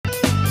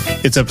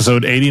It's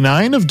episode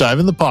 89 of Dive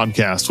in the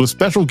Podcast with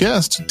special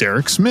guest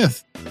Derek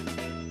Smith.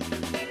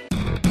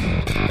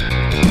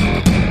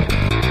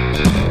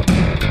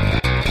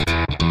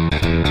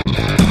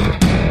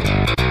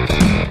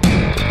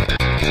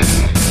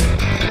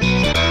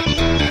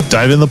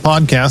 Dive in the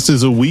Podcast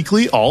is a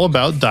weekly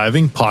all-about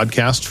diving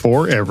podcast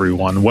for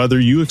everyone. Whether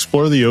you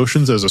explore the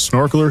oceans as a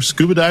snorkeler,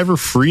 scuba diver,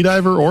 free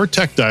diver, or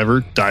tech diver,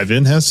 Dive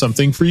In has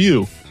something for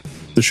you.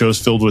 The show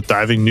is filled with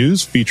diving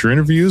news, feature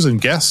interviews,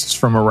 and guests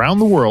from around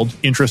the world,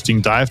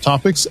 interesting dive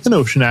topics, and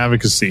ocean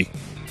advocacy.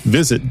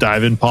 Visit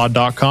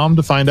diveinpod.com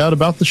to find out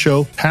about the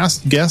show,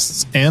 past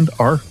guests, and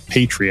our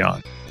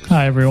Patreon.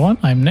 Hi, everyone.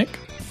 I'm Nick.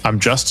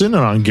 I'm Justin,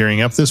 and on Gearing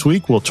Up this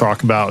week, we'll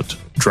talk about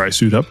dry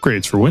suit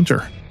upgrades for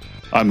winter.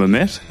 I'm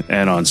Amit,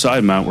 and on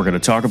Side Mount, we're going to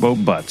talk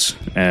about butts.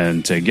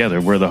 And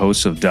together, we're the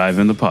hosts of Dive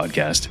in the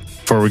Podcast.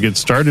 Before we get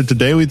started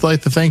today, we'd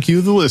like to thank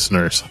you, the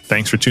listeners.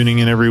 Thanks for tuning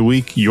in every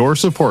week. Your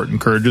support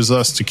encourages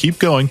us to keep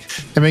going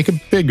and make a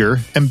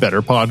bigger and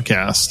better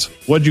podcast.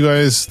 What did you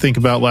guys think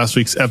about last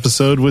week's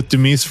episode with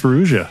Demise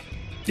Ferrugia?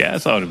 Yeah, I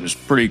thought it was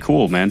pretty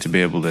cool, man, to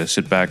be able to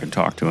sit back and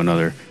talk to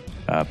another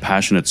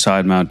passionate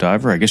side mount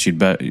diver. I guess you'd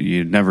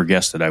never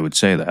guess that I would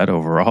say that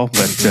overall,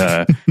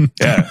 but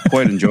yeah,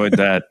 quite enjoyed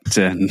that,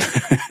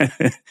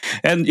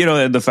 and you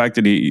know, the fact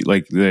that he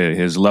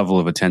his level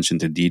of attention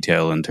to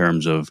detail in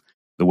terms of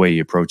the way he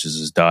approaches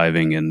his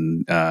diving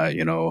and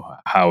you know,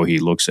 how he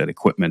looks at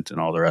equipment and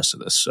all the rest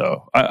of this.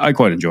 So I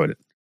quite enjoyed it.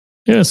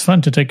 Yeah, it's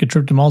fun to take a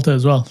trip to Malta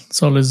as well.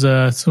 It's always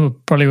so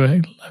probably,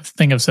 I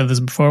think I've said this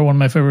before, one of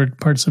my favorite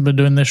parts about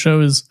doing this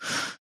show is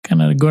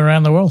kind of going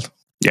around the world.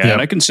 Yeah, yep.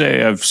 And I can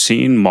say I've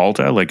seen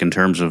Malta, like in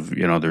terms of,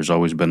 you know, there's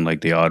always been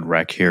like the odd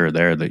wreck here or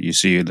there that you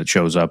see that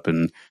shows up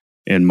in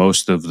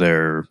most of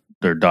their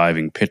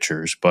diving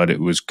pictures. But it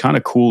was kind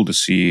of cool to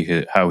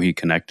see how he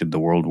connected the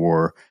World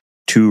War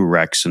II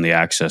wrecks and the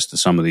access to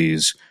some of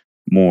these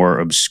more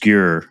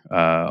obscure,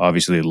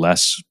 obviously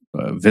less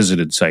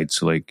visited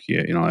sites, like,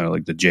 you know,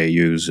 like the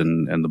JUs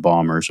and the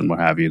bombers and what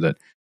have you, that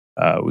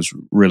was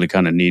really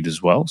kind of neat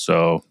as well.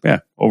 So yeah,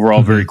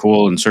 overall very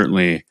cool, and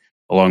certainly,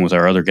 along with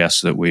our other guests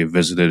that we've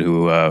visited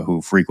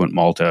who frequent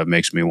Malta,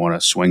 makes me want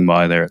to swing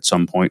by there at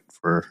some point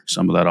for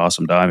some of that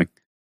awesome diving.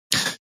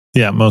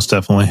 Yeah, most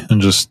definitely.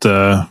 And just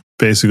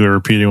basically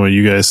repeating what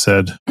you guys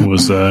said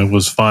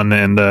was fun,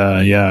 and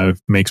yeah,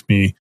 it makes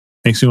me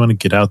want to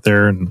get out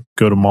there and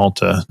go to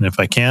Malta. And if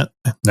I can't,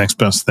 next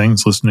best thing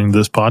is listening to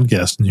this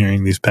podcast and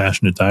hearing these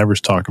passionate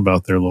divers talk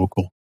about their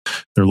local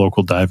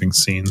diving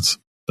scenes.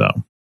 So,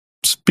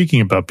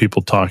 speaking about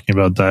people talking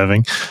about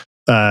diving,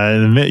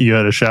 Amit, you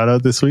had a shout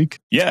out this week?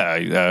 Yeah,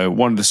 I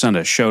wanted to send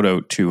a shout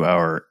out to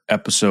our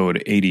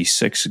episode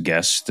 86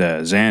 guest,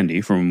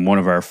 Zandy, from one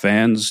of our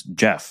fans,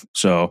 Jeff.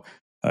 So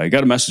I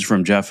got a message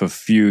from Jeff a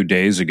few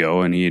days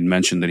ago, and he had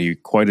mentioned that he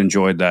quite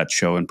enjoyed that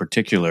show in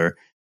particular.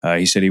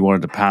 He said he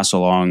wanted to pass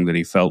along that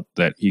he felt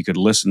that he could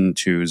listen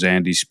to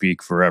Zandy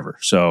speak forever.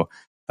 So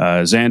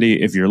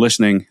Zandy, if you're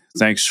listening,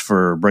 thanks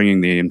for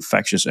bringing the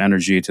infectious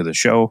energy to the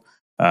show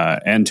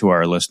and to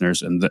our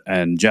listeners.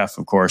 And Jeff,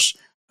 of course,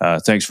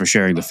 thanks for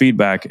sharing the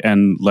feedback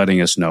and letting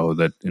us know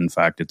that, in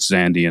fact, it's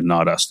Zandy and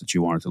not us that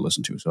you wanted to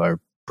listen to. So I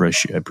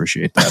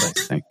appreciate that, I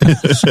think.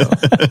 So,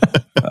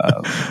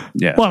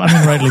 yeah. Well, I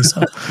mean, rightly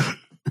so.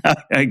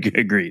 I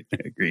agreed.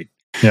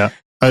 Yeah.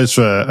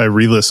 I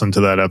re-listened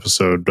to that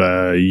episode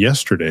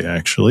yesterday,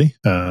 actually,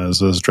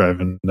 as I was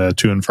driving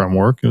to and from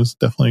work. It was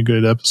definitely a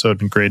good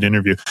episode and great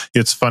interview.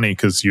 It's funny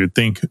because you would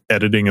think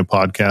editing a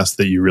podcast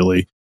that you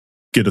really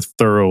get a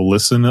thorough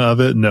listen of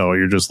it. No,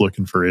 you're just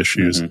looking for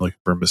issues and looking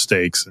for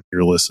mistakes, and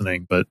you're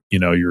listening, but you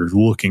know, you're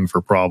looking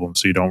for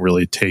problems, so you don't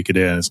really take it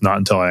in. It's not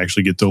until I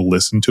actually get to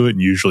listen to it,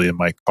 and usually in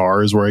my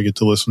car is where I get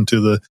to listen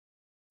to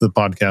the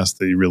podcast,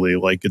 that you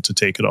really get to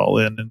take it all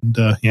in.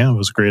 And yeah, it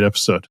was a great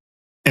episode.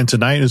 And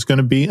tonight is going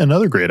to be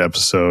another great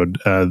episode.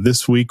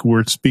 This week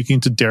we're speaking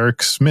to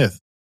Derek Smith.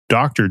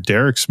 Dr.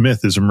 Derek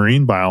Smith is a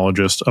marine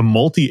biologist, a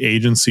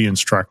multi-agency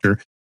instructor,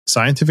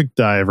 scientific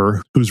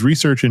diver whose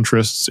research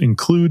interests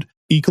include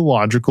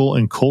ecological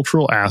and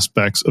cultural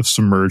aspects of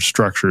submerged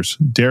structures.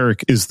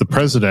 Derek is the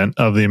president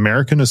of the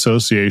American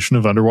Association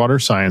of Underwater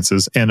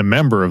Sciences and a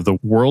member of the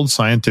World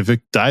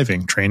Scientific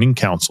Diving Training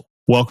Council.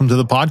 Welcome to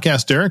the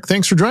podcast, Derek.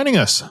 Thanks for joining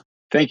us.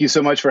 Thank you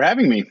so much for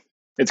having me.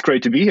 It's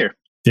great to be here.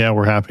 Yeah,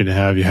 we're happy to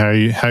have you. How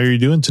are you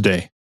doing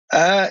today?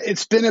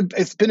 It's been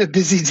a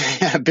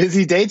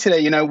busy day today.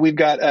 You know, we've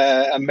got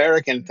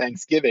American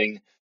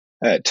Thanksgiving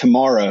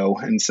tomorrow,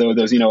 and so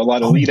there's, you know, a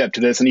lot of lead up to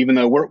this. And even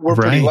though we're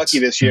pretty lucky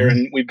this year,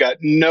 and we've got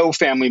no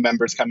family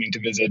members coming to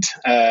visit,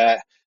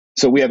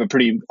 so we have a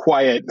pretty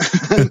quiet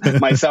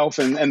myself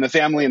and the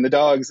family and the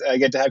dogs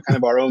get to have kind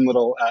of our own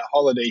little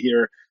holiday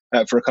here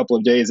for a couple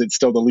of days. It's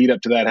still, the lead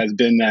up to that has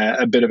been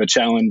a bit of a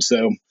challenge.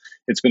 So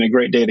it's been a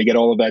great day to get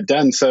all of that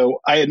done.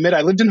 So I admit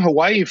I lived in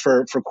Hawaii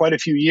for quite a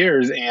few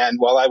years, and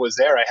while I was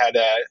there, I had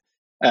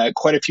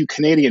quite a few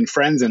Canadian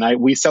friends, and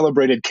we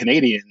celebrated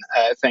Canadian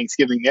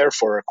Thanksgiving there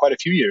for quite a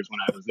few years when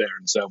I was there.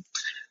 And so,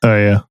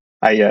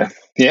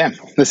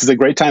 this is a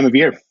great time of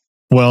year.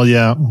 Well,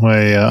 yeah,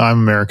 I'm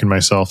American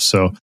myself,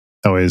 so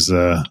I always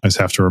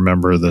have to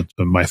remember that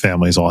my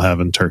family's all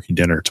having turkey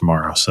dinner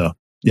tomorrow. So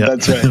yeah,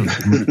 that's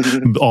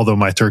right. Although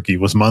my turkey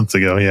was months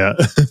ago. Yeah.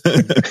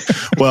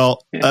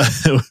 Well,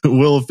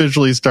 we'll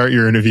officially start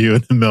your interview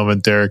in a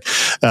moment, Derek.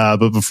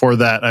 But before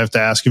that, I have to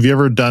ask, have you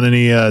ever done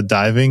any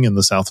diving in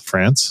the south of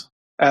France?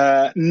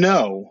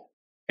 No.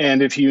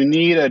 And if you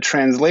need a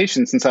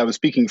translation, since I was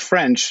speaking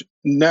French,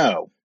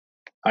 no,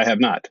 I have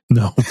not.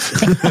 No.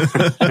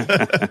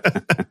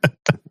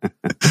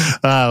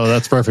 Oh,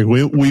 that's perfect.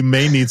 We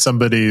may need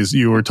somebody.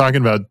 You were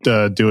talking about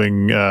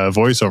doing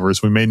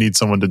voiceovers. We may need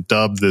someone to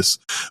dub this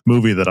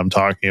movie that I'm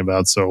talking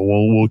about. So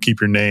we'll keep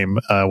your name.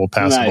 We'll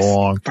pass it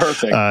along.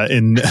 Perfect.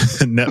 In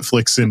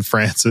Netflix in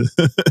France.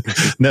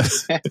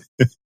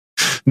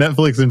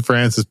 Netflix in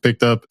France has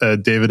picked up a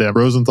David M.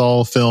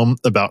 Rosenthal film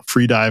about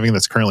freediving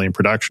that's currently in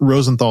production.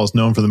 Rosenthal is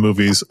known for the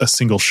movies A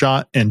Single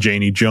Shot and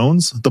Janie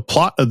Jones. The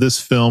plot of this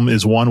film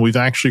is one we've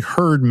actually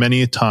heard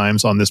many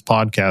times on this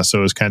podcast,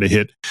 so it's kind of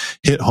hit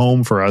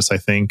home for us, I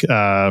think,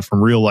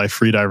 from real life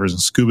freedivers and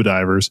scuba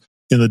divers.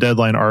 In the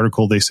Deadline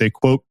article, they say,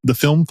 quote, the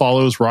film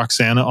follows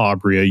Roxana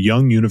Aubry, a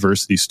young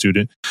university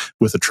student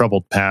with a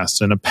troubled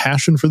past and a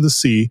passion for the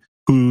sea,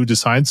 who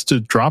decides to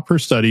drop her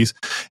studies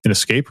and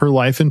escape her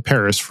life in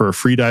Paris for a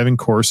freediving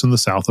course in the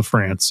south of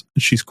France.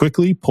 She's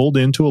quickly pulled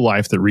into a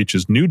life that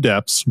reaches new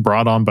depths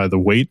brought on by the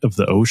weight of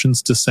the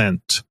ocean's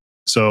descent.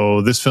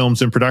 So this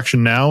film's in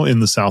production now in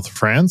the south of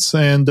France,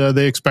 and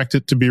they expect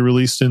it to be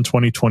released in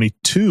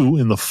 2022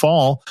 in the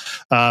fall.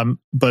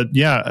 But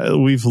yeah,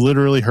 we've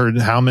literally heard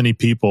how many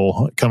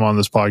people come on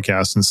this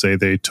podcast and say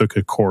they took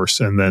a course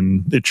and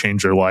then it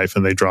changed their life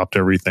and they dropped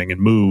everything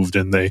and moved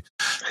and they,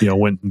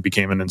 went and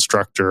became an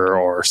instructor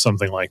or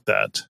something like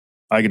that.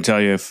 I can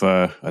tell you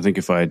I think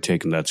if I had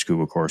taken that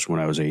scuba course when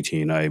I was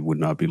 18, I would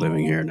not be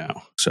living here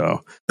now.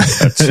 So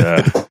that's,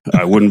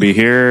 I wouldn't be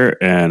here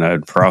and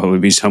I'd probably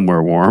be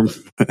somewhere warm.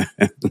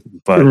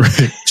 But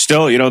Right.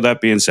 Still,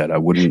 that being said, I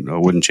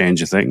wouldn't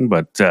change a thing.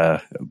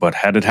 But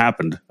had it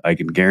happened, I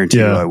can guarantee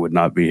you I would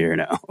not be here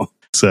now.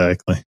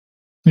 Exactly.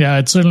 Yeah,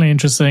 it's certainly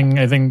interesting.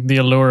 I think the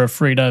allure of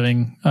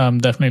freediving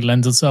definitely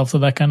lends itself to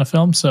that kind of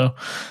film. So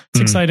it's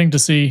exciting to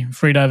see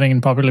freediving in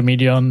popular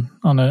media on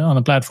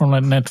a platform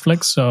like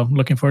Netflix. So I'm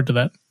looking forward to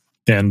that.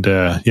 And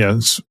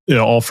it's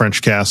all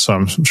French cast, so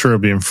I'm sure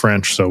it'll be in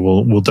French. So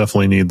we'll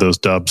definitely need those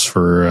dubs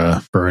for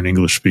an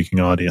English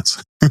speaking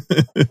audience.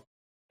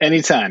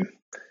 Anytime.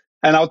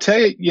 And I'll tell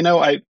you,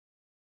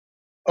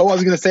 I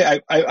was going to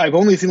say, I've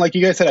only seen, like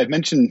you guys said,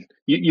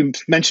 you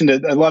mentioned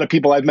a lot of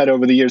people I've met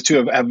over the years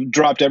too have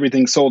dropped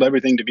everything, sold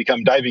everything to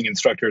become diving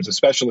instructors,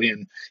 especially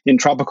in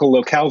tropical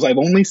locales. I've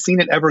only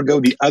seen it ever go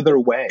the other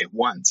way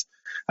once.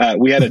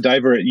 We had a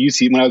diver at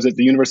UC, when I was at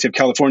the University of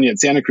California at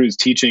Santa Cruz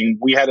teaching,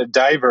 we had a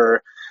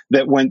diver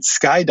that went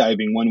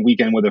skydiving one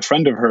weekend with a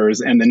friend of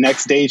hers. And the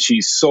next day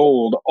she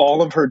sold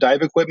all of her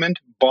dive equipment,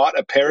 bought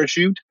a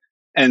parachute,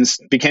 and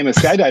became a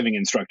skydiving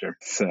instructor.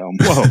 So,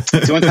 whoa,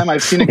 it's the only time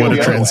I've seen it go What the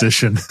a other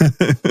transition.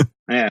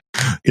 way.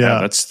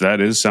 Yeah, that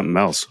is something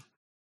else.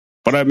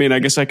 But I mean, I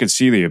guess I could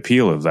see the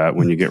appeal of that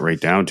when you get right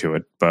down to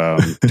it.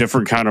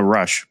 Different kind of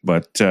rush,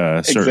 but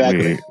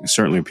certainly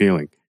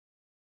appealing.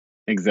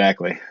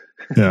 Exactly.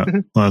 Yeah,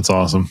 well, that's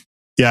awesome.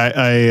 Yeah,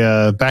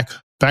 I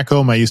back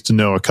home, I used to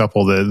know a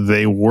couple that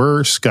they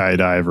were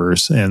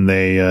skydivers, and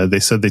they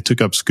said they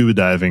took up scuba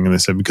diving, and they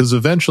said because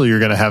eventually you're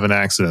going to have an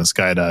accident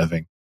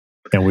skydiving.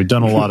 And we've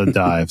done a lot of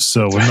dives,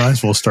 so we might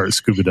as well start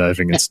scuba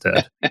diving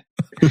instead.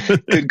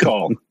 Good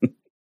call.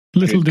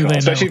 Little do they know.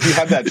 Especially if you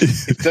have that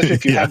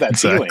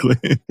exactly.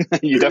 feeling,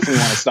 you definitely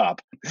want to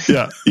stop.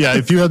 Yeah.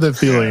 If you have that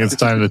feeling, it's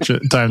time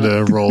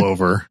to roll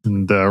over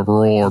and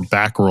roll or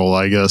back roll,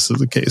 I guess, as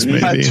the case may be.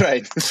 That's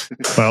right.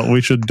 Well,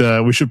 we should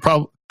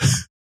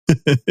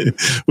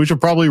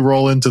probably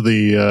roll into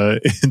the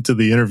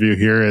interview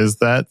here. Is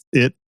that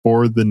it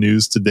for the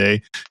news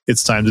today?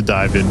 It's time to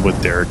dive in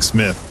with Derek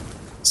Smith.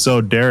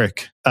 So,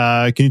 Derek,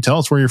 can you tell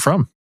us where you're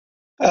from?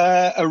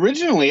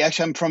 Originally,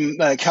 actually, I'm from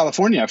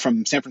California,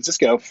 from San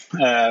Francisco.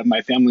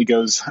 My family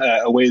goes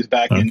a ways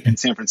back in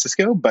San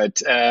Francisco,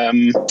 but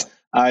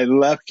I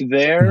left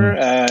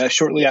there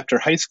shortly after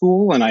high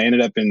school, and I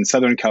ended up in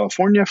Southern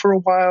California for a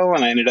while,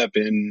 and I ended up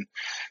in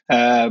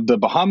the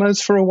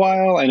Bahamas for a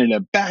while. I ended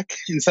up back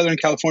in Southern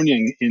California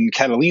in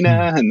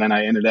Catalina, and then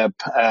I ended up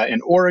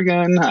in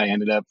Oregon.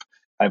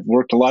 I've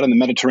worked a lot in the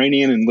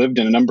Mediterranean and lived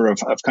in a number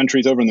of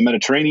countries over in the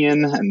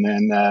Mediterranean. And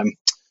then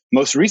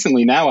most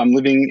recently now I'm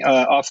living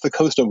off the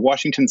coast of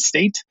Washington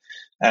State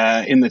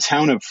in the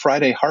town of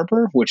Friday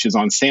Harbor, which is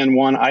on San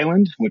Juan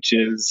Island, which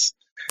is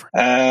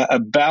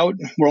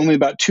we're only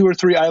about 2 or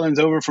 3 islands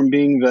over from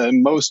being the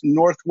most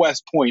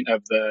northwest point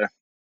of the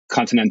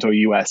continental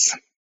U.S.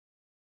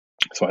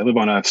 So I live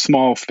on a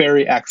small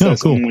ferry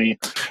access only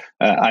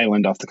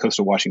island off the coast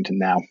of Washington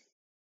now.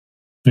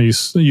 I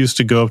used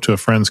to go up to a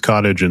friend's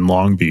cottage in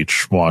Long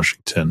Beach,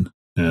 Washington,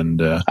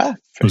 and it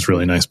was a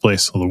really nice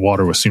place. So the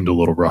water seemed a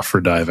little rough for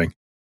diving.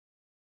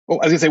 Well,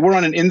 I was going to say, we're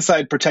on an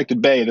inside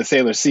protected bay, the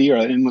Sailor Sea, or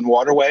an inland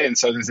waterway. And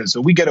so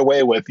we get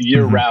away with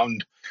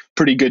year-round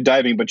pretty good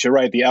diving. But you're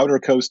right, the outer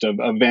coast of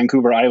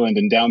Vancouver Island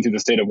and down through the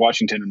state of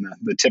Washington and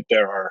the tip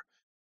there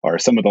are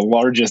some of the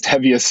largest,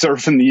 heaviest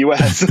surf in the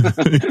U.S.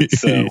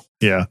 So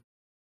yeah,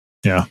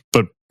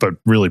 but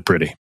really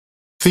pretty.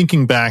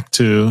 Thinking back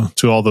to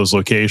all those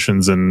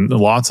locations, and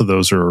lots of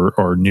those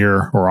are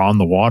near or on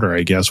the water,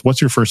 I guess. What's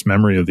your first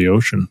memory of the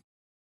ocean?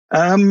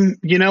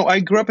 I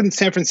grew up in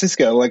San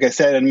Francisco, like I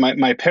said, and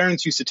my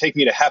parents used to take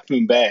me to Half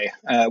Moon Bay,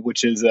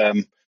 which is,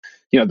 the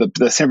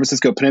San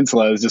Francisco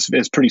Peninsula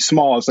is pretty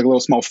small. It's like a little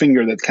small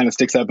finger that kind of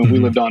sticks up, and we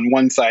lived on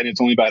one side. It's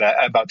only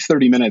about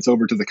 30 minutes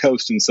over to the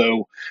coast, and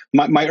so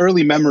my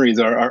early memories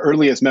our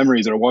earliest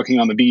memories are walking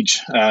on the beach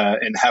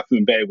in Half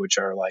Moon Bay, which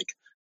are like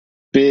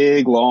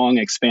big, long,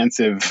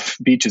 expansive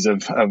beaches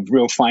of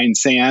real fine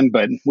sand.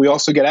 But we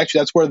also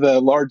that's where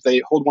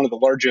they hold one of the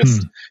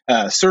largest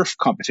surf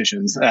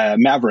competitions.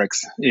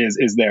 Mavericks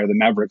is there. The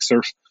Maverick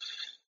Surf.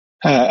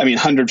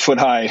 100-foot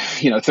high,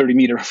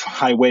 30-meter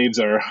high waves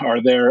are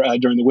there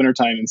during the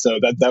wintertime. And so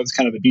that was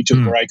kind of the beaches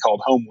where I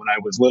called home when I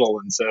was little.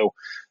 And so,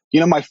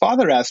 my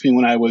father asked me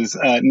when I was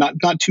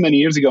not too many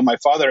years ago, my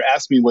father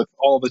asked me, with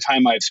all the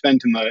time I've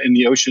spent in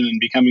the ocean and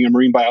becoming a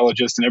marine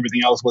biologist and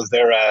everything else, was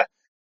there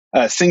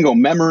a single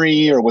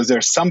memory, or was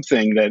there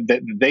something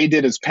that they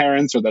did as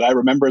parents, or that I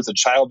remember as a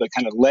child, that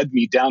kind of led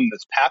me down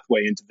this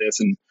pathway into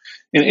this? And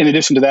in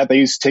addition to that, they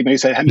used to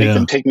make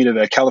them take me to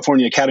the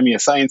California Academy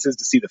of Sciences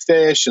to see the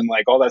fish and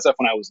like all that stuff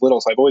when I was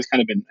little. So I've always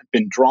kind of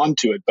been drawn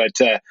to it. But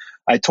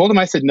I told him,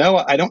 I said, no,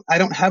 I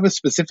don't have a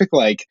specific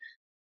like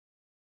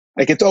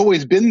it's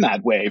always been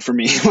that way for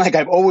me. Like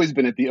I've always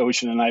been at the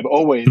ocean, and I've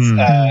always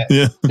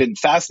been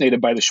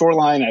fascinated by the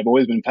shoreline. I've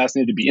always been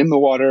fascinated to be in the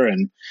water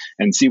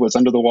and see what's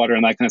under the water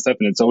and that kind of stuff.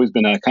 And it's always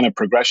been a kind of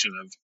progression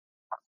of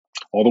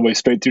all the way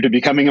straight through to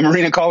becoming a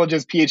marine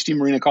ecologist, PhD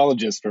marine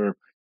ecologist and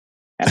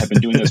I've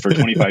been doing this for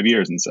 25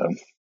 years. And so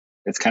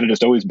it's kind of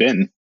just always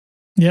been.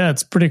 Yeah,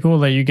 it's pretty cool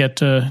that you get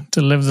to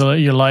live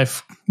your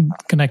life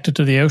connected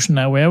to the ocean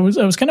that way. I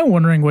was kind of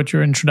wondering what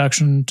your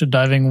introduction to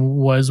diving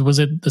was. Was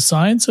it the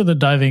science or the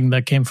diving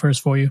that came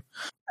first for you?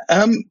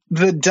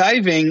 The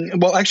diving,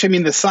 well,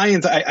 actually, the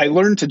science, I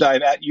learned to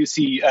dive at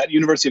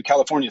University of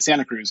California,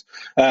 Santa Cruz,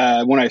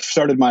 when I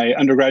started my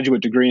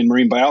undergraduate degree in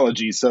marine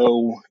biology.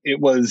 So it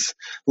was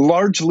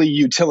largely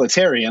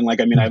utilitarian.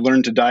 I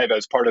learned to dive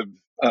as part of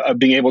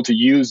being able to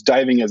use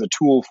diving as a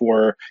tool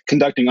for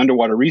conducting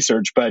underwater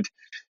research. But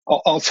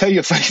I'll tell you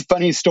a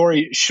funny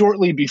story.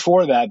 Shortly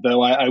before that,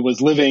 though, I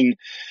was living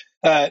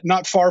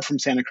not far from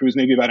Santa Cruz,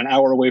 maybe about an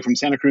hour away from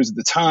Santa Cruz at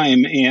the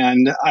time.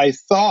 And I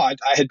thought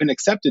I had been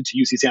accepted to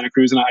UC Santa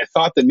Cruz, and I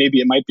thought that maybe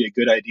it might be a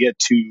good idea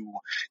to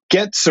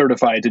get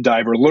certified to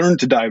dive or learn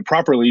to dive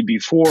properly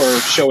before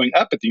showing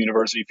up at the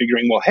university,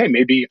 figuring, well, hey,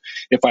 maybe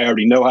if I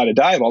already know how to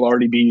dive, I'll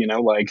already be,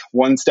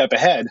 one step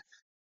ahead.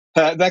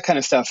 That kind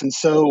of stuff. And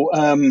so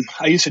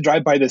I used to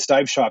drive by this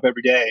dive shop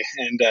every day,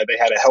 and they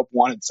had a help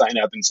wanted sign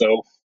up. And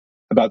so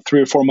about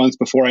 3 or 4 months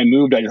before I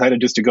moved, I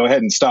decided just to go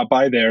ahead and stop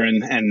by there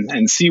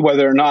and see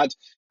whether or not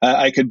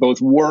I could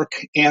both work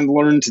and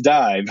learn to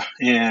dive.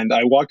 And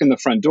I walked in the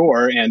front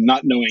door, and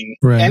not knowing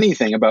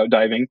anything about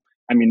diving,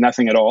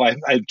 nothing at all.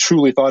 I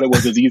truly thought it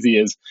was as easy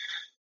as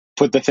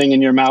put the thing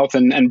in your mouth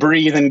and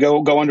breathe and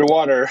go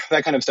underwater,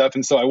 that kind of stuff.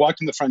 And so I walked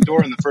in the front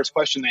door, and the first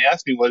question they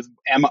asked me was,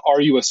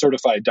 are you a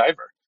certified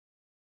diver?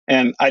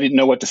 And I didn't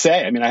know what to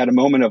say. I had a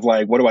moment of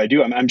like, what do I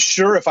do? I'm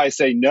sure if I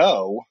say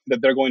no, that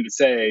they're going to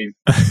say,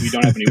 we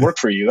don't have any work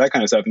for you, that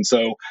kind of stuff. And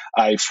so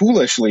I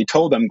foolishly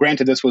told them,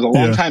 granted, this was a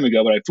long time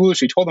ago, but I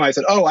foolishly told them, I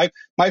said,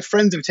 my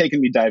friends have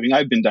taken me diving.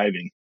 I've been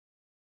diving.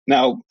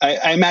 Now,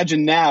 I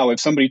imagine now if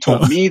somebody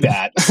told me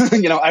that,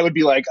 I would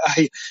be like,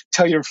 I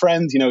tell your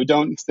friends,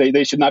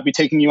 they should not be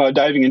taking you out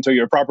diving until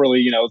you're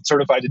properly,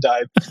 certified to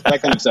dive,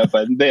 that kind of stuff.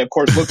 But they, of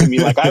course, looked at me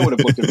like I would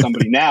have looked at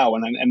somebody now.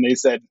 And they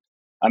said,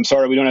 I'm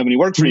sorry, we don't have any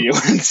work for you.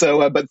 And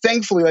so, but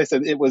thankfully, like I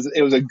said, it was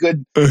a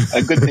good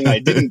thing I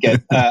didn't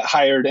get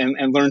hired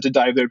and learn to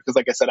dive there, because,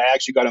 like I said, I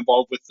actually got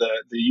involved with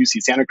the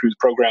UC Santa Cruz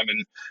program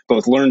and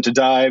both learned to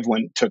dive,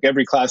 took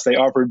every class they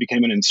offered,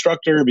 became an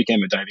instructor,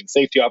 became a diving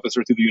safety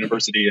officer through the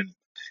university,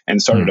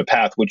 and started a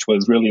path which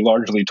was really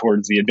largely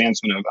towards the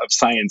advancement of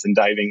science and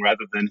diving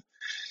rather than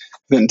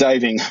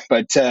diving.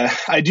 But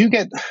I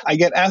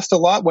get asked a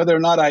lot whether or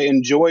not I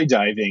enjoy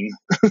diving.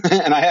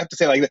 And I have to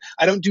say,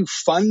 I don't do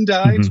fun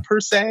dives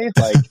per se.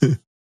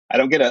 I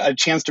don't get a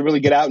chance to really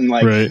get out and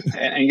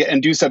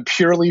and do stuff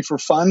purely for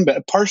fun,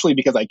 but partially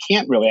because I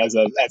can't really, as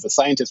a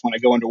scientist, when I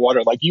go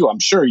underwater, like you, I'm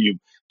sure you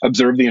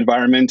observe the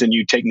environment and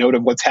you take note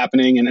of what's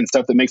happening and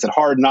stuff that makes it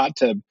hard not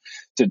to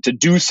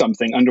do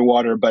something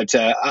underwater. But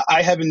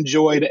I have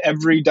enjoyed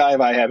every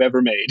dive I have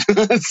ever made.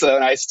 So,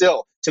 and I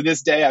still, to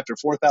this day, after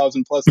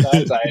 4,000 plus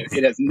dives,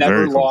 it has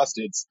never lost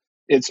its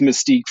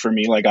mystique for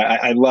me.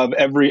 I love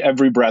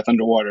every breath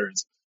underwater.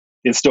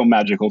 It's still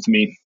magical to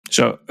me.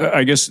 So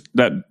I guess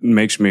that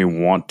makes me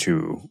want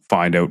to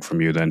find out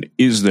from you then,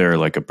 is there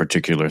like a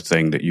particular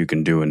thing that you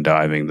can do in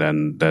diving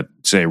then that,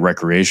 say,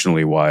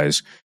 recreationally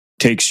wise,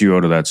 takes you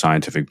out of that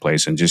scientific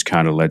place and just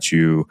kind of lets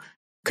you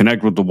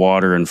connect with the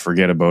water and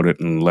forget about it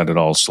and let it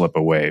all slip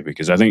away.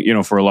 Because I think,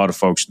 for a lot of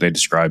folks, they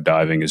describe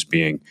diving as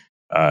being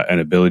an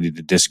ability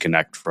to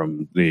disconnect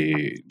from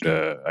the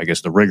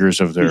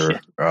rigors of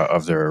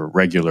their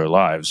regular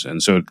lives.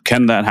 And so,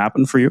 can that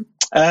happen for you?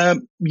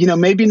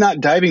 Maybe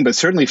not diving, but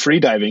certainly free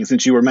diving,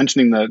 since you were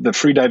mentioning the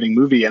free diving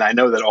movie. And I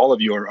know that all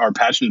of you are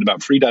passionate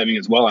about free diving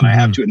as well. And I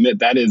have to admit,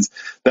 that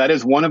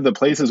is one of the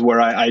places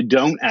where I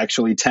don't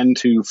actually tend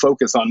to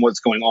focus on what's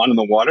going on in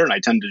the water. And I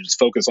tend to just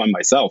focus on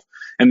myself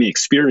and the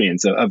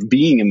experience of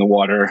being in the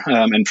water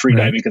and free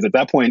diving. Because at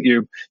that point,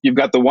 you've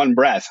got the one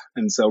breath.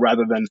 And so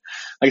rather than,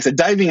 like I said,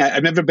 diving,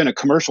 I've never been a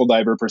commercial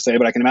diver per se,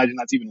 but I can imagine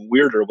that's even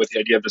weirder with the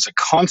idea of just a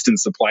constant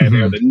supply of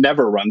air that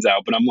never runs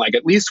out. But I'm like,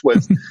 at least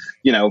with,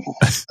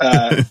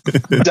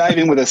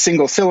 diving with a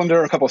single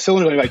cylinder, a couple of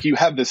cylinders, like you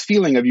have this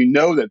feeling of,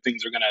 that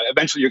things are going to,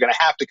 eventually you're going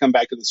to have to come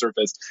back to the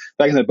surface.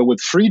 But with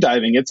free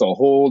diving, it's a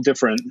whole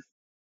different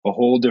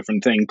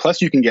thing.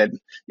 Plus you can get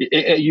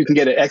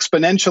it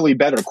exponentially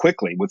better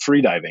quickly with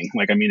free diving.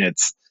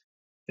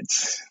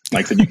 It's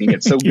like I said, you can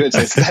get so good.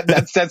 So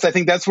that's I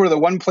think that's where the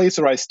one place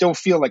where I still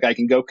feel like I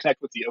can go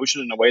connect with the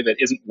ocean in a way that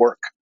isn't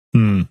work.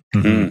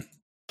 Mm-hmm.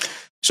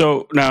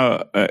 So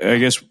now, I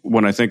guess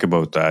when I think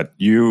about that,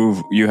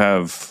 you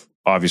have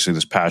obviously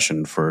this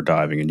passion for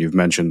diving, and you've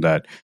mentioned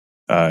that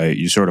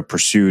you sort of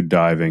pursued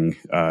diving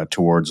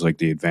towards like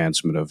the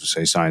advancement of,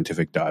 say,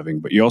 scientific diving,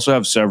 but you also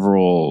have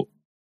several,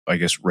 I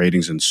guess,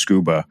 ratings in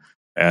scuba,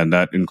 and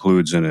that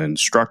includes an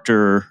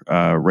instructor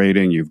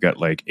rating. You've got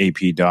like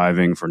AP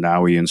diving for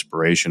NAUI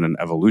inspiration and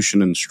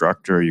evolution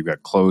instructor. You've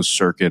got closed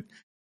circuit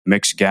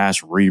mixed gas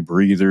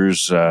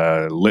rebreathers,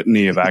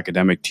 litany of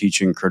academic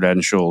teaching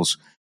credentials.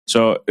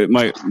 So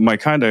my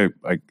kind of,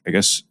 I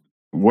guess,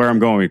 where I'm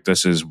going with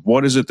this is,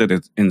 what is it that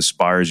it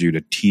inspires you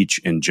to teach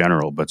in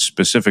general, but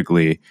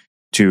specifically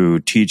to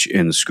teach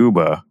in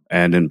scuba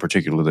and in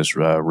particular this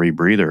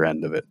rebreather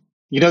end of it?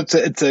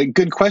 It's a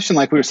good question.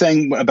 Like we were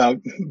saying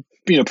about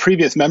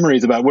previous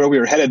memories about where we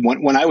were headed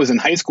when I was in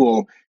high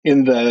school.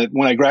 When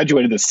I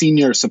graduated, the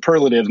senior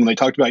superlatives, when they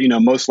talked about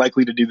most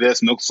likely to do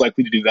this, most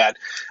likely to do that,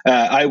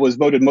 I was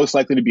voted most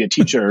likely to be a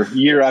teacher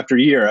year after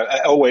year,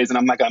 always. And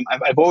I'm like,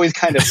 I've always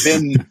kind of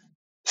been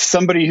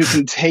somebody who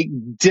can take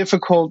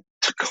difficult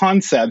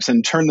concepts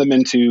and turn them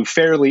into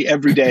fairly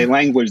everyday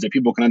language that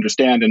people can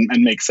understand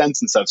and make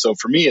sense and stuff. So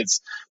for me,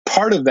 it's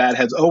part of that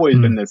has always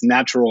been this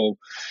natural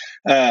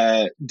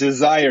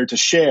desire to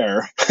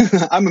share.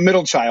 I'm a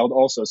middle child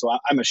also, so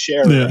I'm a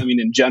sharer. Yeah. I mean,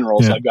 in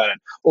general, so I've got an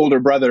older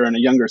brother and a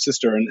younger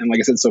sister, and like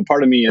I said, so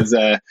part of me is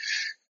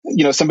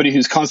somebody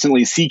who's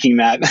constantly seeking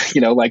that,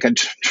 like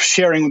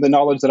sharing the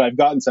knowledge that I've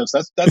got and stuff.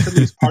 So that's at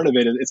least part of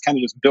it. It's kind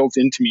of just built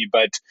into me.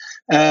 But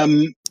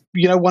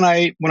when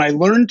I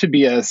learned to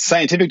be a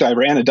scientific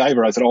diver and a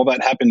diver, I said all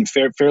that happened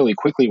fairly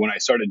quickly when I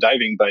started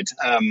diving. But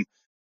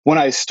when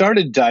I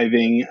started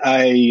diving,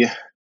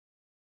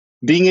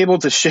 being able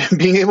to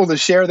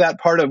share that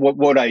part of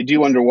what I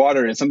do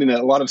underwater is something that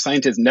a lot of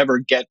scientists never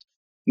get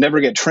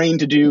trained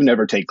to do,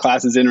 never take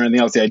classes in or anything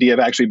else. The idea of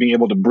actually being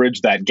able to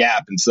bridge that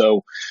gap. And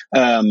so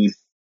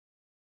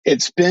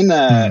it's been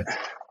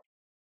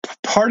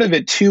part of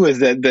it too, is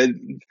that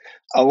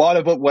a lot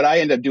of what I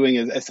end up doing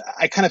is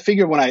I kind of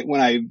figured when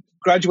I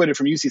graduated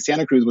from UC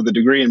Santa Cruz with a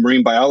degree in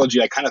marine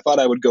biology, I kind of thought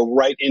I would go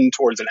right in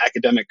towards an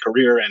academic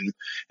career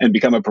and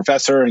become a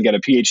professor and get a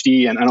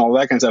PhD and all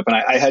that kind of stuff. And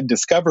I had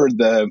discovered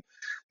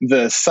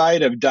the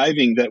side of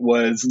diving that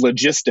was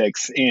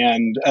logistics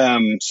and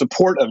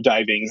support of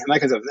diving. And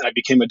like I said, I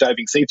became a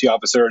diving safety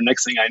officer. And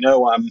next thing I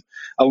know,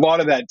 a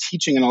lot of that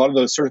teaching and a lot of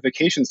those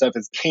certification stuff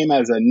came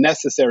as a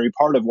necessary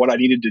part of what I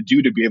needed to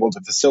do to be able to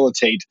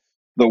facilitate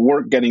the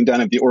work getting done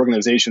at the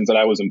organizations that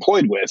I was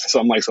employed with. So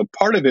I'm like, so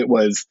part of it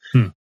was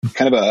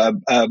kind of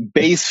a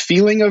base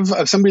feeling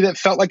of somebody that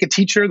felt like a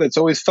teacher, that's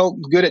always felt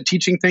good at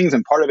teaching things.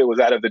 And part of it was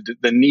out of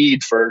the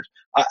need for,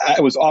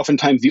 I was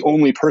oftentimes the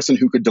only person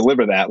who could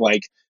deliver that.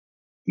 Like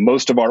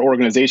most of our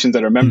organizations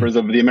that are members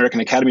of the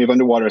American Academy of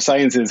Underwater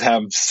Sciences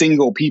have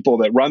single people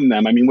that run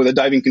them. I mean, with a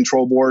diving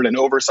control board and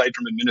oversight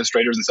from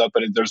administrators and stuff,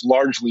 but there's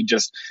largely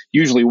just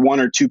usually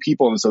one or two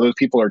people. And so those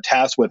people are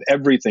tasked with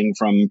everything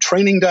from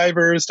training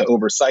divers to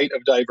oversight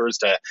of divers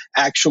to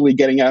actually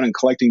getting out and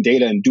collecting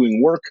data and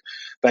doing work,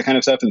 that kind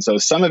of stuff. And so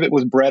some of it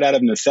was bred out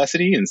of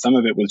necessity and some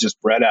of it was just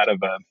bred out of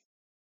a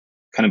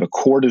kind of a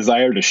core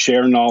desire to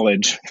share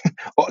knowledge,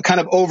 kind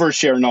of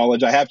overshare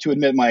knowledge. I have to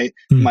admit,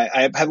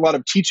 I've had a lot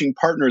of teaching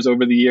partners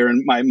over the year,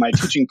 and my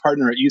teaching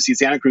partner at UC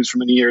Santa Cruz for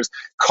many years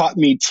caught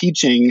me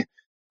teaching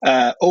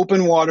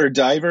open water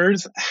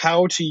divers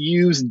how to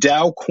use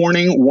Dow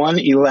Corning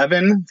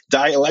 111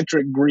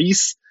 dielectric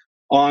grease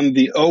on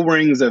the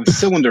O-rings of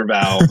cylinder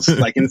valves,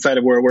 like inside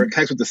of where it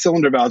connects with the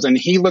cylinder valves. And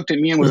he looked at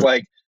me and was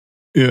like,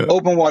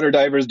 open water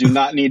divers do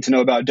not need to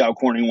know about Dow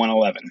Corning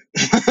 111,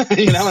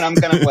 and I'm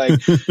kind of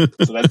like,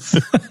 so that's,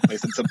 like I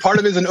said, so part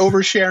of it is an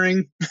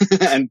oversharing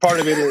and part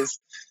of it is,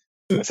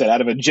 I said,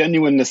 out of a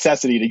genuine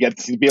necessity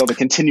to be able to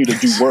continue to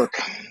do work.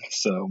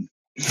 So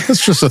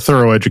it's just a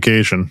thorough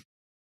education.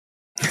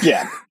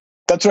 Yeah,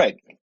 that's right.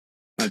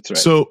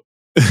 So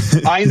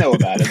I know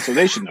about it, so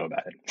they should know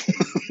about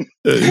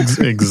it.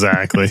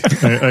 Exactly.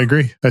 I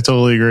agree. I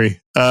totally agree.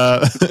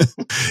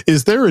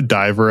 Is there a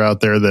diver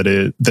out there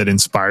that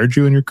inspired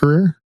you in your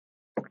career?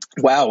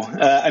 Wow.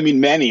 I mean,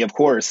 many, of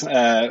course.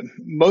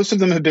 Most of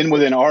them have been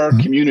within our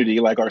community,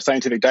 like our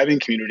scientific diving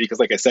community. Because,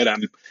 like I said,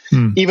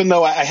 even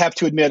though I have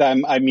to admit,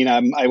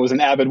 I was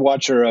an avid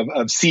watcher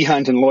of Sea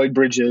Hunt and Lloyd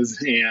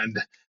Bridges, and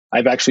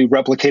I've actually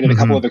replicated a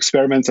couple of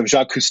experiments of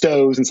Jacques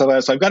Cousteau's and stuff like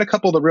that. So I've got a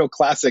couple of the real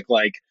classic,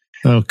 like,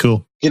 oh,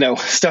 cool,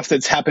 stuff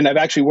that's happened. I've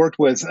actually worked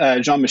with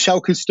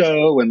Jean-Michel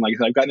Cousteau, and like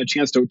I've gotten a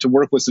chance to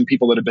work with some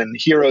people that have been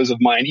heroes of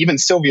mine. Even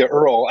Sylvia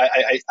Earle.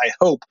 I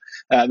hope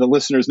the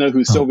listeners know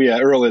who Sylvia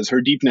Earle is.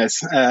 Her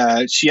deepness.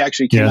 She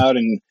actually came out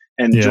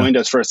and joined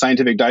us for a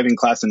scientific diving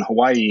class in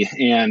Hawaii,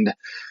 and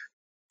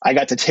I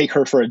got to take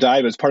her for a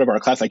dive as part of our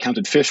class. I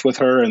counted fish with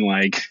her, and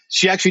like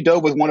she actually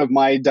dove with one of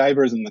my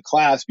divers in the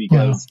class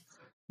because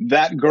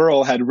that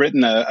girl had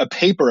written a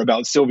paper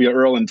about Sylvia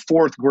Earle in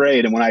 4th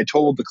grade. And when I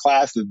told the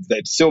class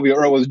that Sylvia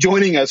Earle was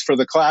joining us for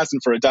the class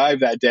and for a dive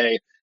that day,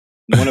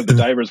 one of the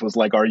divers was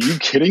like, "Are you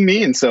kidding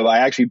me?" And so I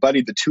actually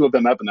buddied the two of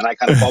them up, and then I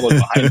kind of followed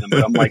behind them.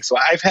 But I'm like, so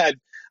I've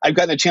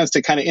gotten a chance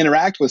to kind of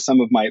interact with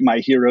some of my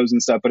heroes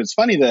and stuff. But it's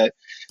funny that,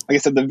 like I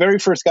said, the very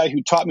first guy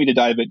who taught me to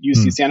dive at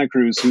UC Santa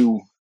Cruz,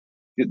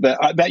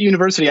 that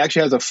university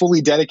actually has a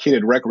fully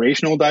dedicated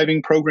recreational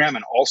diving program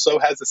and also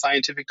has a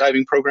scientific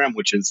diving program,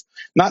 which is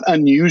not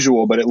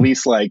unusual, but at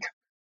least like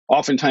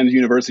oftentimes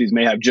universities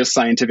may have just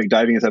scientific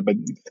diving and stuff. But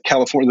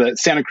the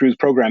Santa Cruz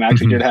program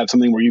actually did have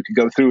something where you could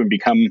go through and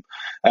become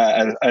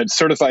a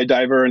certified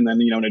diver, and then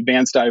an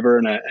advanced diver,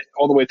 and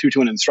all the way through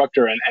to an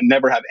instructor, and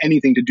never have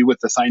anything to do with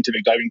the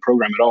scientific diving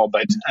program at all.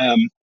 But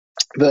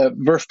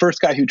the first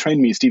guy who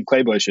trained me, Steve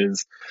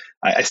Claybush,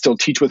 I still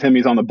teach with him.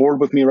 He's on the board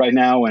with me right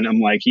now. And I'm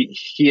like,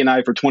 he and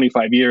I for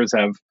 25 years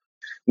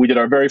we did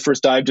our very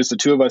first dive, just the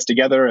two of us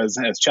together as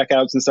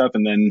checkouts and stuff.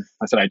 And then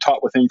I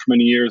taught with him for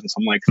many years. And so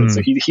I'm like,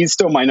 so he's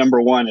still my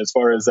number one as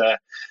far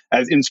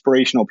as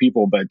inspirational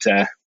people. But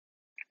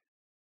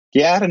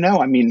yeah, I don't know.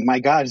 I mean, my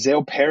God,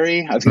 Zale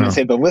Perry, I was going to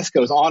say the list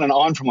goes on and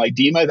on from like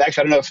Dima.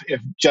 Actually, I don't know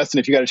if Justin,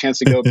 if you got a chance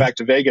to go back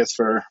to Vegas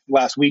for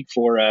last week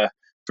for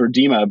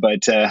Dima,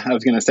 but I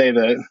was going to say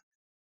that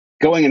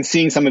going and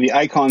seeing some of the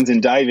icons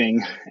in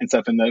diving and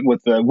stuff,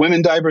 with the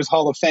Women Divers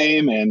Hall of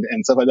Fame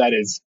and stuff like that,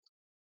 is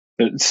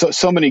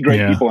so many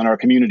great people in our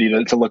community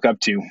to look up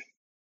to.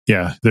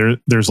 Yeah,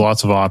 there's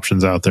lots of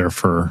options out there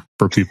for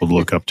people to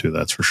look up to.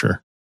 That's for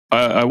sure.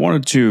 I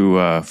wanted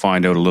to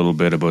find out a little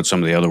bit about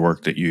some of the other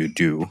work that you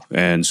do,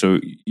 and so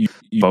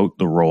about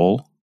the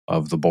role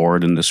of the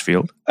board in this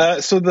field?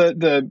 So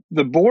the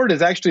board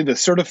is actually the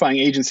certifying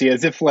agency,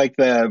 as if like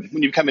when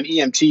you become an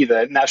EMT,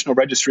 the National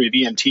Registry of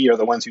EMT are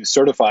the ones who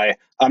certify.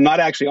 I'm not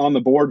actually on the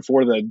board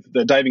for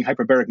the diving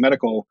hyperbaric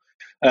medical.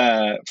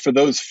 For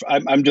those,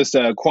 I'm just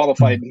a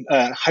qualified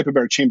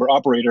hyperbaric chamber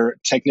operator,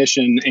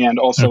 technician, and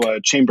also a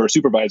chamber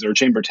supervisor,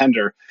 chamber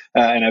tender,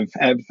 and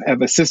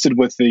I've assisted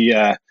with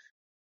the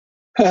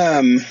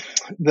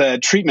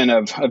treatment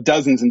of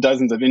dozens and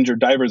dozens of injured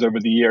divers over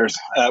the years.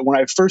 When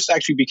I first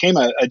actually became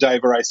a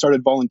diver, I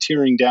started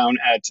volunteering down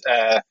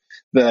at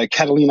the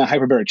Catalina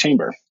Hyperbaric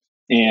Chamber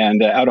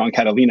and out on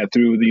Catalina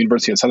through the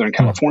University of Southern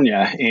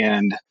California.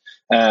 And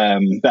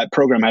that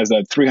program has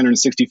a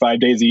 365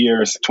 days a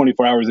year,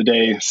 24 hours a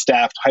day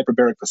staffed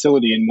hyperbaric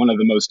facility in one of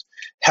the most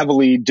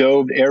heavily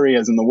doved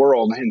areas in the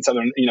world in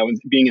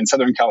being in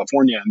Southern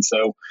California. And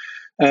so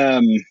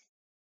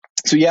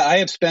yeah, I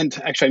have spent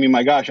actually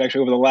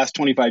over the last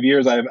 25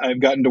 years,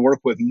 I've gotten to work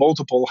with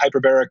multiple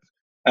hyperbaric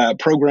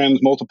programs,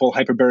 multiple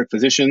hyperbaric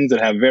physicians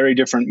that have very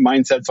different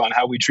mindsets on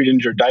how we treat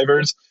injured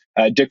divers.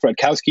 Dick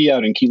Rutkowski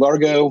out in Key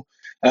Largo,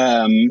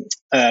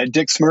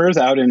 Dick Smers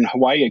out in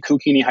Hawaii at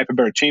Kukini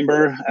Hyperbaric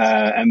Chamber,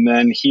 and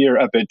then here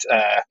up at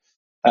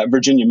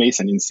Virginia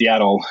Mason in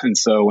Seattle. And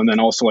then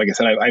also, like I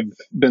said, I've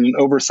been in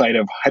oversight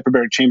of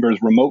hyperbaric chambers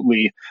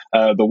remotely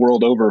the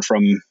world over,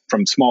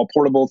 from small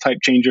portable type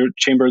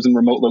chambers in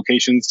remote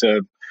locations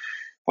to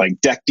like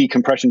deck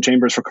decompression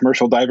chambers for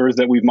commercial divers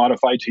that we've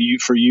modified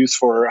for use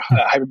for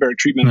hyperbaric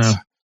treatments,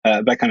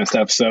 that kind of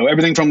stuff. So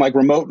everything from like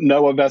remote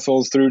NOAA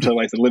vessels through to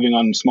like living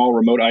on small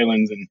remote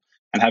islands and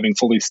having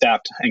fully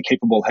staffed and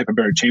capable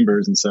hyperbaric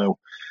chambers. And so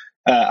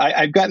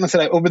I've gotten this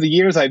over the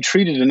years. I've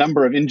treated a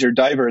number of injured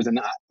divers,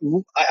 and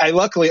I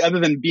luckily, other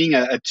than being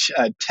a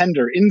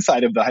tender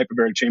inside of the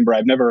hyperbaric chamber,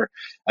 I've never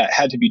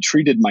had to be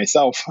treated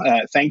myself.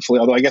 Thankfully,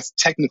 although I guess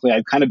technically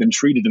I've kind of been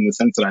treated in the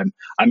sense that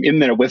I'm in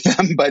there with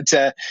them, but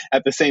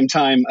at the same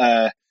time,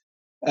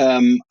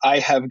 I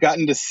have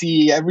gotten to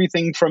see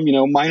everything from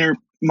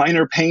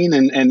minor pain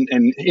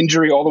and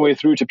injury all the way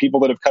through to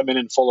people that have come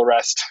in full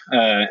arrest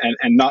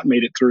and not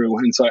made it through.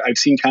 And so I've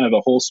seen kind of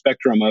the whole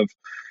spectrum of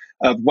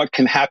what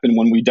can happen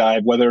when we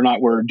dive, whether or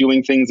not we're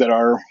doing things that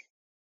are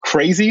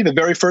crazy. The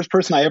very first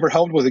person I ever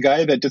helped was a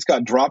guy that just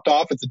got dropped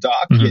off at the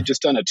dock. He had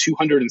just done a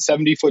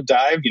 270-foot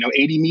dive,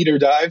 80-meter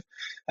dive,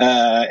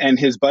 and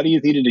his buddies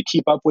needed to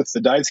keep up with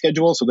the dive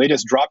schedule, so they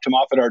just dropped him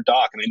off at our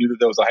dock, and they knew that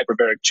there was a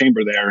hyperbaric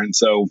chamber there. And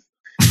so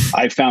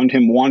I found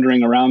him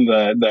wandering around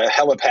the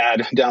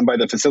helipad down by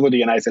the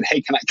facility, and I said,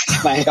 "Hey, can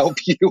I help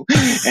you?"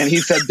 And he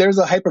said, "There's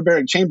a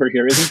hyperbaric chamber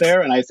here, isn't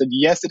there?" And I said,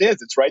 "Yes, it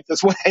is. It's right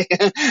this way."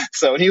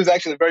 So he was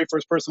actually the very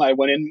first person I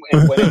went in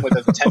with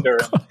as a tender,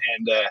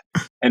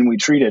 and we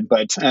treated.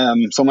 But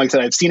so like I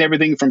said, I've seen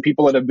everything from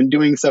people that have been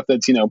doing stuff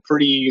that's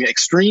pretty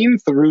extreme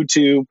through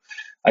to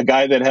a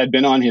guy that had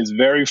been on his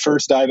very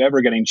first dive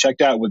ever getting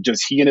checked out with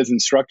just he and his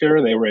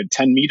instructor. They were at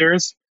 10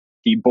 meters.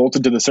 He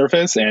bolted to the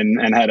surface and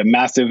had a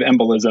massive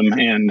embolism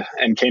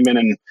and came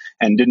in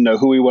and didn't know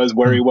who he was,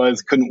 where he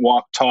was, couldn't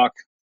walk, talk,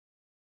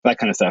 that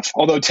kind of stuff.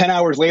 Although 10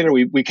 hours later,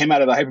 we came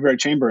out of the hyperbaric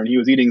chamber and he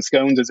was eating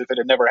scones as if it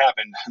had never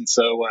happened. And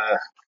so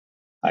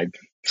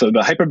so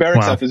the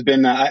hyperbaric stuff has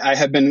been, I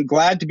have been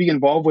glad to be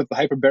involved with the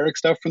hyperbaric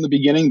stuff from the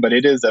beginning, but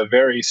it is a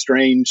very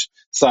strange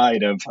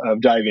side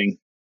of diving.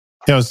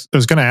 Yeah, I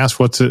was going to ask,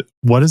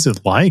 what is it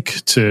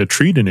like to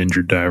treat an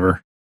injured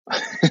diver?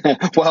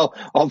 Well,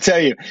 I'll tell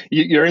you,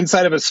 you're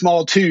inside of a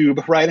small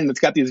tube, right? And it's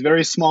got these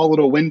very small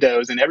little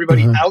windows, and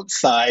everybody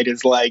outside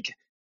is like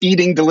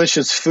eating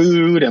delicious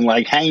food and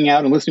like hanging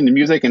out and listening to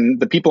music.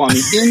 And the people on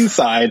the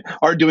inside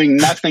are doing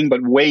nothing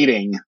but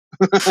waiting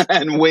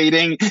and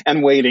waiting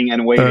and waiting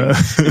and waiting.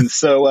 And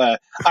so I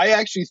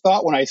actually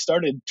thought when I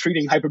started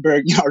treating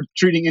hyperbaric, or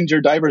treating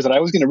injured divers, that I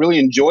was going to really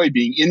enjoy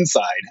being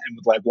inside and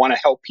would like want to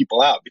help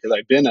people out, because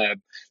I've been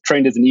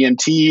trained as an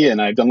EMT and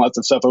I've done lots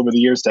of stuff over the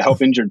years to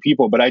help injured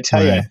people. But I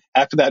tell you,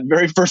 after that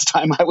very first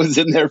time I was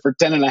in there for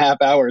 10 and a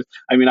half hours,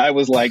 I mean, I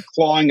was like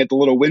clawing at the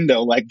little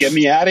window, like, get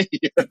me out of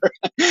here.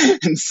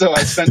 And so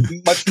I spent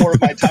much more of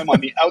my time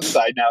on the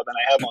outside now than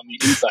I have on the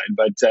inside.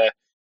 But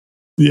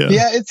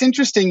yeah, it's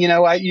interesting.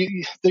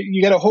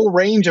 You get a whole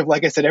range of,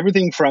 like I said,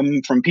 everything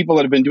from people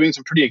that have been doing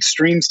some pretty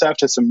extreme stuff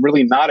to some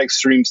really not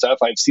extreme stuff.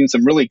 I've seen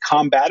some really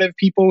combative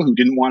people who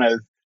didn't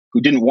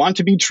want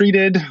to be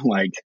treated.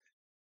 Like,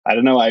 I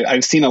don't know.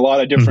 I've seen a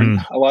lot of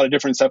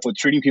different stuff with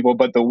treating people.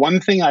 But the one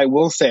thing I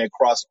will say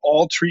across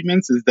all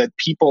treatments is that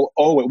people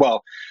owe it.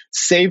 Well,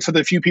 save for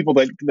the few people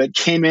that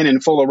came in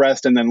full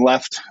arrest and then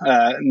left,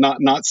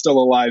 not still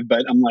alive.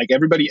 But I'm like,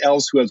 everybody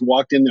else who has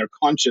walked in there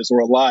conscious or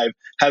alive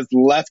has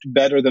left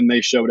better than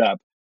they showed up.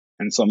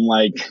 And so I'm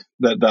like,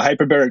 the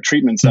hyperbaric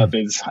treatment stuff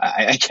is,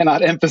 I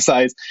cannot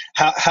emphasize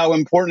how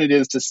important it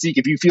is to seek.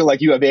 If you feel like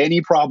you have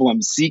any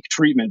problems, seek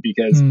treatment,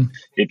 because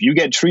if you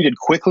get treated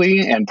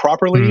quickly and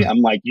properly, I'm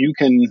like,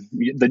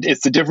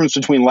 it's the difference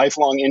between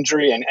lifelong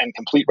injury and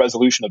complete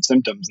resolution of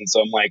symptoms. And so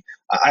I'm like,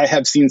 I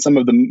have seen some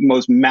of the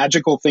most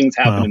magical things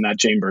happen in that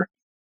chamber.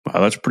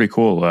 Wow, that's pretty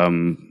cool.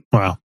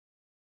 Wow.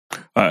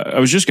 I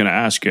was just going to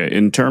ask,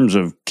 in terms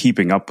of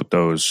keeping up with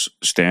those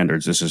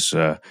standards, this is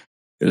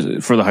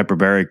for the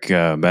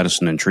hyperbaric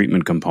medicine and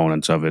treatment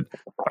components of it.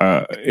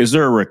 Is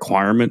there a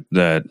requirement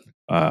that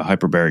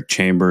hyperbaric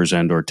chambers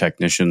and or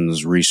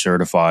technicians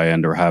recertify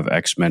and or have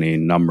X many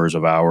numbers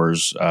of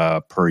hours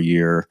per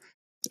year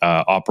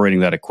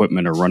operating that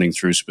equipment or running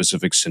through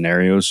specific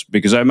scenarios?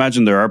 Because I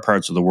imagine there are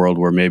parts of the world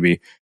where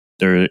maybe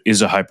there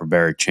is a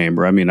hyperbaric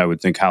chamber. I mean, I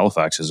would think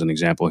Halifax is an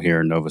example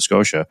here in Nova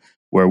Scotia,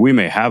 where we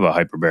may have a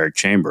hyperbaric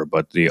chamber,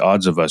 but the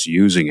odds of us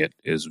using it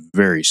is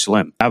very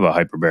slim. Have a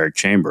hyperbaric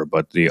chamber,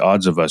 but the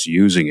odds of us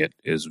using it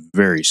is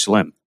very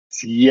slim.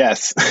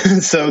 Yes.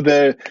 So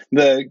the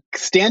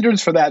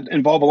standards for that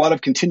involve a lot of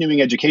continuing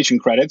education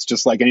credits,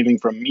 just like anything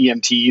from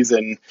EMTs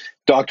and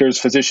doctors,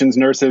 physicians,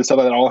 nurses, stuff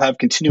like that all have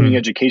continuing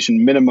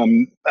education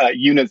minimum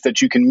units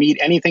that you can meet,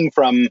 anything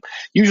from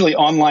usually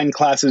online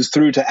classes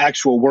through to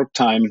actual work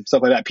time,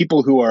 stuff like that.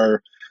 People who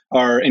are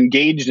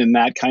engaged in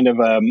that kind of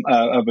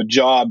a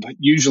job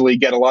usually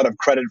get a lot of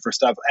credit for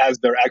stuff as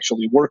they're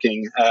actually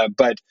working.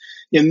 But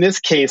in this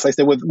case, like I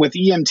said, with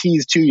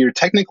EMTs too,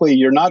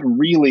 you're not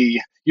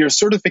really, your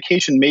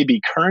certification may be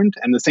current,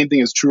 and the same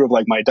thing is true of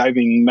like my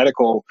diving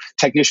medical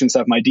technician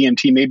stuff. My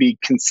DMT may be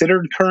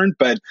considered current,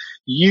 but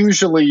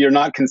usually you're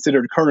not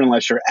considered current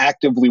unless you're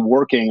actively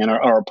working and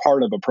are a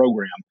part of a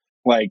program.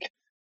 Like,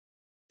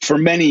 for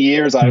many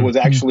years, I was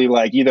actually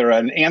like either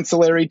an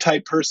ancillary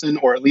type person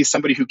or at least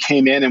somebody who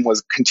came in and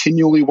was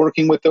continually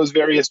working with those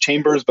various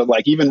chambers. But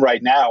like even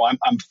right now,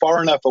 I'm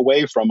far enough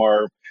away from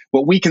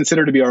what we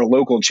consider to be our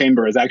local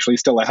chamber is actually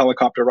still a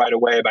helicopter ride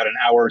away, about an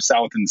hour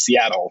south in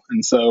Seattle.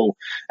 And so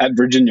at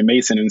Virginia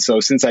Mason. And so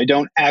since I'm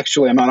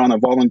not on a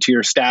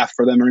volunteer staff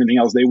for them or anything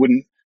else,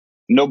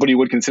 nobody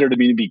would consider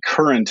me to be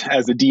current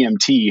as a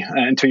DMT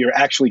until you're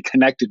actually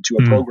connected to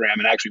a program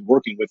and actually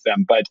working with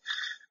them. But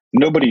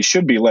nobody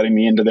should be letting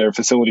me into their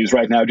facilities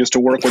right now just to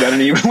work without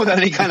any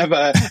kind of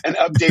an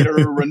update or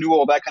a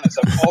renewal, that kind of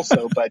stuff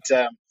also. But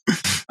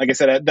like I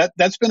said,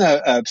 that's been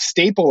a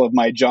staple of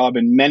my job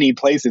in many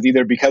places,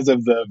 either because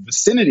of the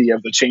vicinity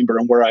of the chamber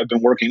and where I've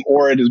been working,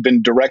 or it has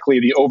been directly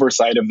the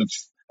oversight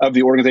of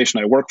the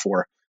organization I work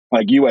for.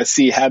 Like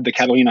USC had the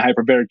Catalina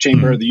Hyperbaric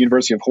Chamber, the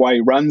University of Hawaii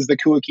runs the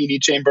Kuakini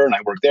Chamber, and I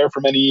worked there for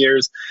many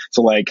years.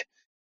 So like,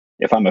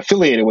 if I'm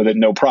affiliated with it,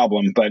 no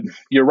problem. But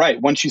you're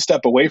right. Once you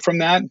step away from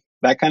that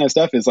kind of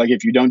stuff is like,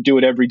 if you don't do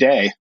it every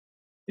day,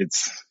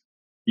 it's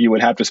you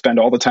would have to spend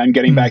all the time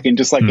getting back in,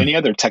 just like any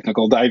other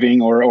technical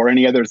diving or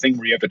any other thing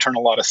where you have to turn a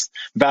lot of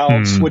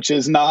valves,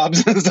 switches,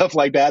 knobs, and stuff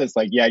like that. It's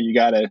like, yeah, you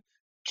got to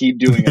keep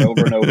doing it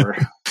over and over.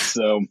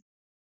 So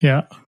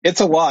yeah,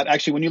 it's a lot.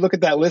 Actually, when you look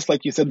at that list,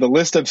 like you said, the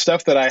list of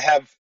stuff that I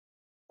have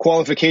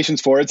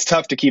qualifications for, it's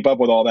tough to keep up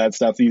with all that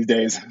stuff these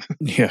days.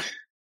 Yeah,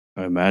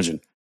 I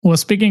imagine. Well,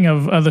 speaking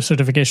of other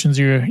certifications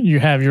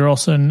you're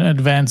also an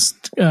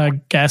advanced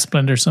gas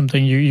blender,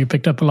 something you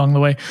picked up along the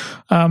way.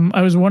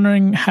 I was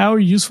wondering, how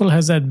useful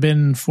has that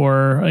been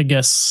for, I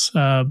guess,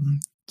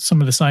 some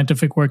of the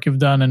scientific work you've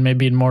done and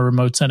maybe in more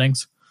remote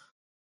settings?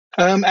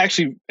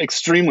 Actually,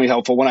 extremely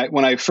helpful.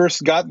 When I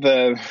first got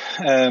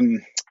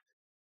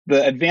the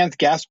advanced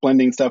gas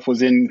blending stuff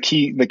was in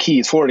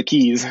Florida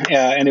Keys,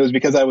 and it was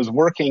because I was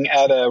working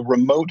at a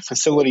remote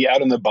facility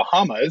out in the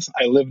Bahamas.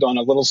 I lived on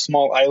a little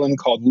small island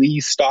called Lee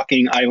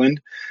Stocking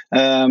Island.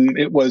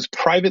 It was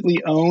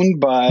privately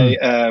owned by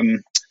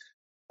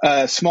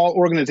a small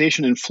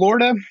organization in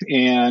Florida,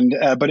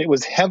 but it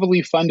was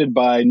heavily funded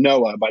by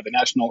NOAA, by the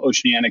National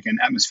Oceanic and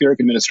Atmospheric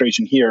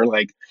Administration here.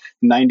 Like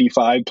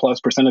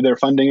 95+% of their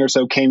funding or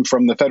so came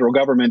from the federal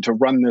government to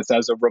run this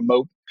as a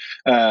remote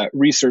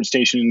research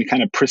station in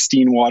kind of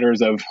pristine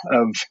waters of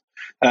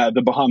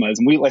the Bahamas.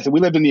 And we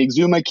lived in the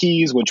Exuma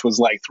Keys, which was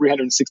like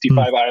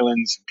 365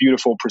 islands,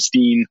 beautiful,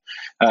 pristine,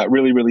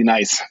 really, really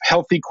nice,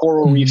 healthy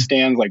coral reef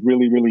stands, like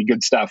really, really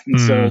good stuff.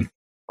 And so,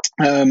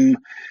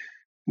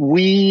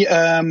 the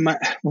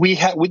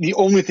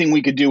only thing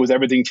we could do was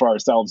everything for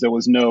ourselves. There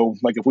was no,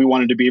 like, if we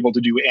wanted to be able to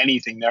do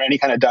anything there, any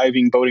kind of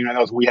diving, boating,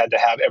 we had to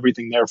have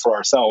everything there for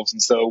ourselves.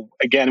 And so,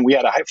 again, we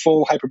had a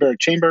full hyperbaric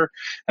chamber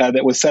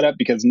that was set up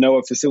because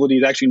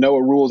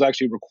NOAA rules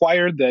actually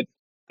required that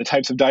the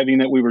types of diving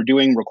that we were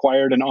doing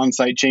required an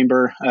on-site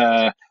chamber.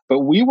 But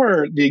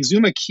the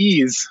Exuma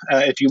Keys,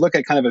 if you look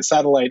at kind of a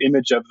satellite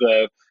image of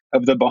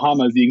the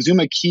Bahamas, the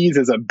Exuma Keys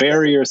is a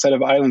barrier set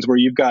of islands where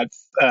you've got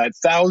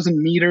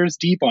 1,000 meters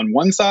deep on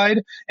one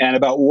side and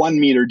about 1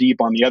 meter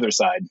deep on the other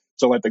side.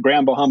 So like the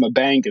Grand Bahama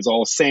Bank is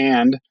all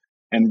sand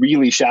and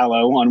really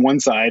shallow on one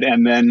side,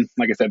 and then,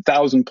 like I said,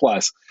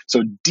 1,000+.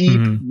 So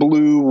deep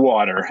blue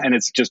water, and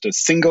it's just a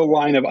single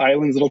line of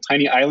islands, little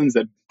tiny islands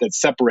that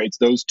separates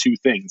those two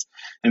things.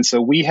 And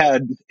so we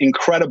had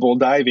incredible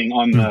diving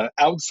on the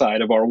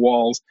outside of our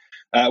walls,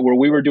 where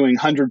we were doing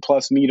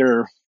 100+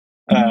 meter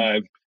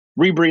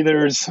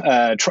rebreathers,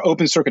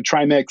 open circuit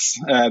trimix,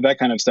 that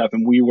kind of stuff.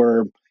 And we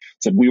were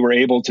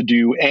able to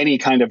do any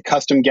kind of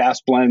custom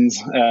gas blends,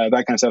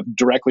 that kind of stuff,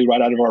 directly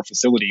right out of our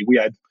facility. We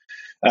had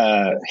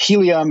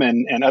helium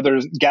and other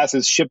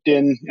gases shipped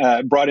in,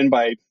 brought in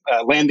by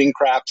landing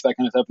crafts, that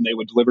kind of stuff, and they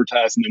would deliver to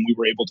us, and then we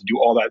were able to do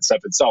all that stuff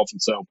itself.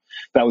 And so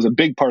that was a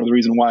big part of the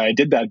reason why I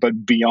did that.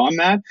 But beyond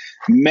that,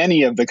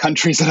 many of the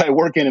countries that I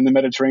work in the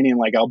Mediterranean,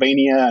 like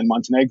Albania and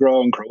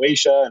Montenegro and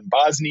Croatia and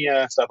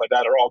Bosnia, stuff like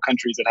that, are all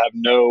countries that have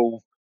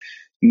no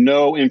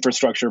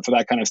infrastructure for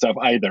that kind of stuff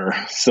either.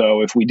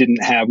 So if we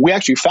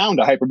actually found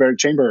a hyperbaric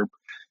chamber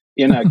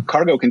in a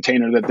cargo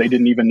container that they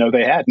didn't even know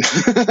they had.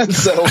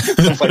 So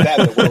stuff like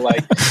that we're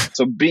like,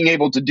 so being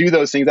able to do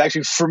those things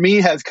actually for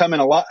me has come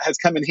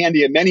in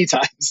handy at many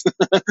times.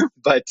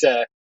 But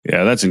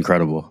yeah, that's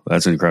incredible.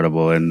 That's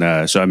incredible.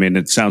 And so, I mean,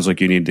 it sounds like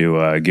you need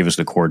to give us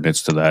the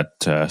coordinates to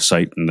that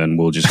site, and then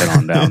we'll just head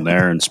on down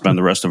there and spend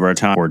the rest of our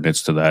time.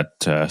 Coordinates to that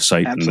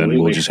site, Absolutely. And then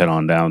we'll just head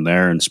on down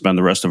there and spend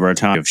the rest of our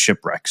time of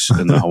shipwrecks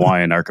in the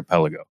Hawaiian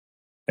archipelago.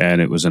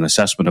 And it was an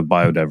assessment of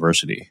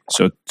biodiversity.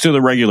 So to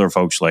the regular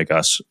folks like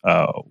us,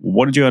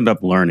 what did you end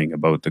up learning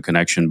about the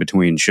connection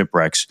between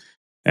shipwrecks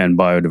and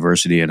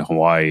biodiversity in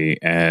Hawaii?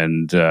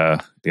 And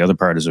the other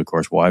part is, of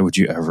course, why would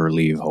you ever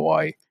leave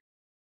Hawaii?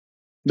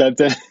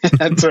 That's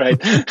right.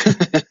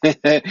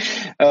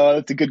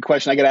 That's a good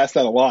question. I get asked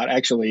that a lot,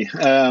 actually.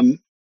 I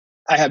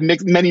have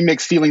many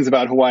mixed feelings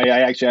about Hawaii.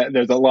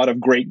 There's a lot of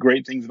great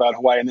things about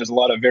Hawaii, and there's a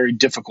lot of very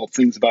difficult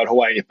things about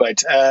Hawaii.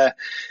 But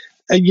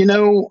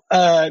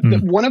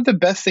one of the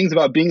best things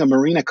about being a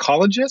marine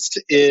ecologist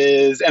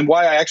and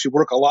why I actually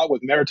work a lot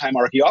with maritime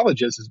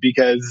archaeologists, is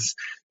because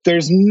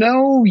there's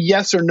no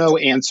yes or no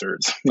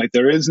answers. Like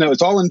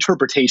it's all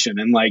interpretation.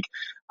 And like,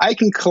 I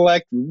can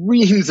collect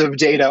reams of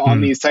data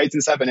on these sites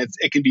and stuff, and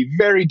it can be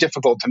very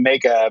difficult to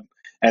make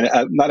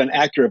not an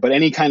accurate, but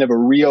any kind of a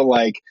real,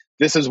 like,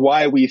 this is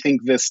why we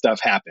think this stuff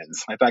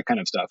happens, like that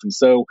kind of stuff. And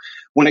so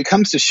when it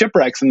comes to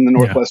shipwrecks in the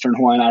northwestern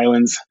Hawaiian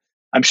Islands,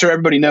 I'm sure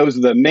everybody knows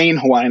the main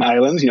Hawaiian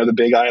Islands, the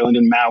big island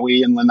in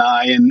Maui and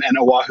Lanai and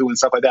Oahu and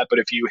stuff like that. But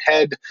if you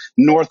head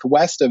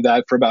northwest of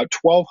that for about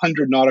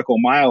 1,200 nautical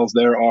miles,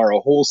 there are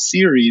a whole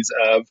series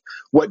of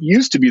what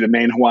used to be the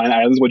main Hawaiian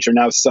Islands, which are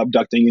now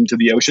subducting into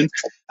the ocean,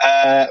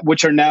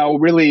 which are now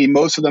really,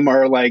 most of them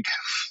are like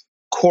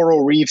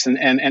coral reefs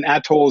and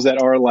atolls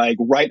that are like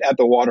right at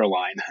the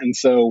waterline. And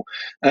so,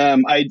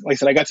 I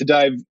got to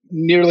dive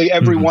nearly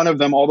every one of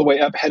them all the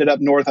way up, headed up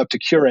north up to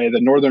Kure, the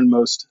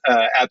northernmost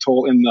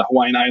atoll in the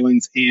Hawaiian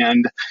Islands.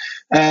 And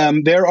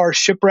There are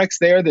shipwrecks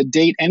there that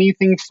date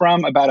anything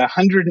from about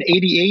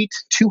 188,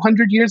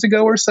 200 years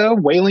ago or so,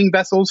 whaling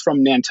vessels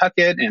from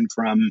Nantucket and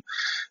from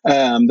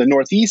the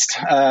Northeast,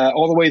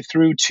 all the way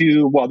through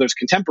to, well, there's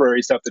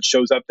contemporary stuff that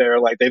shows up there,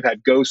 like they've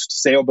had ghost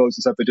sailboats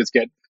and stuff that just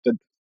get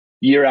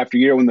year after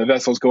year when the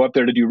vessels go up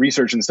there to do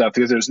research and stuff,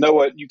 because there's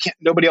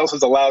nobody else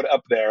is allowed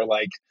up there.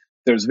 Like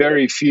there's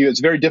very few, it's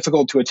very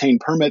difficult to attain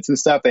permits and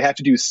stuff. They have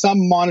to do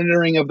some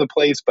monitoring of the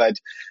place, but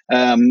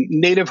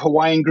native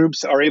Hawaiian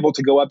groups are able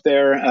to go up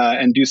there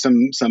and do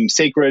some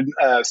sacred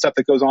stuff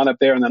that goes on up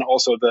there. And then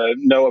also the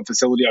NOAA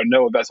facility, or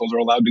NOAA vessels are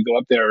allowed to go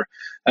up there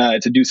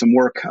to do some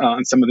work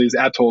on some of these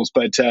atolls.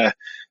 But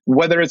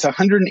whether it's a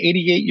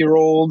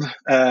 188-year-old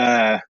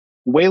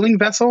whaling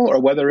vessel, or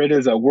whether it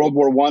is a World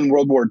War I,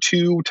 World War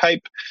II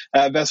type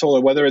vessel,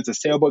 or whether it's a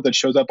sailboat that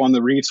shows up on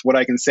the reefs, what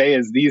I can say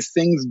is these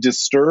things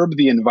disturb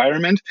the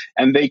environment,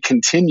 and they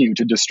continue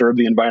to disturb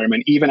the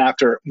environment even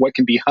after what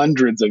can be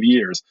hundreds of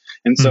years.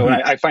 And so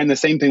I find the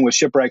same thing with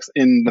shipwrecks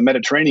in the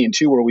Mediterranean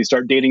too, where we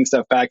start dating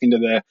stuff back into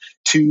the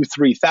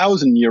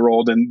 2,000-3,000 year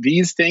old, and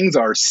these things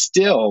are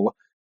still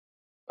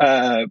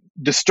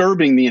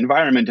disturbing the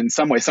environment in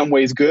some ways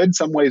good,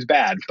 some ways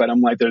bad. But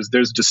I'm like,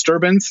 there's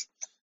disturbance.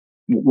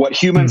 What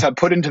humans have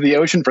put into the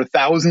ocean for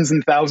thousands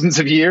and thousands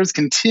of years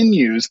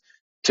continues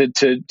to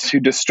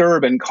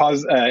disturb and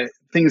cause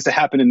things to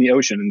happen in the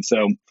ocean. And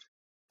so,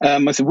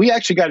 listen, we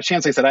actually got a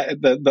chance. Like I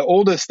said, the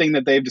oldest thing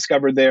that they've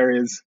discovered there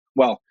is,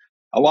 well,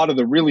 a lot of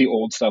the really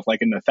old stuff,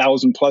 like in the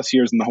 1,000+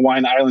 years in the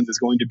Hawaiian Islands, is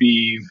going to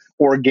be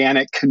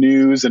organic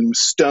canoes and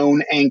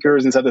stone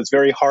anchors and stuff that's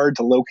very hard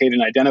to locate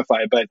and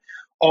identify. But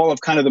all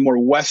of kind of the more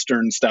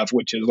Western stuff,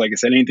 which is, like I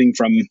said, anything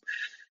from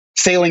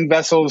sailing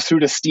vessels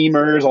through to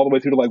steamers, all the way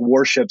through to like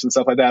warships and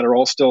stuff like that, are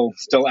all still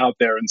out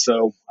there. And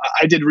so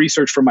I did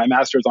research for my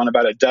master's on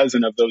about a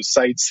dozen of those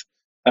sites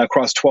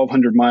across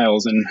 1,200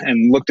 miles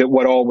and looked at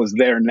what all was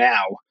there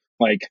now.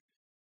 Like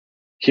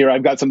here,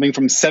 I've got something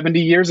from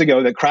 70 years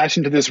ago that crashed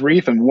into this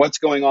reef, and what's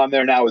going on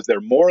there now? Is there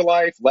more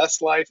life,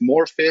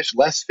 more fish,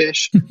 less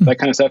fish, that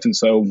kind of stuff? And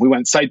so we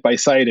went site by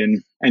site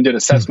and did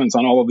assessments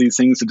on all of these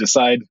things to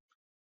decide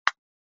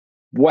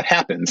what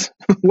happens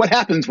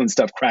when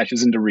stuff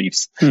crashes into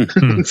reefs.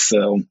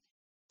 So,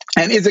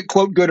 and is it,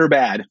 quote, good or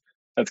bad?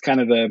 That's kind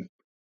of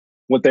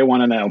what they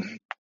want to know.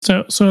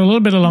 So a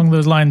little bit along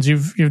those lines,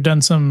 you've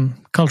done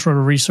some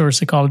cultural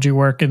resource ecology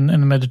work in the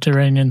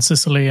Mediterranean,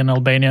 Sicily, and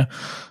Albania.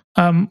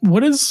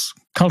 What is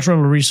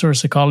cultural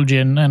resource ecology,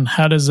 and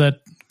how does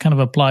that kind of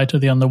apply to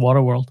the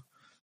underwater world?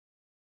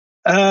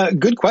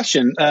 Good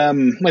question. Like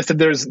I said,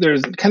 there's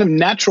kind of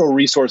natural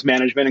resource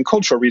management and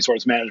cultural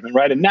resource management,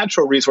 right? And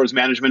natural resource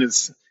management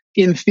is,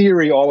 in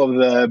theory, all of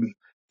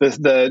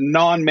the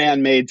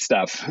non-man-made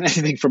stuff.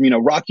 Anything from,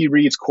 rocky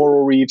reefs,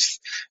 coral reefs,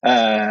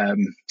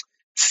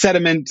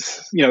 sediment,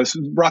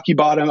 rocky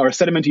bottom or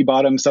sedimenty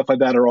bottom, stuff like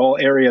that are all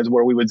areas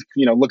where we would,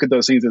 look at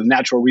those things as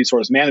natural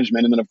resource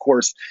management. And then, of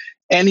course,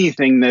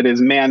 anything that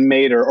is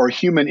man-made or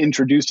human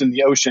introduced in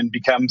the ocean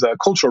becomes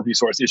cultural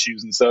resource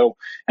issues.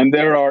 And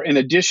there are, in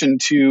addition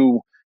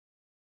to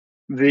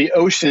the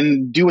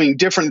ocean doing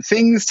different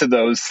things to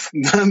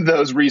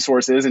those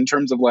resources in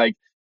terms of like,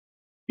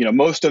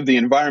 most of the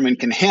environment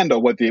can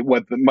handle what the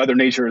Mother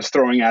Nature is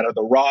throwing out of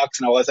the rocks,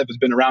 and all that stuff has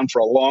been around for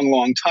a long,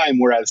 long time.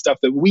 Whereas stuff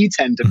that we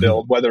tend to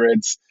build, whether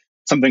it's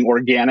something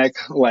organic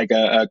like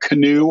a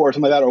canoe or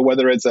something like that, or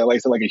whether it's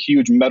like a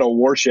huge metal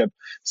warship,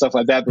 stuff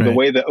like that, but the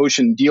way the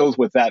ocean deals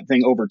with that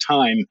thing over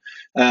time,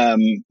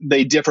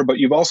 they differ. But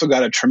you've also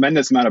got a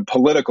tremendous amount of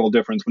political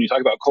difference. When you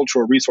talk about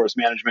cultural resource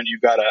management,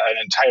 you've got an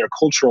entire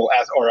cultural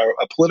or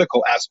a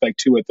political aspect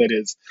to it that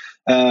is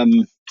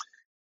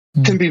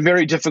can be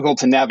very difficult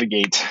to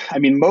navigate. I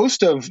mean,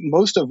 most of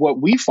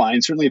what we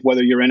find, certainly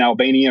whether you're in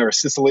Albania or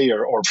Sicily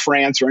or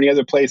France or any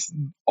other place,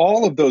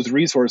 all of those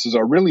resources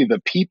are really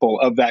the people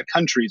of that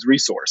country's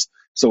resource.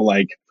 So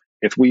like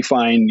if we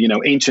find,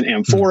 ancient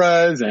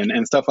amphoras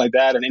and stuff like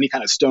that, and any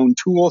kind of stone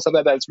tools, stuff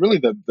like that, it's really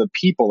the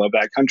people of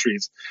that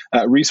country's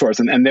resource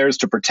and theirs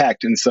to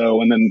protect. And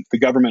then the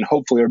government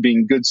hopefully are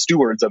being good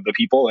stewards of the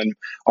people and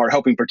are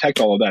helping protect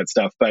all of that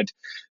stuff. But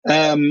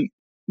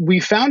we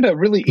found a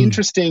really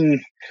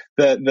interesting,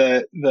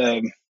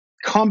 the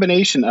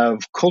combination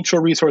of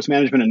cultural resource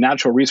management and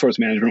natural resource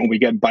management. When we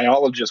get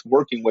biologists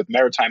working with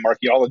maritime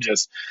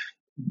archaeologists,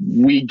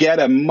 we get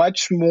a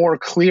much more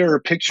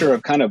clearer picture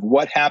of kind of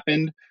what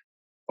happened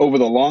over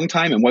the long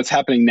time and what's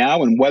happening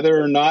now, and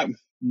whether or not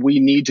we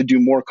need to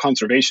do more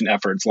conservation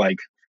efforts. Like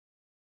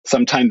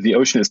sometimes the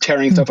ocean is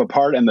tearing stuff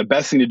apart, and the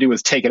best thing to do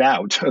is take it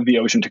out of the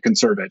ocean to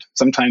conserve it.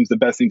 Sometimes the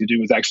best thing to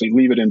do is actually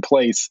leave it in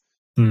place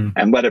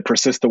and let it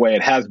persist the way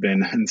it has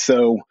been. And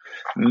so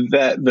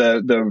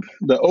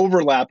the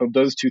overlap of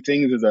those two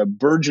things is a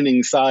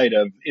burgeoning side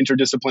of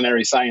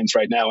interdisciplinary science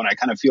right now. And I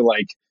kind of feel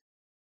like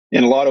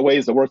in a lot of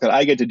ways, the work that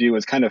I get to do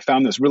has kind of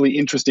found this really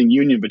interesting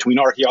union between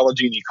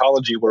archaeology and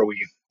ecology, where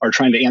we are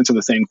trying to answer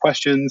the same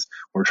questions.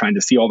 We're trying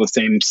to see all the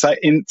same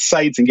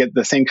sites and get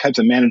the same types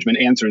of management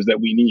answers that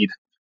we need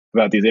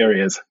about these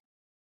areas.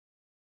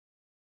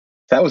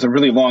 That was a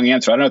really long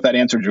answer. I don't know if that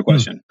answered your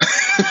question.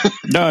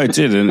 No, it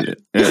did,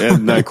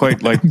 and I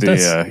quite like the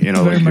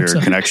like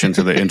your connection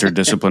to the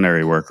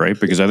interdisciplinary work, right?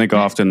 Because I think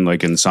often,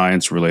 like in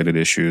science-related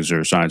issues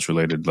or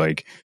science-related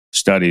like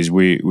studies,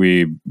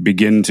 we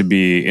begin to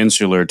be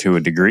insular to a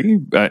degree,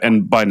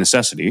 and by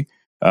necessity.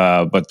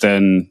 But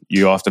then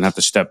you often have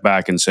to step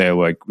back and say,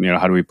 like,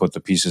 how do we put the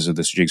pieces of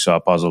this jigsaw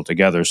puzzle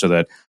together so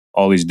that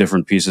all these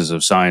different pieces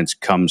of science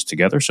comes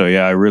together? So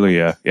yeah, I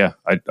really,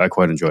 I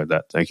quite enjoyed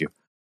that. Thank you.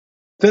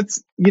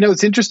 That's,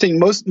 it's interesting.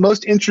 Most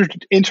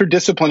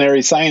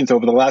interdisciplinary science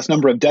over the last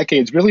number of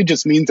decades really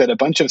just means that a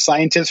bunch of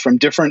scientists from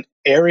different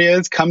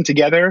areas come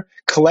together,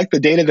 collect the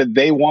data that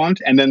they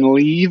want, and then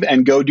leave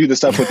and go do the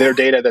stuff with their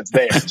data that's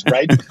theirs,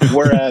 right?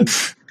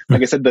 Whereas,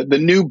 like I said, the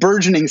new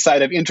burgeoning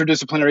side of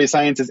interdisciplinary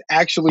science is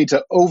actually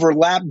to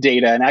overlap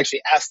data and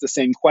actually ask the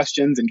same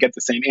questions and get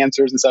the same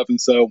answers and stuff.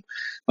 And so,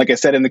 like I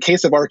said, in the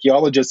case of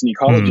archaeologists and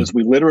ecologists,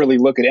 we literally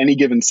look at any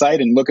given site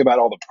and look about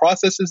all the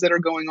processes that are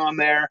going on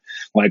there,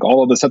 like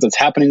all of the stuff that's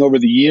happening over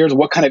the years.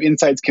 What kind of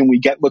insights can we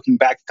get looking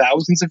back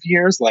thousands of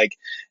years? Like,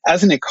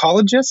 as an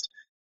ecologist,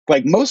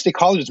 like most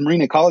ecologists,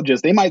 marine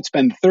ecologists, they might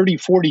spend 30,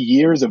 40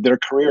 years of their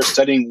career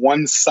studying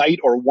one site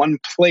or one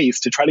place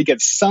to try to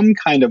get some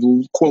kind of,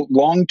 quote,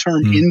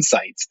 long-term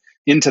insights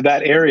into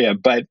that area.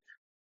 But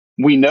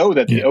we know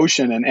that the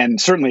ocean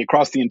and certainly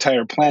across the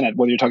entire planet,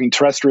 whether you're talking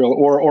terrestrial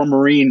or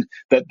marine,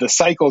 that the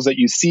cycles that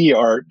you see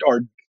are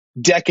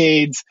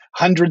decades,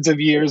 hundreds of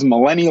years,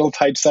 millennial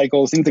type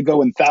cycles, things that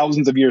go in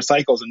thousands of year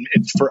cycles. And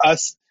for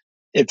us,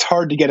 it's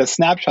hard to get a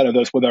snapshot of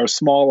this with our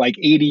small, like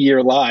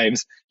 80-year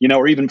lives,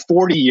 or even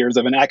 40 years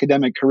of an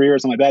academic career or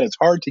something like that. It's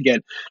hard to get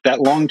that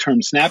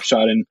long-term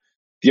snapshot. And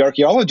the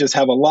archaeologists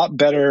have a lot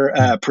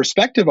better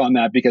perspective on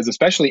that, because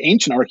especially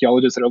ancient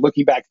archaeologists that are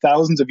looking back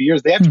thousands of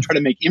years, they have to try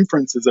to make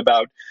inferences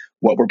about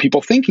what were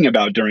people thinking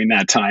about during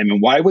that time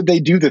and why would they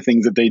do the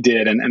things that they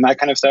did and that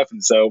kind of stuff.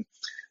 And so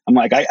I'm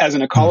like, as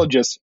an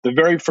ecologist, the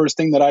very first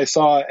thing that I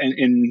saw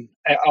in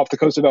off the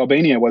coast of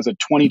Albania was a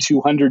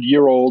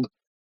 2,200-year-old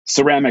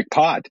ceramic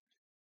pot.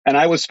 And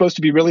I was supposed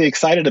to be really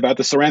excited about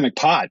the ceramic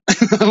pot.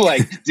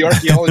 Like, the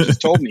archaeologist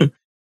told me,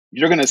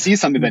 you're going to see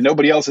something that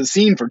nobody else has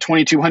seen for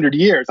 2,200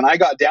 years. And I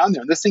got down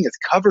there and this thing is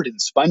covered in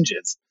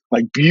sponges,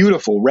 like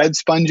beautiful red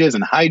sponges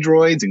and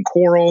hydroids and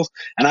corals.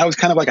 And I was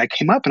kind of like, I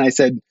came up and I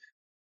said,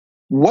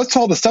 what's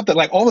all the stuff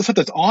all the stuff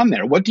that's on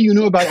there? What do you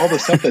know about all the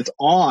stuff that's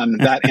on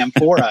that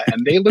amphora?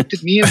 And they looked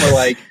at me and were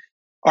like,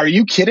 are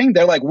you kidding?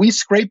 They're like, we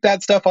scrape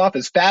that stuff off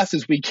as fast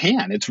as we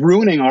can. It's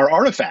ruining our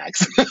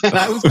artifacts. And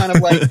I was kind of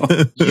like,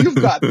 you've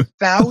got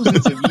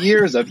thousands of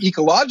years of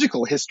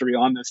ecological history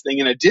on this thing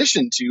in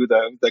addition to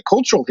the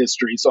cultural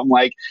history. So I'm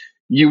like,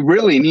 you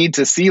really need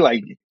to see,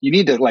 you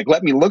need to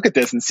let me look at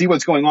this and see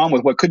what's going on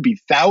with what could be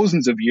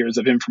thousands of years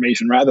of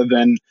information rather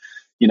than,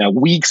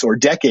 weeks or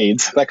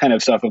decades, that kind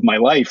of stuff of my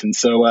life. And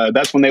so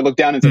that's when they looked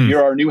down and said,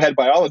 you're our new head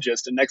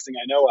biologist. And next thing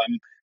I know,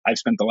 I've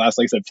spent the last,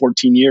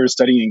 14 years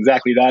studying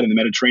exactly that in the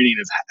Mediterranean,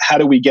 is how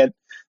do we get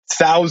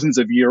thousands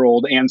of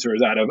year-old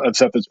answers out of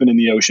stuff that's been in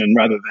the ocean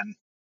rather than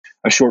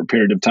a short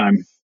period of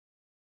time.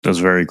 That's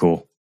very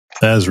cool.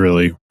 That is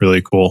really,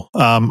 really cool.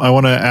 I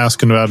want to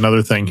ask about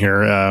another thing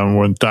here.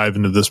 We'll dive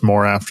into this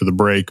more after the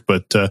break,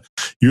 but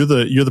you're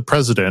the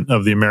president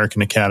of the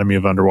American Academy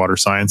of Underwater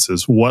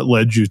Sciences. What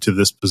led you to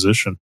this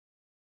position?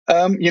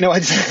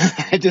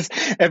 I just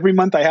every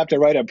month I have to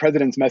write a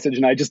president's message,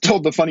 and I just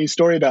told the funny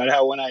story about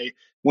how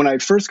when I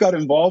first got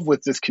involved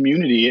with this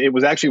community, it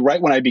was actually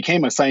right when I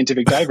became a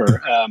scientific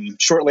diver.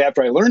 Shortly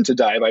after I learned to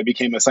dive, I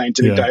became a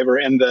scientific diver,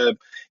 and the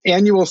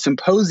annual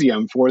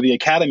symposium for the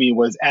academy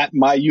was at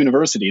my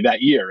university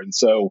that year, and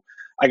so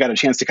I got a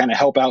chance to kind of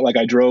help out. Like,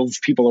 I drove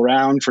people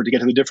around to get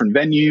to the different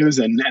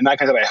venues and that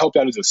kind of stuff. I helped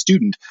out as a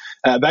student,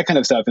 that kind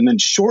of stuff. And then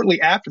shortly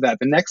after that,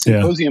 the next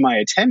symposium I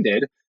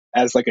attended,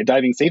 as a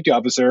diving safety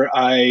officer,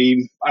 I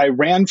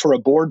ran for a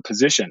board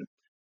position.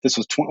 This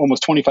was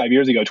almost 24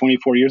 years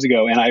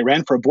ago. And I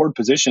ran for a board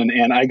position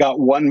and I got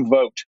one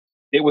vote.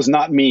 It was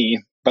not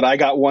me, but I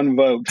got one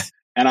vote.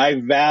 And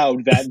I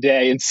vowed that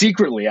day, and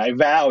secretly I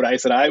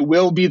said, I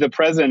will be the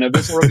president of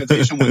this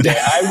organization one day.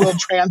 I will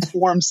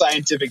transform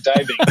scientific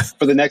diving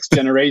for the next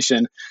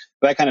generation,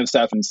 that kind of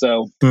stuff. And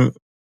so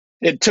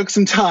it took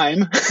some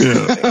time,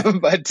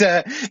 but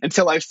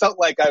until I felt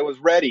like I was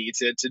ready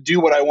to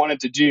do what I wanted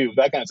to do,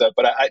 that kind of stuff.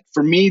 But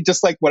for me,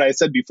 just like what I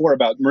said before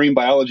about marine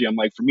biology, I'm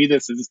like, for me,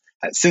 this is,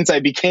 since I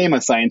became a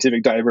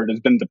scientific diver, it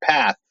has been the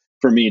path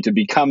for me to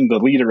become the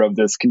leader of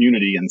this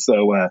community. And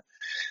so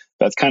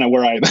that's kind of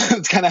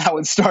that's kind of how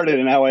it started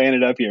and how I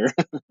ended up here.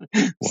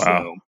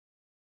 Wow.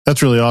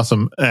 That's really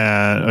awesome.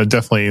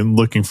 Definitely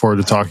looking forward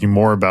to talking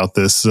more about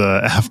this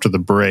after the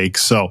break.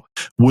 So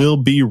we'll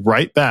be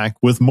right back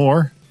with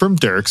more from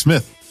Derek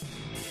Smith.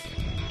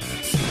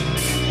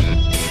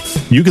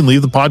 You can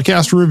leave the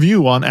podcast a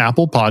review on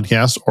Apple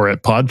Podcasts or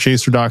at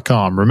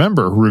podchaser.com.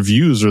 Remember,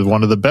 reviews are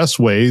one of the best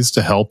ways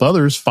to help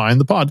others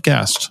find the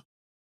podcast.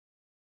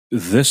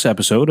 This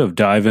episode of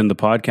Dive In the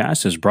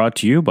Podcast is brought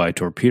to you by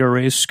Torpedo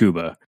Rays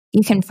Scuba.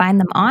 You can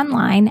find them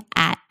online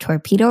at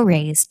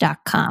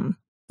torpedorays.com.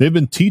 They've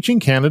been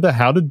teaching Canada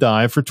how to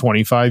dive for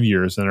 25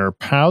 years and are a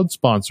proud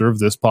sponsor of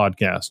this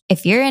podcast.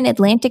 If you're in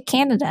Atlantic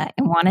Canada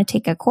and want to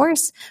take a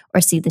course or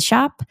see the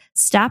shop,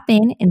 stop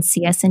in and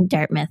see us in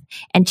Dartmouth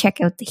and check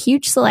out the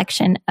huge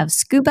selection of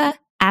scuba,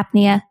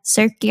 apnea,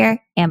 surf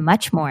gear, and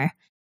much more.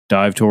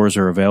 Dive tours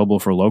are available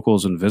for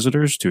locals and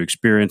visitors to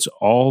experience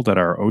all that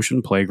our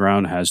ocean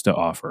playground has to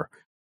offer.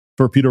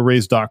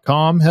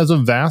 TorpedoRays.com has a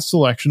vast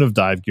selection of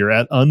dive gear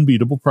at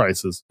unbeatable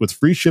prices, with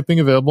free shipping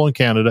available in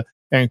Canada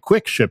and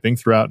quick shipping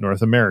throughout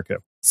North America.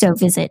 So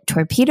visit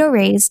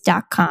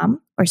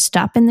TorpedoRays.com or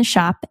stop in the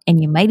shop,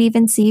 and you might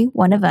even see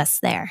one of us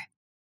there.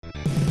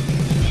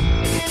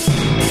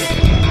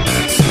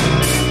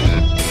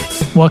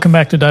 Welcome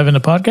back to Dive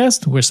Into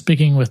Podcast. We're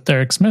speaking with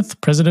Derek Smith,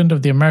 president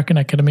of the American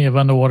Academy of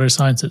Underwater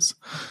Sciences.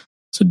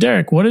 So,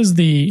 Derek, what is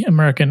the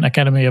American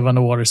Academy of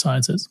Underwater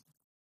Sciences?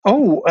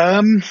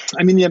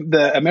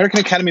 The American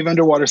Academy of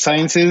Underwater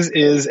Sciences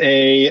is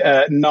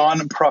a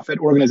non-profit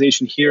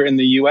organization here in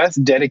the U.S.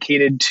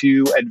 dedicated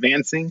to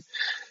advancing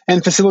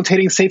and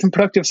facilitating safe and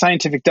productive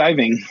scientific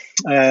diving.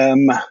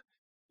 The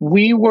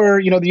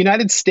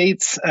United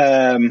States,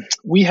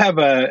 we have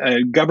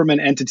a government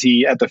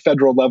entity at the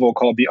federal level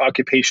called the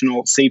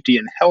Occupational Safety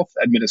and Health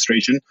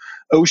Administration,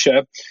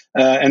 OSHA.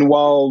 And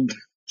while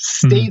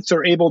states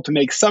are able to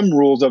make some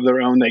rules of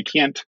their own, they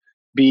can't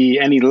be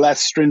any less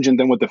stringent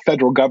than what the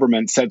federal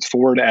government sets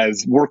forward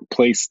as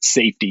workplace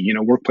safety,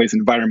 workplace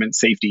environment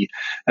safety.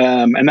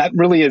 And that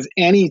really is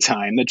any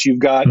time that you've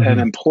got an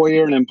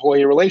employer and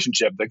employee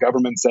relationship. The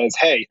government says,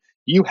 hey,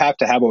 you have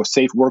to have a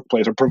safe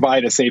workplace or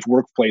provide a safe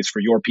workplace for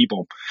your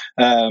people.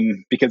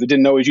 Because it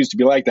didn't always used to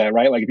be like that,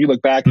 right? Like if you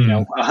look back,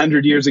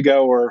 100 years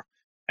ago, or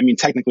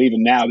technically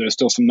even now, there's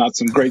still some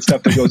great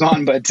stuff that goes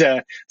on. But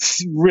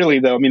really,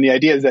 though, the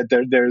idea is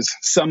that there's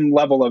some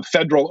level of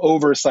federal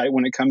oversight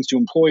when it comes to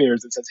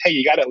employers that says, hey,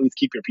 you got to at least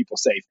keep your people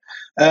safe.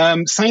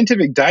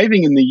 Scientific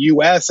diving in the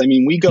U.S.,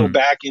 we go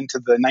back into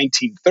the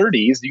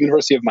 1930s. The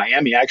University of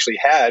Miami actually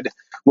had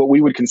what we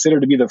would consider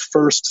to be the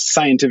first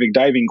scientific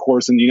diving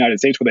course in the United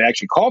States, where they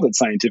actually called it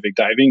scientific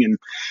diving. And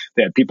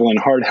they had people in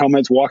hard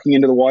helmets walking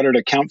into the water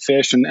to count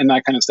fish and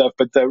that kind of stuff.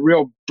 But the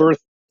real birth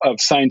of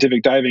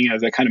scientific diving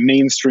as a kind of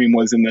mainstream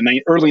was in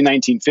the early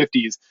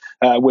 1950s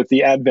with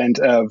the advent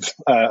of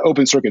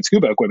open circuit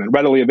scuba equipment,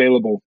 readily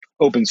available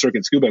open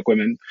circuit scuba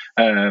equipment.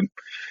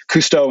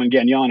 Cousteau and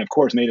Gagnon, of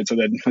course, made it so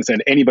that, like I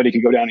said, anybody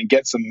could go down and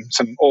get some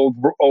old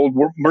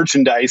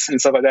merchandise and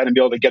stuff like that and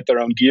be able to get their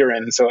own gear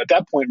in. And so at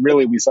that point,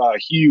 really, we saw a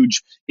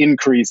huge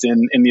increase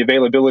in the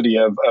availability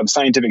of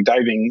scientific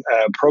diving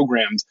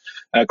programs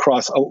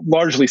across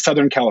largely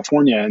Southern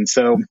California. And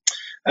so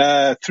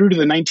through to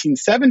the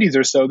 1970s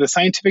or so, the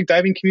scientific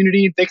diving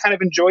community, they kind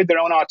of enjoyed their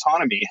own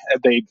autonomy.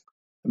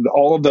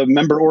 All of the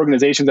member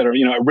organizations that are,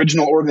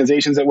 original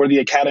organizations that were the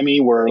Academy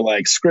were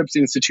like Scripps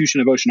Institution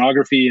of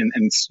Oceanography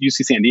and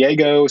UC San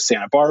Diego,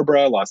 Santa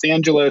Barbara, Los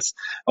Angeles,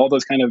 all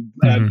those kind of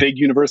big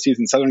universities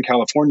in Southern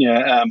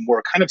California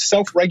were kind of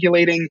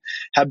self-regulating,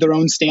 had their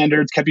own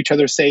standards, kept each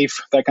other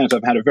safe, that kind of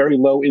stuff, had a very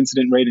low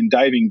incident rate in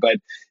diving. But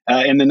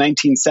in the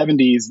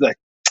 1970s,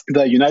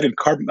 the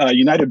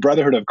United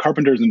Brotherhood of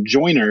Carpenters and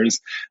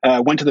Joiners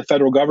went to the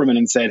federal government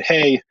and said,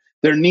 hey,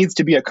 there needs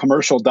to be a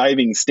commercial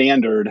diving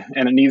standard,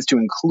 and it needs to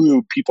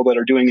include people that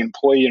are doing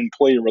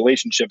employee-employee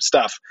relationship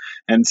stuff.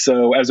 And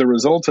so as a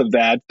result of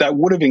that, that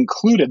would have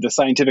included the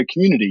scientific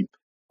community.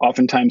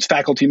 Oftentimes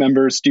faculty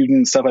members,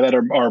 students, stuff like that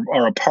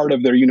are a part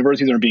of their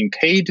universities and are being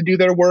paid to do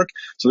their work.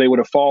 So they would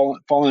have fallen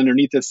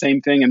underneath the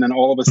same thing. And then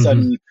all of a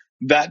sudden,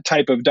 that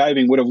type of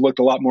diving would have looked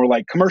a lot more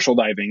like commercial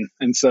diving.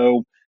 And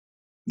so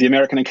the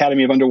American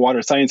Academy of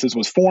Underwater Sciences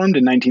was formed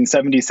in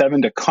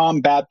 1977 to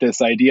combat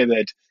this idea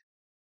that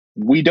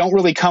we don't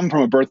really come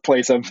from a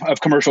birthplace of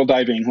commercial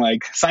diving.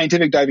 Like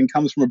scientific diving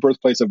comes from a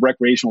birthplace of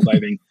recreational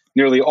diving.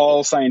 Nearly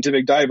all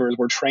scientific divers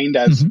were trained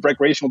as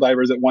recreational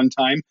divers at one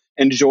time,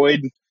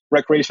 enjoyed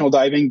recreational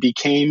diving,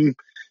 became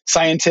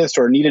scientists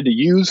or needed to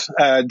use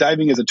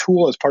diving as a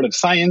tool as part of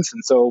science.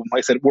 And so, like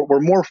I said, we're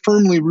more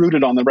firmly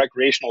rooted on the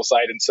recreational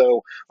side. And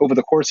so over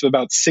the course of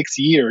about 6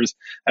 years,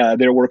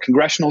 there were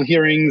congressional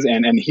hearings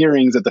and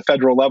hearings at the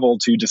federal level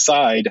to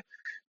decide,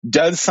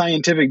 does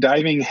scientific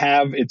diving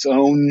have its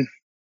own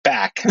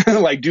back?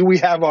 Like, do we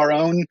have our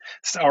own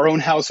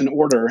house in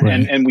order?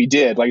 Right. And we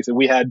did. Like I said,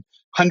 we had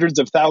hundreds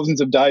of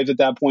thousands of dives at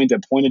that point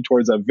that pointed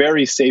towards a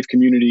very safe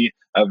community,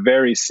 a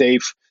very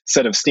safe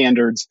set of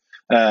standards.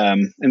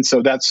 And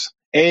so that's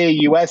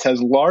AAUS has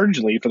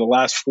largely, for the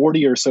last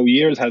 40 or so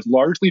years, has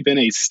largely been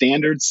a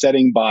standard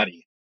setting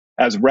body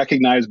as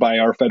recognized by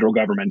our federal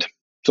government.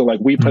 So like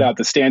we put out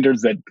the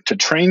standards that to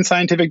train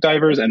scientific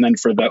divers and then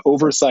for the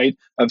oversight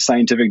of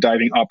scientific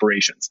diving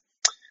operations.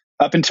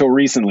 Up until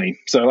recently,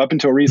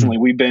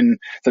 we've been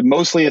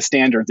mostly a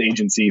standards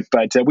agency,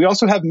 but we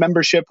also have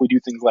membership. We do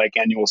things like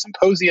annual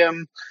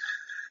symposium,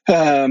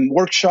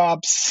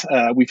 workshops.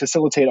 We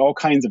facilitate all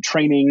kinds of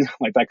training,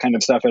 like that kind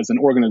of stuff as an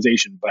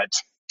organization. But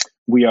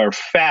we are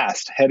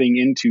fast heading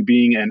into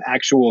being an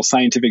actual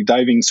scientific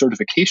diving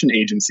certification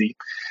agency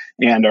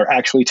and are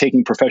actually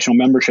taking professional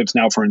memberships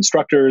now for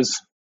instructors,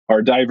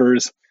 our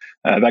divers,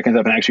 that kind of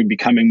stuff, and actually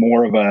becoming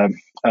more of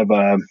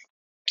a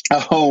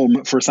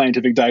home for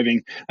scientific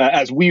diving,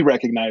 as we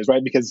recognize,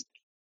 right? Because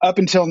up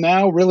until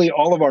now, really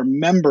all of our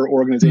member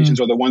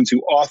organizations are the ones who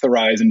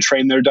authorize and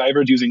train their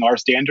divers using our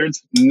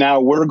standards.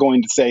 Now we're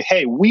going to say,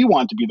 hey, we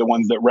want to be the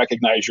ones that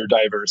recognize your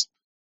divers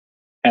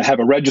and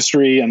have a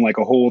registry and like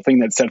a whole thing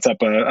that sets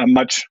up a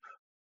much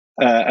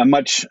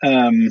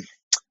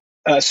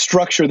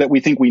structure that we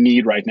think we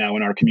need right now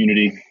in our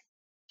community.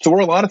 So we're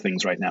a lot of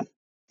things right now.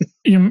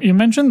 You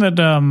mentioned that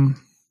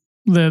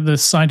the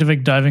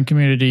scientific diving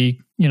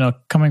community,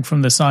 coming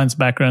from the science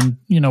background,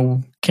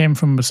 came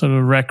from a sort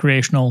of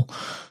recreational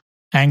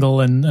angle,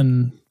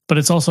 but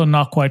it's also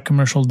not quite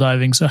commercial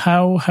diving. So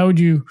how would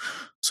you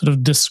sort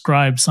of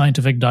describe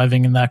scientific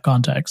diving in that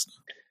context?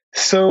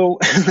 So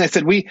I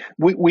said we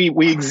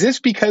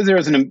exist because there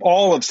is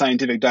all of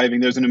scientific diving.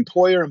 There's an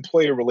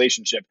employer-employee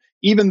relationship.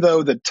 Even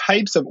though the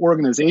types of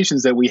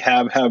organizations that we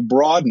have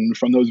broadened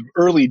from those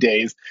early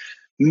days,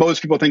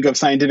 most people think of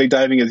scientific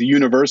diving as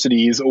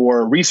universities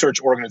or research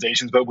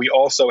organizations, but we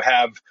also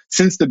have,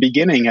 since the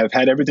beginning, have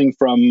had everything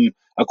from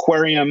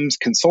aquariums,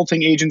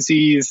 consulting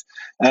agencies,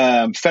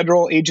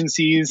 federal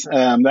agencies,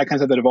 that kind of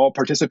stuff that have all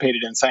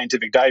participated in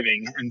scientific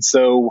diving. And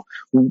so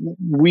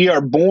we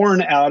are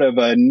born out of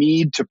a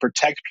need to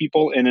protect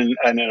people in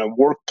a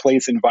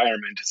workplace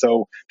environment.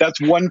 So that's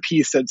one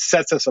piece that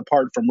sets us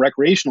apart from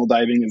recreational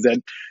diving, is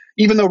that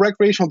even though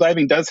recreational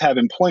diving does have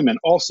employment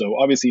also,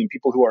 obviously, in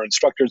people who are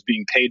instructors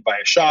being paid by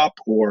a shop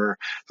or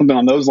something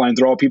on those lines,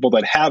 they're all people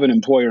that have an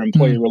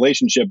employer-employee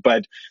relationship.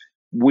 But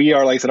we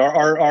are, like I said,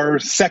 our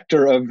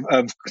sector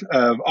of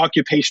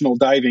occupational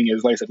diving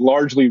is, like I said,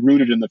 largely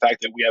rooted in the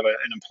fact that we have an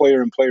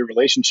employer-employee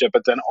relationship.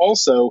 But then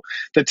also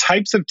the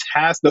types of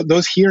tasks,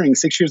 those hearings,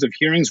 6 years of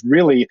hearings,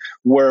 really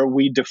where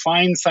we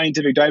define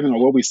scientific diving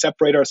or where we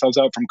separate ourselves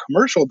out from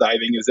commercial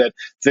diving is that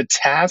the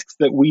tasks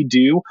that we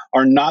do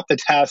are not the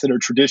tasks that are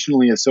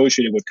traditionally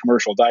associated with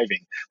commercial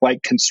diving,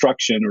 like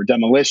construction or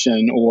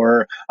demolition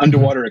or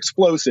underwater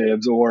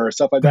explosives or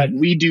stuff like that.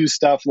 We do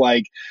stuff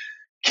like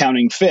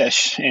counting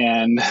fish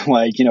and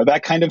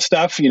that kind of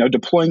stuff,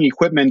 deploying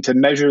equipment to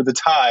measure the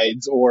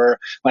tides or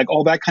like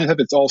all that kind of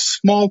stuff. It's all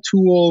small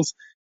tools.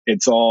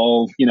 It's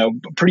all,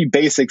 pretty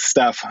basic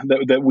stuff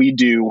that we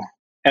do.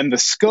 And the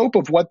scope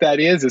of what that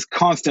is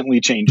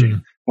constantly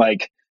changing.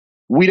 Like,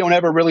 we don't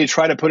ever really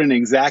try to put an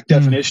exact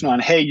definition on,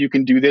 hey, you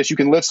can do this. You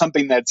can lift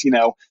something that's,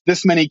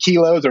 this many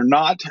kilos or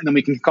not, and then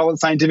we can call it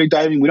scientific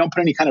diving. We don't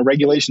put any kind of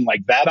regulation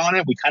like that on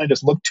it. We kind of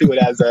just look to it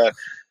as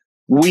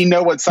we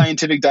know what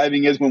scientific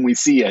diving is when we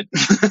see it.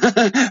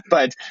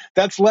 But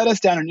that's led us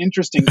down an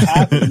interesting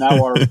path. And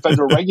now our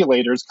federal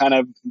regulators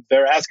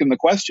they're asking the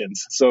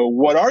questions. So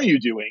what are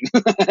you doing?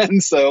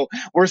 And so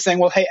we're saying,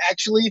 well, hey,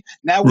 actually,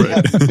 now we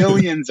have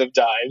millions of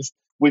dives.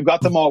 We've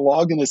got them all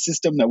logged in a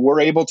system that we're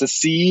able to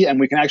see, and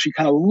we can actually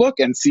kind of look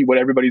and see what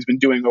everybody's been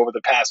doing over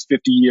the past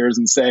 50 years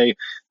and say,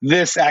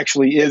 this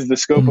actually is the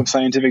scope of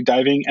scientific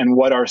diving and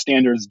what our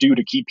standards do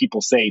to keep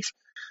people safe.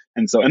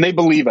 And they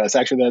believe us.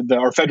 Actually,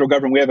 our federal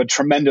government, we have a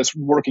tremendous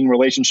working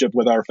relationship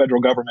with our federal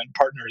government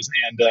partners,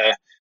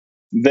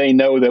 and they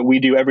know that we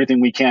do everything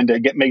we can to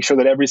make sure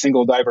that every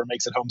single diver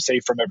makes it home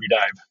safe from every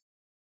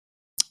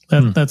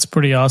dive. That's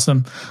pretty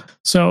awesome.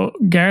 So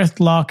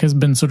Gareth Locke has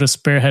been sort of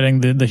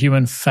spearheading the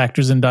human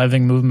factors in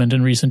diving movement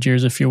in recent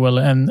years, if you will.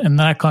 And in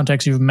that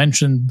context, you've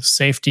mentioned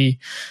safety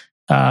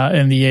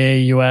in the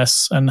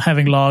AAUS, and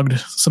having logged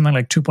something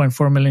like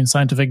 2.4 million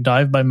scientific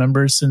dive by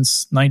members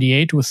since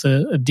 98 with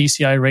a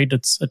DCI rate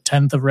that's a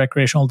tenth of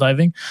recreational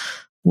diving.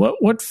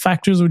 What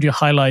factors would you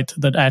highlight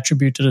that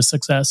attribute to the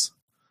success?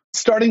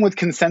 Starting with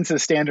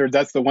consensus standard,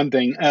 that's the one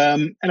thing.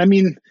 And I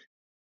mean,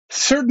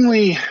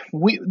 certainly,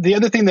 the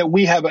other thing that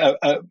we have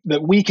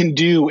that we can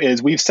do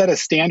is we've set a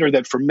standard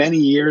that for many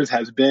years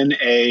has been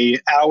a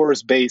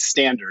hours-based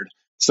standard.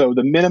 So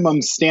the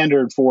minimum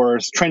standard for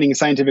training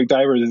scientific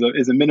divers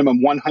is a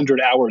minimum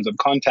 100 hours of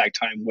contact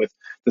time with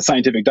the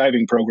scientific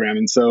diving program.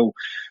 And so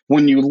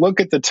when you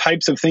look at the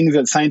types of things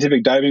that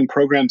scientific diving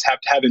programs have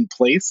to have in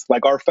place,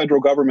 like our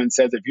federal government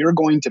says, if you're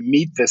going to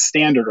meet this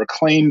standard or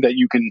claim that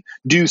you can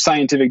do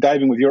scientific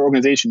diving with your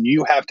organization,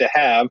 you have to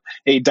have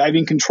a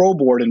diving control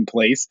board in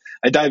place,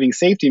 a diving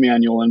safety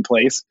manual in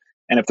place.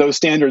 And if those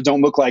standards don't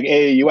look like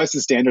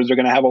AAUS's standards, they're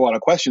going to have a lot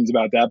of questions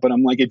about that. But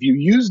I'm like, if you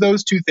use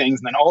those two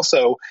things and then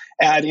also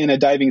add in a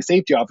diving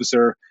safety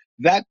officer,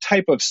 that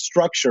type of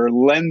structure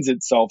lends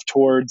itself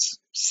towards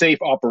safe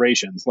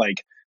operations.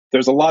 Like,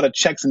 there's a lot of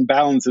checks and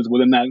balances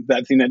within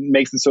that thing that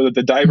makes it so that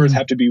the divers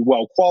have to be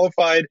well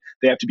qualified.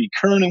 They have to be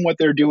current in what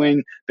they're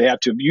doing. They have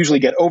to usually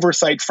get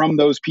oversight from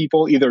those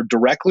people, either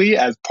directly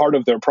as part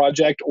of their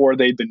project, or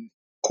they've been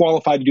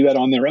qualified to do that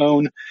on their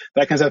own,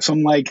 that kind of stuff. So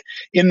I'm like,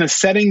 in the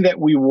setting that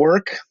we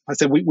work, I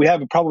said we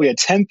have probably a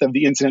tenth of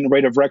the incident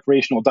rate of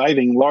recreational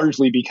diving,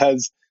 largely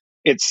because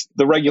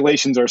the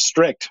regulations are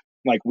strict.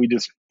 Like,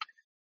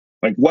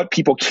 what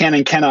people can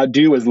and cannot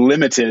do is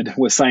limited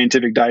with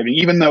scientific diving,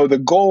 even though the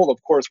goal,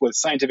 of course, with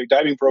scientific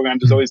diving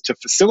programs is always to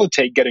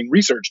facilitate getting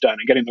research done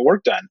and getting the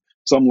work done.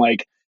 So I'm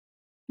like,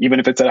 even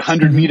if it's at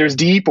 100 meters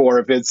deep, or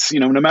if it's,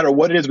 no matter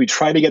what it is, we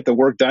try to get the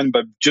work done.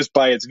 But just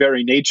by its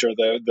very nature,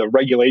 the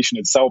regulation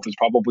itself is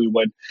probably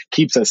what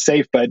keeps us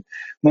safe. But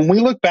when we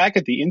look back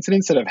at the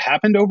incidents that have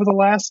happened over the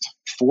last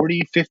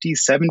 40, 50,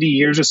 70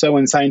 years or so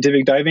in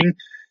scientific diving,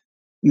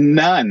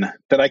 none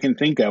that I can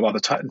think of,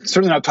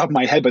 certainly not off the top of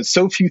my head, but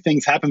so few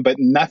things happen. But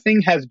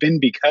nothing has been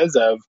because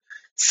of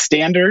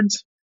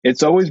standards.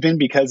 It's always been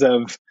because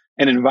of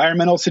an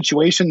environmental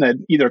situation that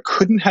either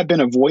couldn't have been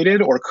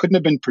avoided or couldn't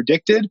have been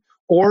predicted,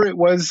 or it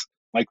was,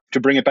 like, to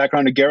bring it back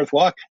around to Gareth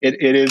Locke,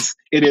 it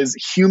is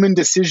human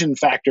decision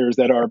factors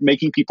that are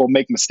making people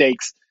make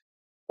mistakes,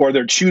 or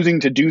they're choosing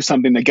to do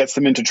something that gets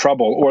them into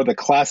trouble, or the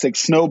classic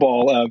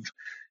snowball of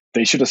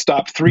they should have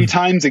stopped 3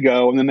 times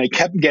ago, and then they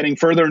kept getting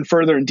further and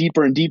further and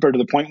deeper to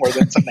the point where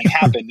then something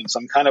happened. And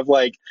some kind of,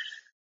 like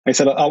I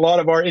said, a lot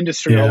of our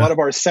industry, or a lot of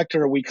our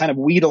sector, we kind of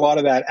weed a lot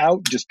of that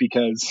out just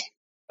because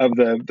of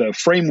the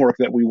framework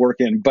that we work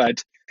in.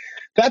 But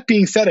that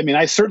being said, I mean,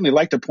 I certainly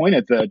like to point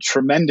at the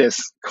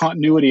tremendous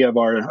continuity of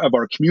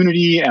our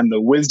community and the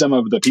wisdom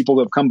of the people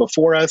that have come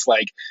before us.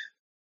 Like,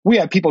 we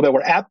have people that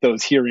were at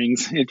those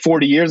hearings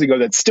 40 years ago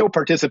that still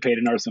participate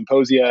in our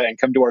symposia and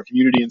come to our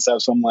community and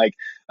stuff. So I'm like,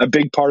 a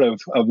big part of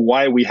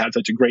why we have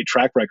such a great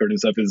track record and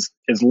stuff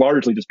is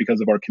largely just because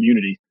of our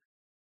community.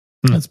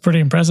 That's pretty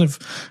impressive.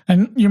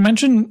 And you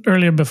mentioned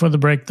earlier before the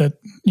break that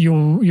you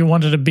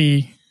wanted to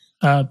be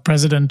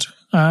president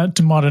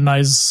to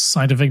modernize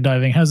scientific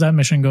diving. How's that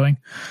mission going?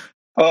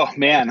 Oh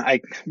man,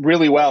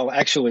 really well,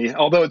 actually.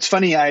 Although it's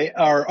funny,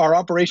 our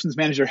operations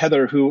manager,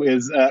 Heather, who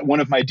is one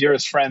of my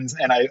dearest friends,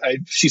 and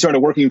she started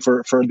working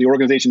for the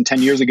organization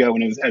 10 years ago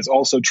and has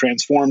also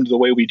transformed the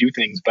way we do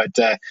things. But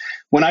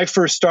when I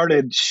first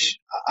started,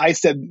 I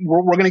said,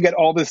 we're going to get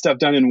all this stuff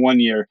done in 1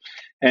 year.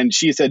 And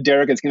she said,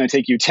 Derek, it's going to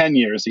take you 10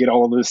 years to get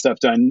all of this stuff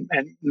done.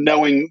 And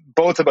knowing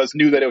both of us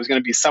knew that it was going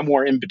to be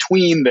somewhere in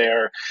between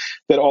there,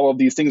 that all of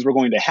these things were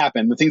going to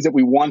happen. The things that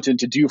we wanted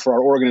to do for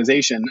our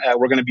organization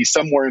were going to be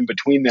somewhere in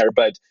between there.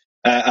 But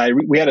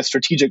we had a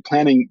strategic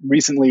planning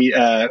recently,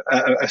 a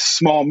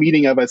small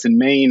meeting of us in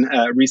Maine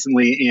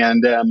recently.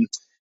 And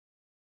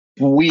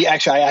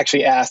I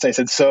actually asked, I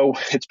said, so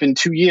it's been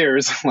 2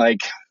 years,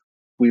 like,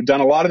 we've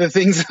done a lot of the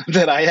things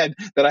that I had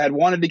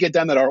wanted to get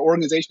done, that our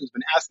organization has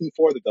been asking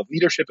for, that the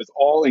leadership is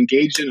all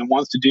engaged in and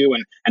wants to do.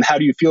 And how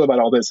do you feel about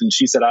all this? And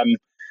she said,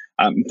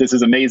 this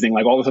is amazing.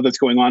 Like, all the stuff that's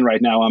going on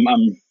right now,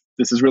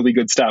 this is really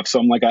good stuff. So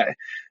I'm like,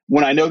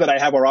 when I know that I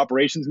have our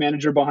operations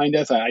manager behind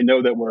us, I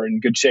know that we're in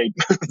good shape.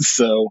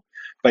 So,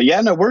 but yeah,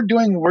 no, we're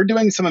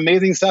doing some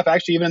amazing stuff.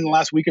 Actually, even in the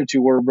last week or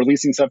two, we're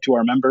releasing stuff to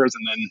our members,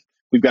 and then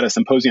we've got a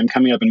symposium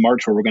coming up in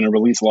March where we're going to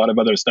release a lot of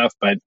other stuff.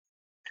 But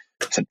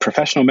said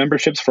professional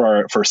memberships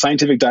for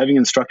scientific diving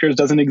instructors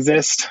doesn't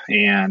exist,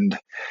 and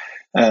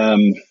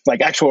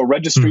like actual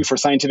registry for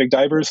scientific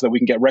divers so that we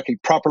can get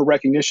proper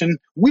recognition.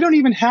 We don't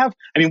even have.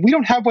 I mean, we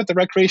don't have what the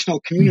recreational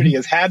community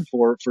has had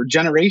for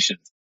generations.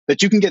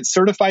 That you can get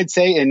certified,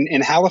 say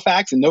in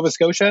Halifax in Nova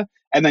Scotia,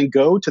 and then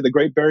go to the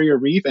Great Barrier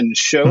Reef and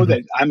show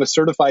that I'm a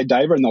certified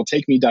diver and they'll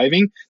take me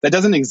diving. That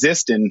doesn't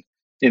exist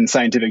in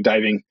scientific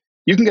diving.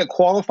 You can get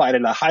qualified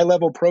at a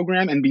high-level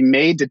program and be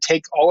made to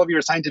take all of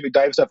your scientific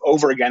dive stuff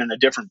over again in a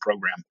different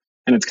program.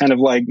 And it's kind of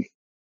like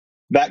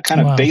that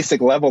kind of basic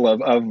level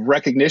of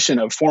recognition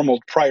of formal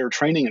prior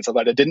training and stuff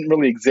like that didn't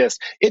really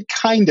exist. It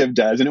kind of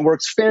does, and it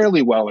works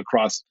fairly well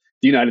across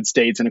the United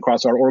States and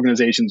across our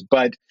organizations.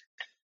 But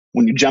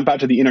when you jump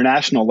out to the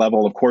international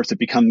level, of course, it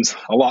becomes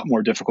a lot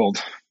more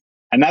difficult.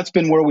 And that's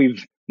been where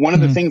one of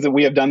the things that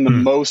we have done the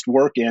most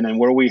work in, and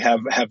where we have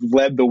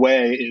led the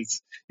way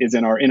is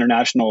in our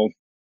international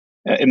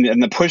in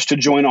the push to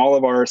join all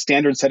of our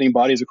standard setting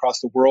bodies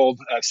across the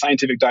world,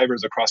 scientific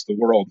divers across the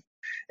world.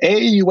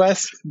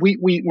 AAUS,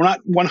 we're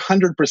not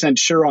 100%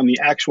 sure on the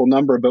actual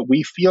number, but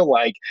we feel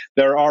like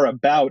there are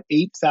about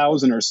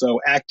 8,000 or so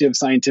active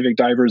scientific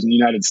divers in the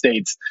United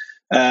States.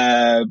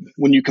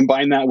 When you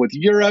combine that with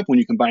Europe, when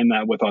you combine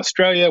that with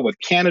Australia, with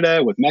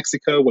Canada, with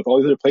Mexico, with all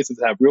these other places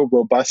that have real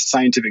robust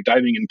scientific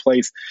diving in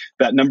place,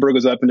 that number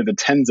goes up into the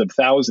tens of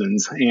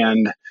thousands.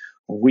 And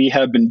we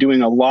have been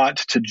doing a lot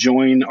to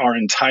join our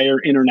entire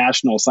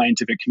international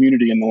scientific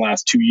community in the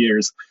last 2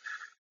 years,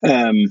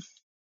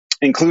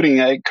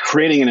 including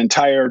creating an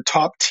entire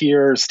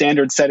top-tier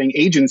standard-setting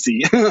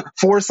agency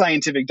for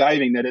scientific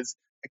diving that is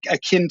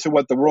akin to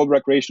what the World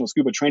Recreational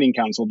Scuba Training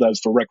Council does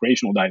for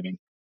recreational diving.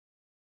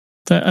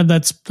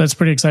 That's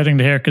pretty exciting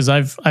to hear, because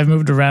I've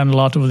moved around a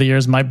lot over the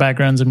years. My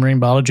background's in marine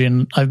biology,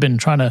 and I've been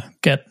trying to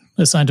get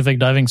a scientific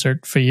diving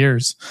cert for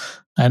years.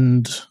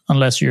 And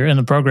unless you're in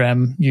the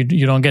program, you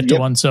don't get to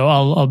one. So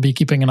I'll be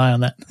keeping an eye on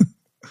that.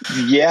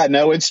 Yeah,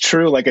 no, it's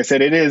true. Like I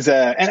said, it is,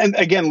 and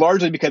again,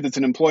 largely because it's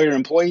an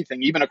employer-employee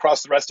thing. Even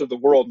across the rest of the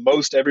world,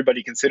 most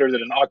everybody considers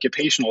it an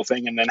occupational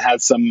thing, and then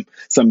has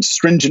some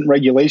stringent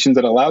regulations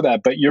that allow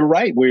that. But you're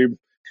right.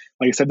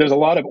 Like I said, there's a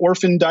lot of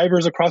orphan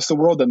divers across the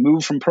world that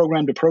move from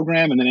program to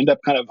program and then end up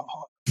kind of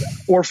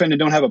orphaned and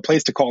don't have a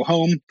place to call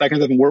home. That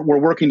kind of thing. We're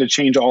working to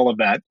change all of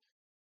that.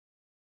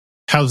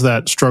 How's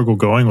that struggle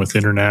going with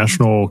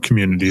international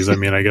communities? I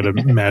mean, I got to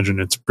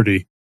imagine it's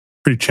pretty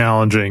pretty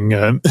challenging.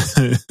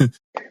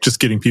 Just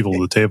getting people to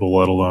the table,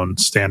 let alone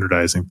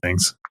standardizing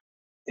things.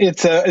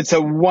 It's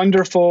a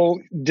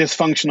wonderful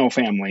dysfunctional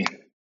family.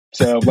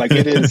 So like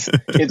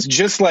it's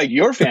just like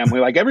your family,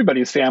 like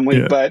everybody's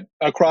family, but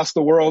across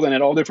the world and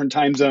at all different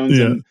time zones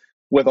and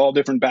with all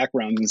different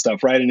backgrounds and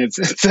stuff, right? And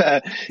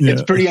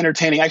it's pretty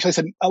entertaining. Actually, I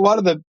said a lot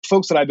of the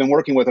folks that I've been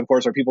working with, of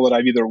course, are people that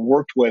I've either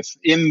worked with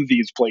in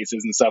these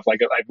places and stuff. Like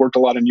I've worked a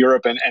lot in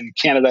Europe and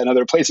Canada and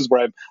other places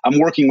where I'm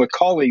working with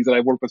colleagues that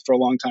I've worked with for a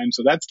long time.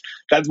 So that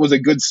was a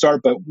good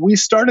start. But we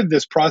started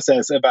this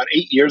process about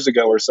 8 years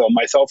ago or so,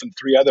 myself and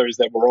 3 others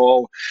that were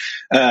all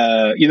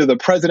either the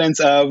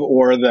presidents of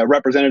or the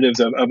representatives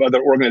of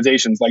other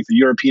organizations like the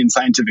European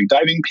Scientific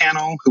Diving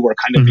Panel, who are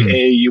kind of the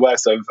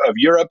AAUS of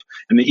Europe,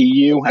 and the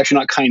EU.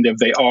 Actually, not kind of,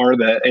 they are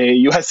the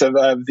AAUS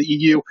of the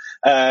EU,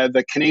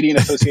 the Canadian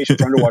Association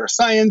for Underwater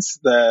Science,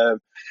 the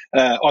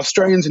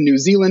Australians and New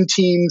Zealand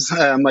teams.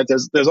 Like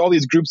there's all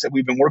these groups that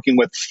we've been working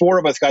with. 4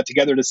 of us got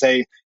together to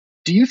say,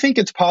 do you think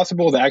it's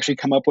possible to actually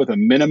come up with a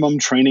minimum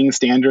training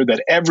standard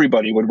that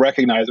everybody would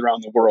recognize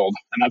around the world?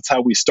 And that's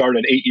how we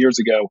started 8 years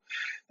ago.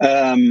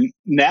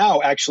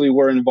 Now, actually,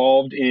 we're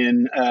involved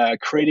in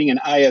creating an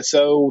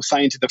ISO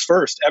the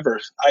first ever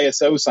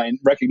ISO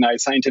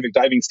recognized scientific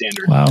diving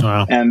standard.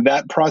 Wow. And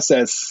that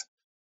process,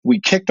 we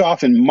kicked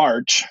off in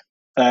March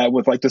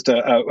with like just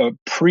a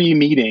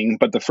pre-meeting,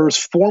 but the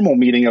first formal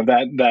meeting of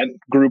that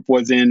group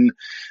was in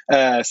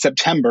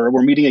September.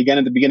 We're meeting again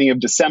at the beginning of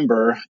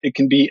December. It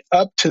can be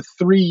up to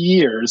 3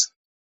 years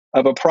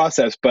of a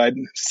process, but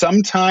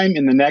sometime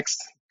in the next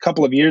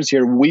couple of years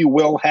here, we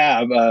will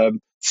have a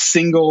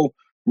single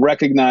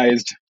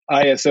recognized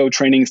ISO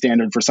training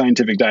standard for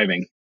scientific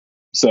diving.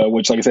 So,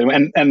 which, like I said,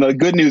 and the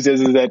good news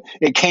is that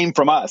it came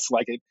from us.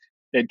 Like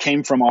it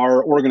came from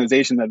our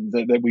organization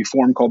that we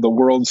formed called the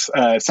World's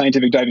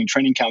Scientific Diving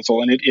Training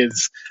Council, and it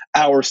is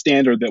our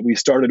standard that we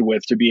started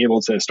with to be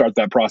able to start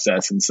that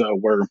process. And so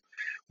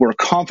we're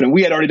confident.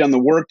 We had already done the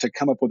work to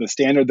come up with a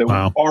standard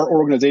that our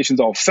organizations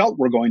all felt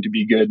were going to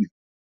be good,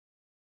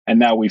 and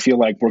now we feel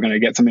like we're going to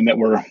get something that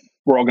we're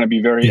all going to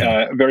be very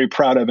very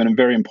proud of and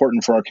very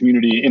important for our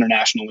community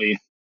internationally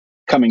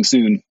coming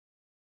soon.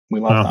 We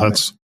love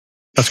that.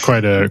 That's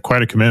quite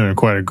a commitment,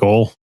 quite a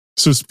goal.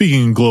 So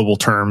speaking in global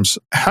terms,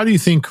 how do you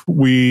think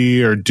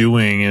we are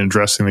doing in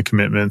addressing the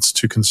commitments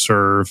to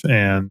conserve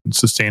and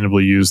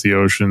sustainably use the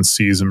ocean,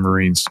 seas, and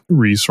marine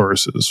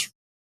resources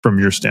from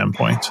your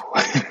standpoint?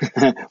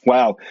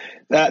 Wow.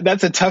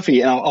 That's a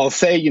toughie. And I'll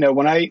say,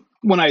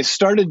 when I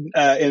started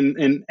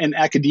in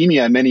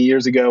academia many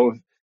years ago,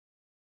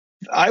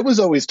 I was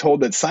always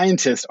told that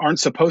scientists aren't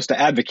supposed to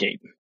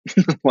advocate.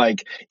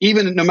 Like,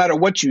 even no matter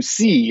what you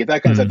see,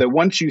 that kind of stuff, that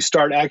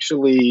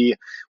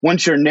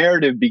once your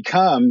narrative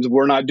becomes,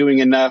 we're not doing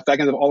enough, that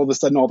kind of, all of a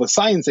sudden, all the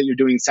science that you're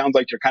doing sounds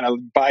like you're kind of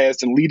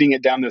biased and leading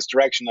it down this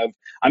direction of,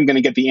 I'm going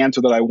to get the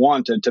answer that I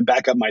want to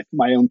back up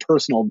my own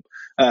personal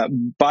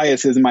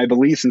biases and my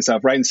beliefs and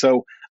stuff, right? And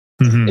so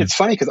it's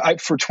funny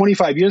because for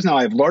 25 years now,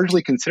 I've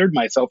largely considered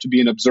myself to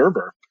be an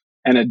observer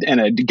and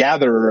a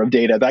gatherer of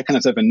data, that kind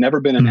of stuff, and never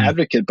been an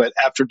advocate. But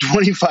after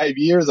 25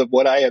 years of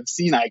what I have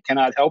seen, I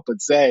cannot help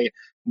but say,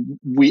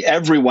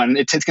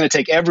 it's going to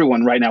take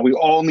everyone right now. We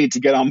all need to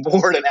get on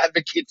board and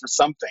advocate for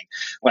something.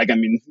 Like, I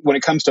mean, when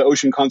it comes to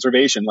ocean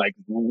conservation, like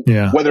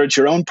whether it's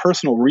your own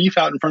personal reef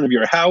out in front of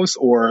your house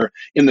or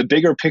in the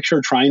bigger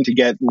picture, trying to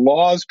get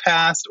laws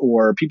passed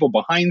or people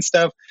behind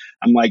stuff,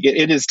 I'm like,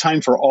 it is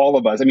time for all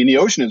of us. I mean, the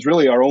ocean is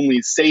really our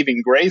only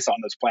saving grace on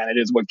this planet.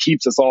 It is what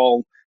keeps us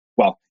all,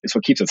 well, it's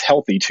what keeps us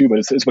healthy too, but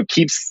it's what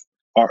keeps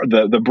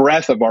the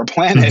breath of our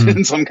planet.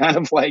 And so I'm kind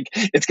of like,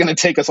 it's going to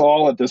take us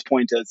all at this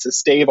point to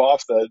stave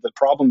off the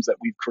problems that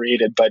we've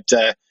created. But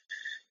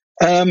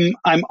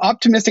I'm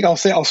optimistic.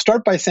 I'll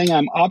start by saying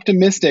I'm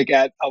optimistic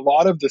at a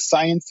lot of the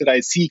science that I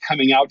see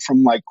coming out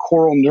from like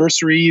coral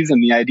nurseries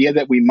and the idea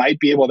that we might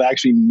be able to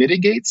actually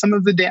mitigate some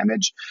of the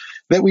damage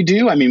that we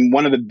do. I mean,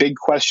 one of the big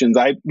questions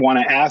I want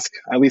to ask,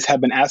 I at least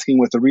have been asking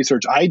with the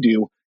research I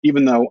do,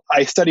 even though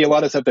I study a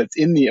lot of stuff that's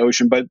in the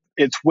ocean, but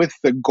it's with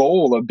the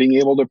goal of being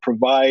able to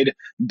provide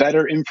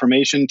better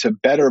information to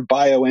better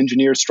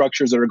bioengineer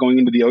structures that are going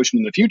into the ocean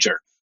in the future.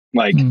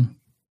 Like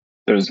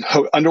there's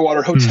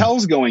underwater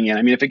hotels going in.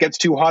 I mean, if it gets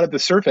too hot at the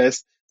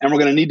surface and we're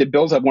going to need to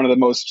build up, one of the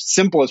most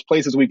simplest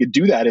places we could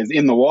do that is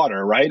in the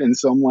water, right? And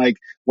so I'm like,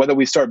 whether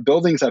we start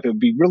building stuff, it would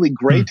be really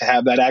great to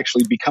have that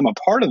actually become a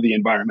part of the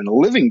environment, a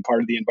living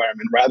part of the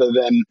environment, rather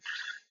than,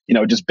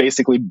 just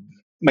basically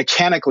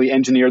mechanically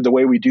engineered the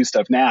way we do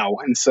stuff now.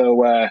 And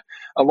so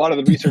a lot of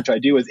the research I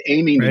do is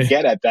aiming to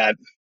get at that.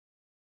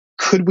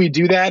 Could we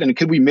do that? And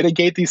could we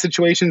mitigate these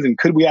situations? And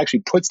could we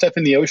actually put stuff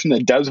in the ocean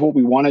that does what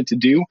we want it to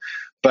do?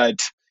 But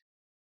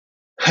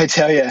I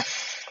tell you,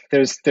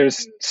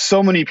 there's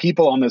so many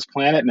people on this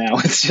planet now.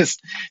 It's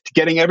just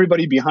getting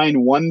everybody behind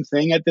one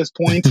thing at this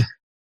point.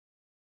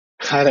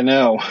 I don't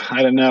know.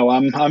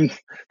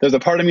 There's a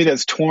part of me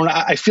that's torn.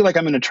 I feel like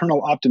I'm an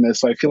eternal optimist.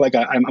 So I feel like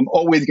I'm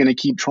always going to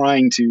keep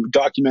trying to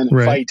document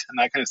and fight and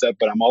that kind of stuff.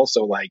 But I'm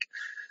also like,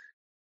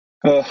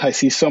 I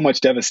see so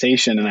much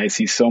devastation, and I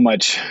see so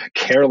much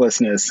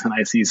carelessness, and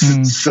I see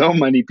so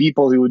many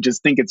people who would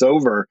just think it's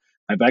over,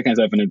 like that kind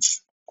of stuff. And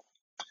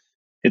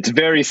it's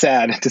very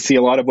sad to see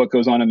a lot of what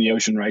goes on in the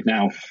ocean right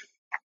now.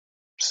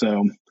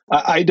 So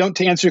I don't,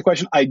 to answer your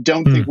question, I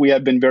don't think we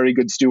have been very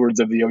good stewards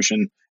of the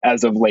ocean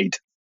as of late.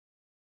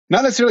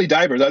 Not necessarily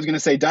divers. I was going to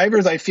say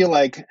divers. I feel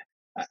like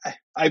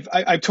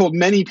I've told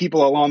many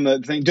people along the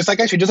thing, just like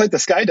the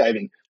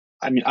skydiving.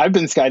 I mean, I've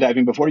been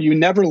skydiving before. You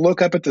never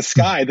look up at the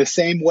sky the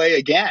same way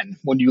again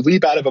when you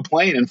leap out of a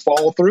plane and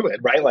fall through it,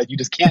 right? Like you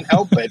just can't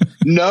help but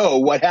know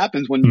what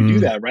happens when you do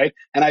that, right?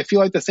 And I feel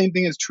like the same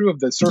thing is true of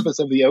the surface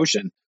of the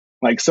ocean.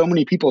 Like so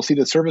many people see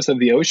the surface of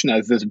the ocean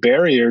as this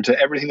barrier to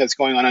everything that's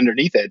going on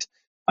underneath it.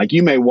 Like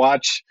you may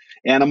watch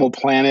Animal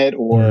Planet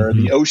or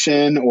the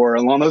ocean or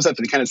along those lines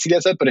and kind of see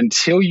that stuff, but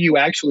until you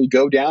actually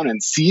go down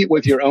and see it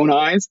with your own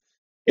eyes,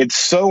 it's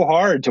so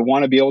hard to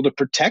want to be able to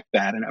protect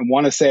that. And I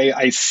want to say,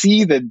 I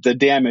see the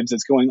damage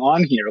that's going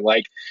on here.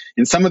 Like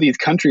in some of these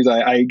countries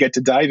I get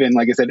to dive in,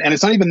 like I said, and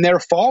it's not even their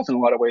fault in a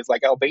lot of ways.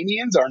 Like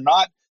Albanians are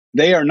not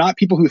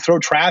people who throw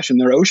trash in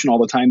their ocean all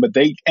the time, but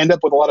they end up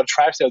with a lot of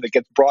trash there that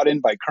gets brought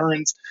in by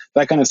currents,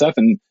 that kind of stuff.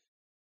 And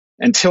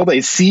until they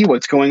see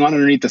what's going on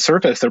underneath the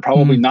surface, they're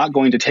probably not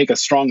going to take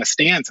as strong a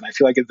stance. And I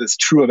feel like it's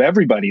true of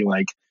everybody.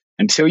 Like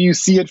until you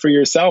see it for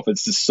yourself,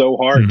 it's just so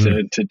hard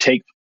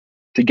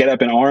to get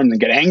up in arms and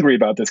get angry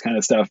about this kind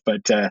of stuff.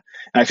 But and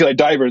I feel like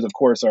divers, of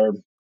course,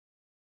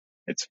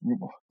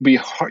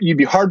 you'd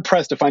be hard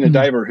pressed to find a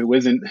diver who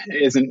isn't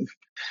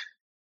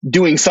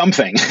doing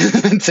something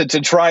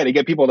to try to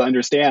get people to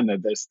understand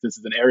that this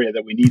is an area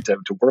that we need to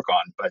work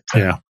on. But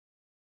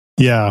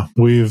yeah,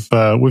 we've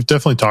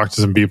definitely talked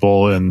to some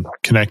people and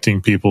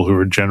connecting people who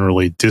are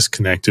generally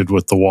disconnected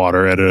with the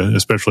water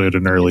especially at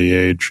an early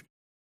age.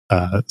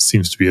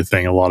 Seems to be a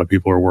thing a lot of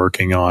people are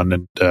working on,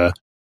 and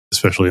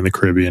especially in the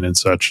Caribbean and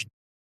such.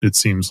 It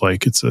seems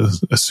like it's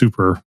a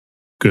super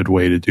good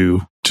way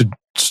to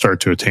start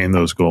to attain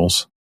those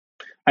goals.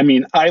 I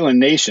mean, island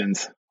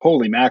nations,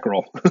 holy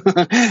mackerel.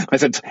 I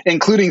said,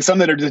 including some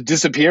that are just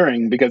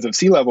disappearing because of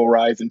sea level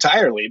rise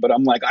entirely. But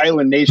I'm like,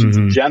 island nations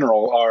in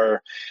general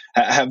are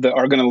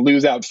going to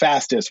lose out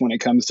fastest when it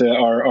comes to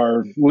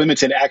our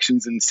limited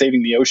actions in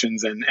saving the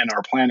oceans and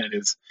our planet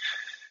is.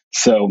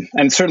 So,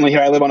 and certainly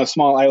here I live on a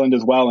small island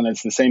as well, and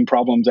it's the same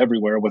problems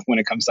everywhere when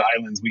it comes to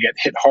islands. We get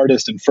hit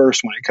hardest and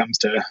first when it comes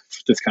to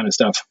this kind of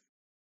stuff.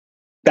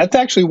 That's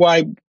actually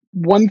why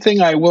one thing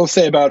I will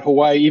say about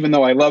Hawaii, even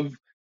though I love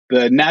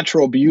the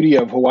natural beauty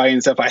of Hawaii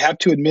and stuff, I have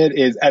to admit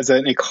is, as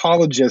an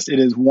ecologist, it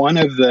is one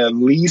of the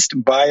least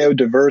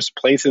biodiverse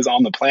places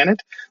on the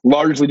planet,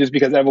 largely just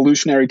because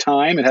evolutionary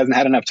time, it hasn't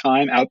had enough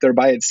time out there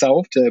by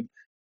itself to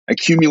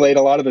accumulate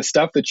a lot of the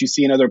stuff that you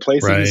see in other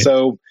places. Right.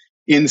 So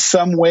in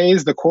some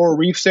ways, the coral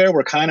reefs there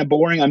were kind of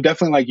boring. I'm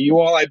definitely like you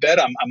all, I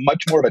bet. I'm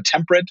much more of a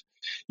temperate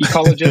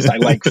ecologist. I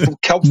like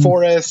kelp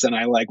forests, and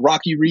I like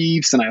rocky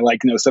reefs, and I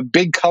like some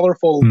big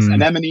colorful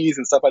anemones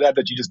and stuff like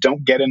that you just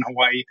don't get in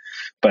Hawaii.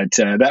 But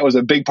that was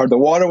a big part. The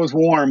water was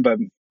warm, but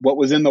what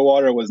was in the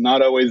water was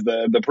not always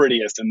the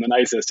prettiest and the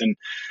nicest. And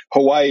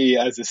Hawaii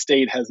as a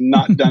state has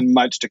not done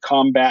much to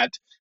combat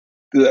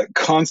the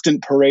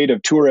constant parade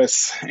of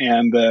tourists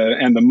and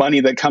the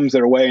money that comes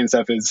their way and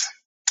stuff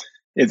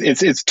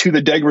it's to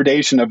the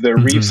degradation of their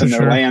reefs and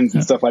their lands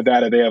and stuff like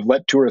that. They have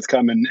let tourists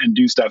come and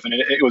do stuff. And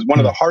it was one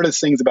of the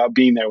hardest things about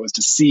being there was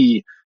to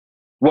see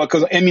what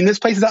goes on. I mean, this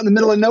place is out in the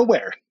middle of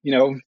nowhere,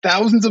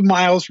 thousands of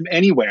miles from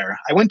anywhere.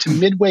 I went to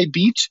Midway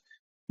Beach.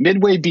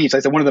 I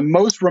said one of the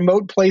most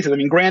remote places. I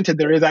mean, granted,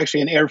 there is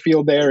actually an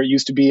airfield there. It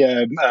used to be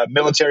a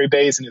military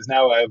base and is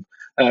now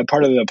a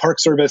part of the Park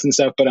Service and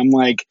stuff. But I'm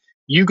like,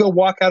 you go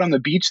walk out on the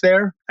beach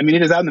there. I mean,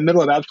 it is out in the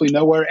middle of absolutely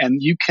nowhere, and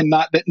you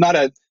cannot.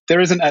 There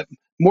isn't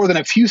more than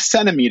a few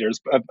centimeters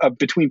of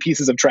between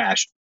pieces of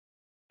trash.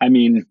 I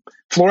mean,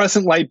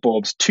 fluorescent light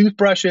bulbs,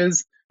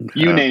 toothbrushes,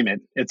 you name it.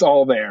 It's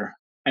all there.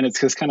 And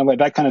it's just kind of like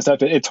that kind of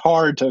stuff. It's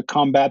hard to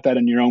combat that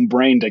in your own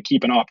brain to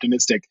keep an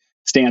optimistic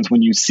stance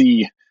when you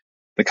see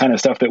the kind of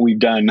stuff that we've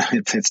done.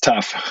 It's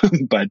tough.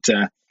 But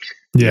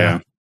yeah.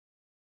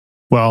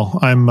 Well,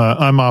 I'm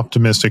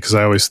optimistic because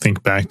I always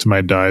think back to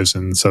my dives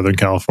in Southern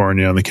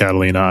California on the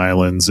Catalina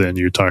Islands, and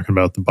you're talking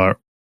about the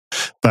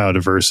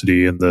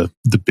biodiversity and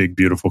the big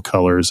beautiful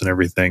colors and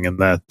everything, and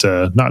that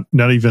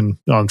not even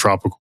on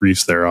tropical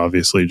reefs there,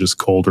 obviously just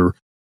colder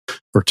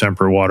or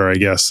temperate water, I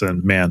guess.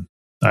 And man,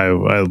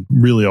 I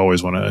really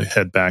always want to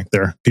head back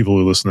there. People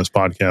who listen to this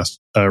podcast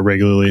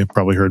regularly have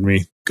probably heard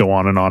me go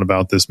on and on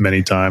about this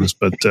many times,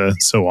 but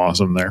it's so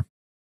awesome there.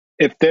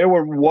 If there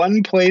were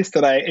one place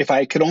if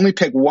I could only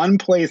pick one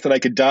place that I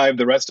could dive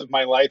the rest of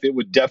my life, it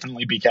would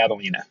definitely be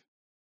Catalina.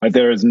 Like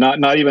there is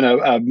not even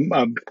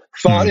a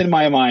thought in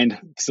my mind.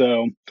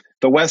 So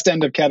the west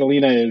end of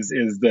Catalina is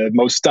the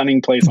most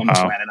stunning place on the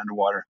planet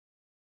underwater.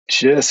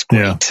 Just great.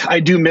 Yeah. I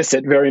do miss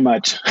it very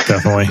much.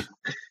 Definitely.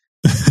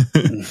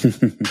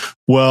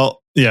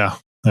 Well, yeah,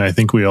 I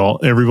think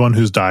everyone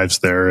who dives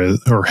there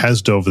or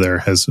has dove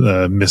there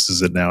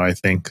misses it now, I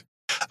think.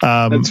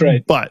 That's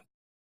right. But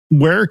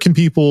where can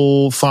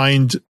people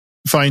find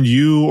find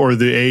you or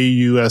the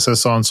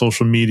AUSS on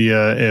social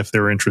media if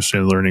they're interested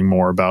in learning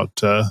more about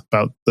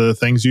the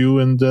things you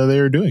and they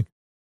are doing?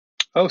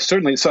 Oh,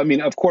 certainly. So, I mean,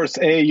 of course,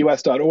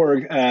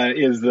 AAUS.org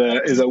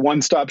is a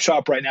one-stop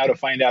shop right now to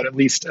find out at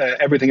least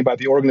everything about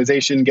the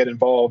organization, get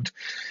involved.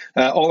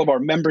 All of our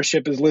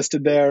membership is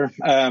listed there.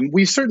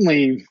 We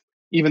certainly,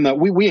 even though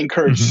we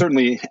encourage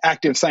certainly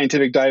active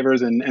scientific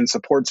divers and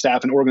support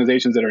staff and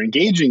organizations that are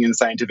engaging in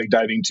scientific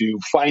diving to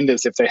find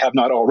us if they have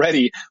not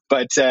already.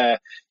 But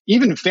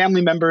even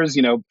family members,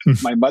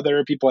 my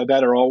mother, people like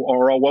that are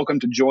all welcome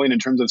to join in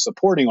terms of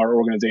supporting our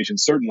organization,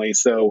 certainly.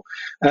 So,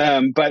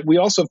 but we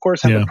also, of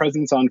course, have a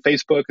presence on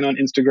Facebook and on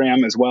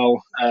Instagram as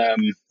well.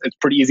 It's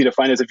pretty easy to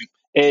find us. If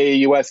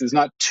AAUS is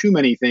not too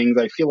many things,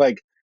 I feel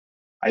like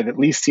I've at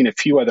least seen a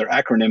few other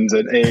acronyms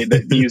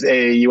that use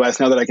AAUS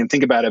now that I can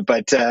think about it.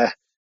 But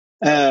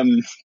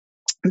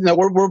no,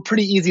 we're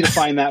pretty easy to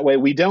find that way.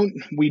 We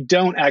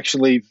don't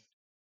actually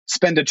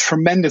spend a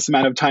tremendous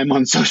amount of time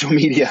on social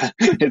media.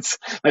 It's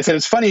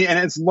funny, and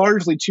it's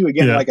largely too,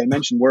 again, like I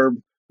mentioned,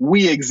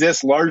 we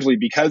exist largely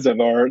because of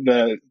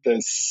the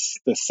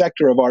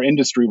sector of our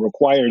industry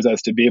requires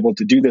us to be able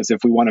to do this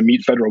if we want to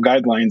meet federal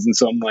guidelines. And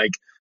so I'm like,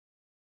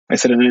 I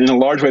said in a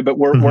large way, but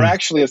we're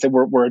actually, I said,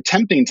 we're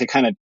attempting to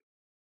kind of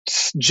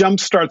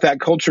jumpstart that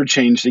culture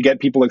change to get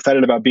people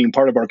excited about being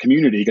part of our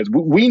community, because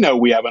we know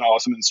we have an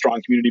awesome and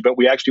strong community, but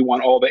we actually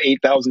want all the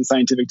 8,000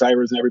 scientific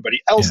divers and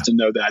everybody else to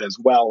know that as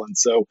well. And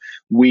so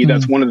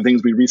that's one of the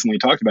things we recently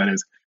talked about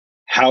is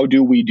how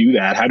do we do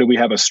that? How do we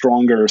have a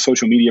stronger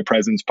social media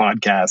presence,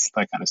 podcasts,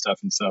 that kind of stuff?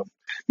 And so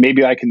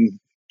maybe I can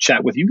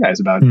chat with you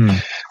guys about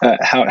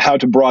how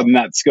to broaden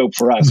that scope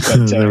for us.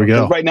 But there we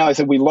go. Right now, I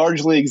said we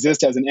largely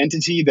exist as an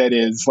entity that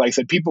is, like I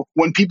said,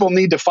 when people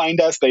need to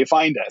find us, they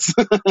find us.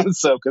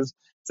 So, because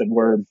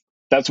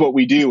that's what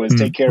we do is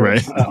take care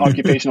of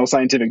occupational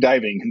scientific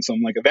diving. And so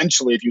I'm like,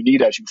 eventually, if you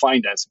need us, you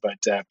find us.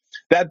 But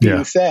that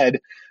being said,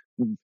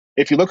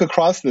 if you look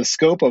across the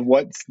scope of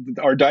what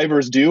our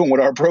divers do and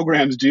what our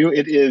programs do,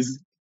 it is,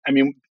 I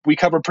mean, we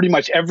cover pretty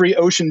much every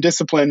ocean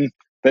discipline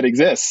that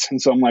exists. And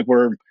so I'm like,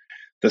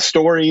 the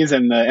stories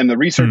and the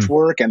research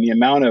work and the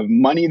amount of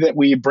money that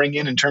we bring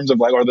in terms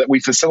of or that we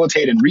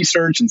facilitate in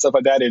research and stuff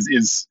like that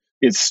is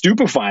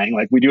stupefying.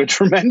 Like, we do a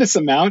tremendous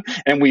amount,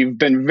 and we've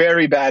been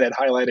very bad at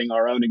highlighting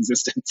our own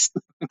existence.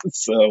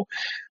 So,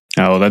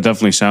 that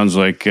definitely sounds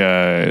like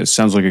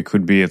it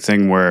could be a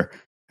thing where,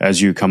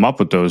 as you come up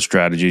with those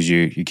strategies,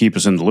 you keep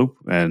us in the loop,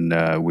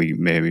 and we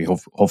maybe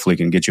hopefully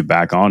can get you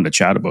back on to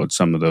chat about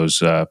some of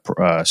those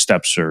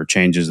steps or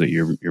changes that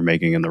you're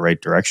making in the right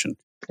direction.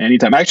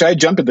 Anytime. Actually, I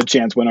jumped at the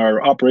chance when our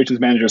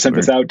operations manager sent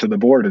this out to the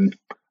board, and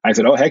I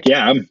said, "Oh, heck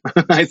yeah!"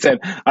 I said,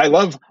 "I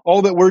love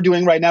all that we're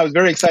doing right now. It's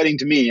very exciting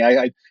to me.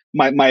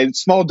 My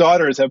small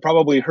daughters have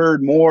probably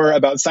heard more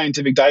about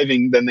scientific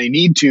diving than they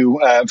need to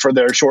for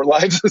their short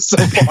lives so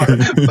far.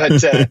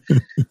 But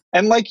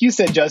and like you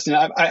said, Justin,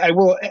 I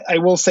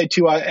will say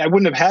too, I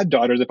wouldn't have had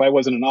daughters if I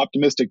wasn't an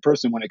optimistic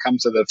person when it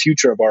comes to the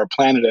future of our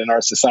planet and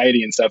our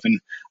society and stuff. And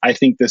I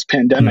think this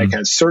pandemic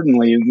has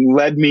certainly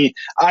led me.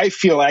 I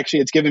feel actually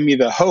it's given me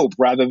the hope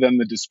rather than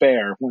the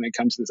despair when it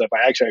comes to this stuff.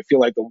 I feel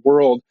like the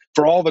world,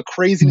 for all the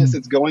craziness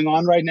that's going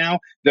on right now,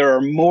 there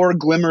are more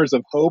glimmers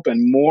of hope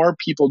and more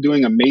people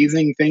doing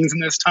amazing things in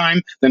this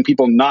time than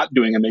people not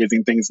doing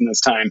amazing things in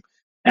this time.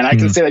 And I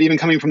can say that even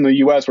coming from the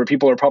U.S., where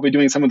people are probably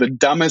doing some of the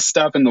dumbest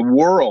stuff in the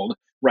world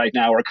right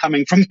now, are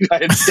coming from the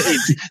United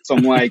States. So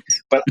I'm like,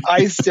 but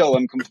I still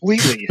am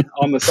completely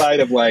on the side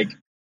of like,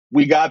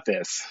 we got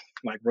this.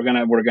 Like, we're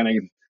gonna,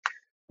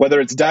 whether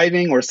it's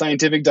diving or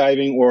scientific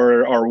diving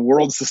or our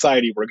world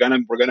society, we're gonna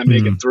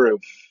make it through.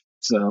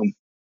 So.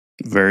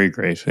 Very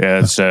great. Yeah,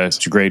 it's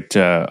a great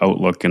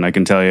outlook, and I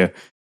can tell you,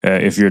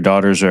 if your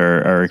daughters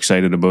are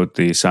excited about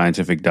the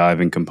scientific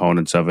diving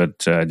components of it,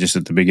 just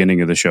at the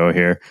beginning of the show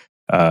here,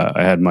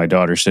 I had my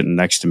daughter sitting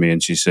next to me,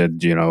 and she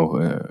said,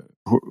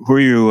 who are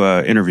you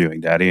interviewing,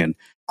 Daddy? And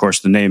of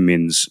course, the name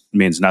means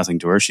nothing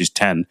to her. She's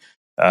 10,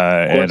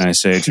 and I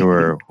say to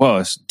her, well,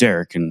 it's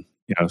Derek, and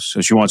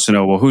so she wants to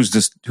know, well, who's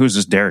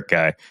this Derek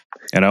guy?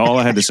 And all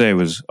I had to say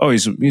was, oh,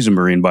 he's a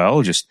marine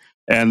biologist.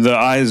 And the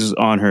eyes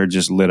on her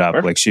just lit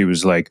up. Like, she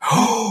was like,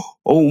 oh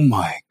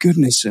my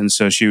goodness. And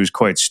so she was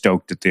quite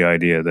stoked at the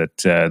idea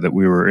that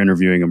we were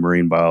interviewing a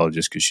marine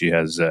biologist, because she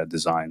has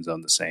designs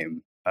on the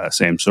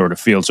same sort of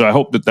field. So I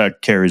hope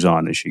that carries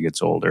on as she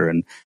gets older.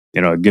 And,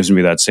 it gives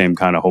me that same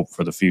kind of hope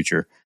for the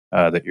future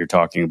that you're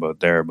talking about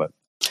there. But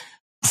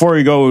before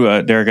we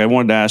go, Derek, I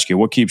wanted to ask you,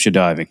 what keeps you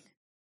diving?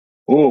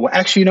 Oh,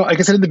 actually, like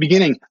I said at the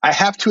beginning, I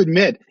have to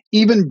admit,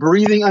 even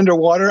breathing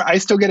underwater, I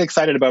still get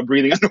excited about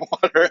breathing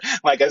underwater.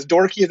 Like, as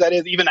dorky as that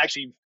is, even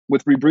actually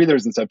with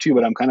rebreathers and stuff too,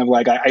 but I'm kind of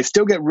like, I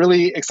still get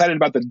really excited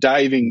about the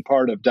diving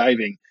part of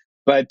diving.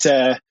 But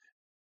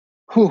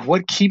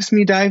what keeps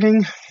me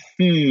diving?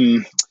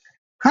 I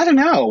don't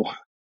know.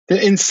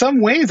 In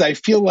some ways, I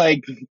feel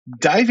like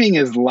diving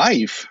is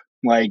life.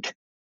 Like,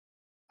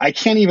 I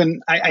can't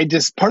even, I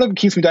just, part of what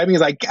keeps me diving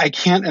is I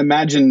can't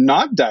imagine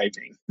not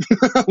diving.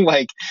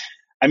 Like,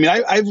 I mean,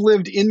 I've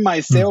lived in my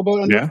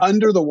sailboat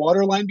under the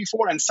water line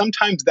before, and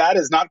sometimes that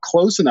is not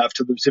close enough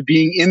to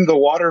being in the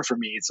water for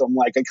me. So I'm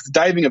like, because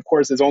diving, of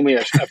course, is only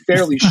a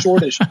fairly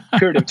shortish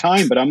period of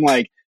time, but I'm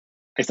like,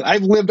 I said,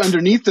 I've lived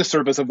underneath the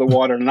surface of the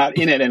water, not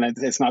in it, and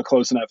it's not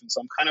close enough. And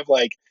so I'm kind of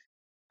like,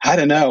 I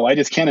don't know. I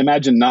just can't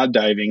imagine not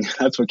diving.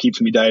 That's what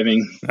keeps me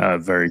diving.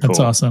 Very cool. That's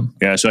awesome.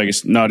 Yeah, so I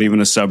guess not even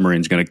a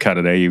submarine's going to cut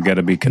it. You've got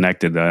to be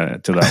connected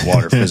to that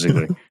water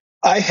physically.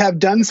 I have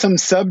done some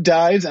sub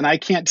dives, and I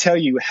can't tell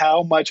you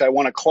how much I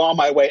want to claw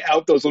my way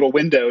out those little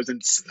windows.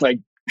 And like,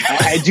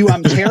 I do.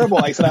 I'm terrible.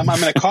 I said, I'm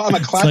a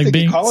classic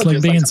ecologist. It's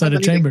like being inside a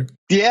chamber.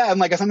 I'm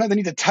like, sometimes I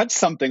need to touch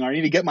something, or I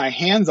need to get my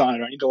hands on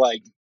it, or I need to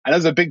like. I know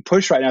there's a big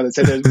push right now that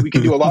says we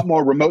can do a lot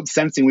more remote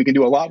sensing. We can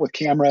do a lot with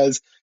cameras.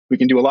 We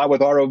can do a lot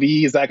with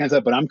ROVs, that kind of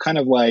stuff. But I'm kind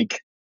of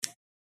like,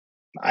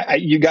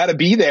 you got to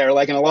be there.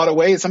 Like in a lot of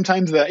ways,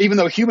 sometimes even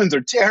though humans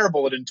are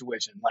terrible at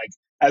intuition, like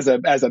as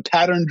a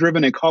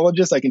pattern-driven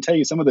ecologist, I can tell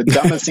you some of the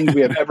dumbest things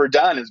we have ever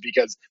done is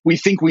because we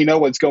think we know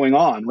what's going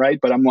on, right?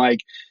 But I'm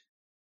like,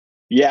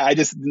 yeah,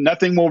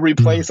 nothing will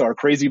replace our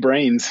crazy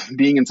brains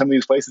being in some of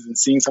these places and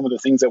seeing some of the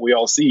things that we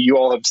all see. You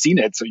all have seen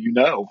it, so you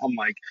know. I'm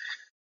like,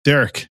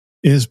 Derek,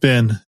 it has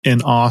been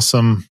an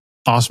awesome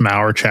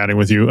hour chatting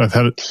with you. I've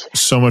had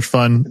so much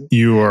fun.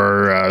 You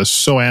are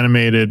so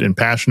animated and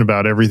passionate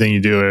about everything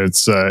you do. It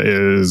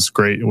is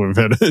great. We've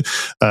had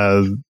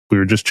we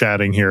were just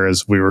chatting here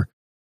as we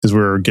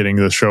were getting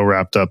the show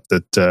wrapped up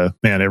that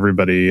man,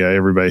 everybody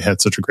had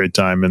such a great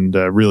time and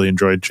really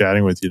enjoyed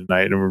chatting with you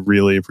tonight, and we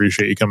really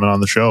appreciate you coming on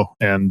the show,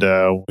 and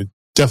we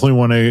definitely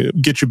want to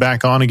get you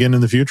back on again in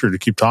the future to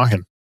keep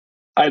talking.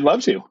 I'd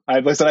love to.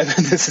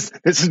 This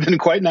has been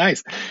quite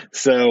nice.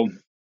 So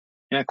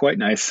yeah, quite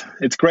nice.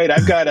 It's great.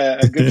 I've got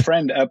a good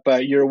friend up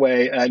your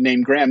way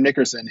named Graham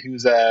Nickerson,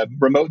 who's a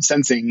remote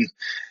sensing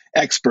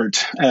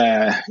expert.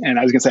 And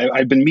I was going to say,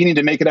 I've been meaning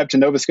to make it up to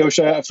Nova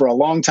Scotia for a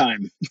long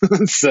time.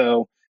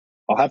 So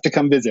I'll have to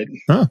come visit.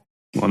 Huh.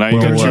 Well, now you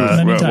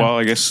got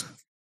I guess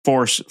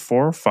 4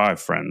 or 5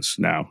 friends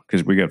now,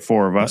 because we got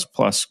 4 of us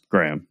plus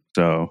Graham.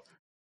 So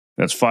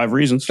that's 5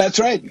 reasons. That's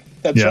right.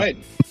 That's right.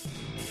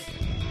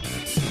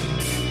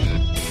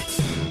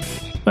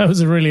 That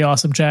was a really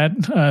awesome chat.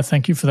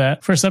 Thank you for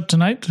that. First up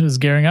tonight is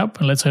Gearing Up,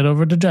 and let's head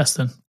over to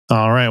Justin.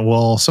 All right.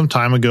 Well, some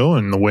time ago,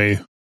 and the way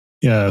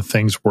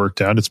things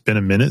worked out, it's been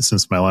a minute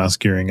since my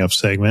last Gearing Up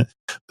segment,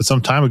 but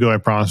some time ago, I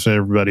promised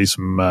everybody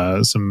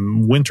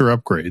some winter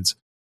upgrades,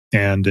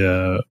 and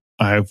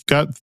I've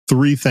got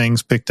 3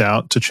 things picked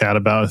out to chat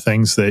about,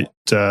 things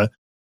that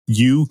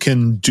you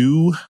can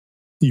do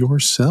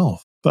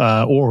yourself,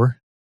 or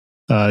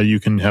you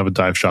can have a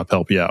dive shop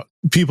help you out.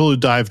 People who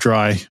dive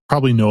dry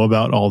probably know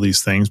about all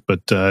these things,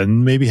 but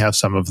maybe have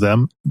some of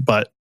them.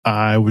 But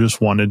I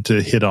just wanted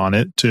to hit on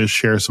it to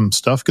share some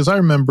stuff, because I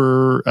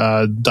remember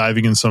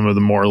diving in some of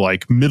the more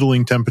like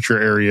middling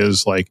temperature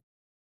areas, like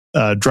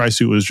dry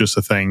suit was just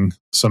a thing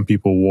some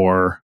people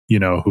wore,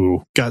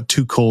 who got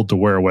too cold to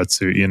wear a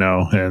wetsuit,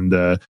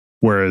 and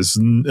whereas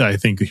I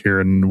think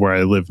here in where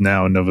I live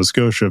now in Nova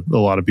Scotia, a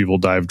lot of people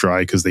dive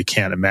dry because they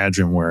can't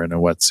imagine wearing a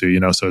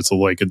wetsuit, so it's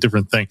like a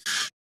different thing.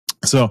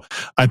 So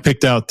I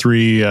picked out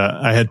 3.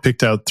 I had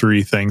picked out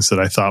 3 things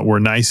that I thought were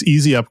nice,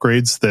 easy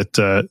upgrades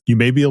that you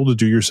may be able to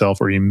do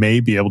yourself, or you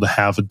may be able to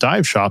have a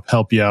dive shop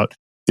help you out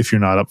if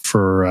you're not up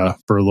for a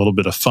little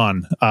bit of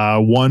fun.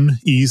 One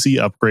easy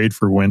upgrade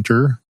for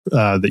winter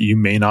that you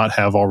may not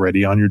have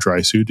already on your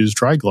dry suit is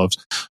dry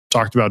gloves.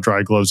 Talked about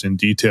dry gloves in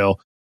detail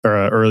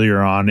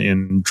earlier on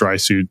in dry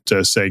suit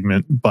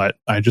segment, but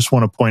I just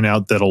want to point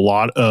out that a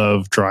lot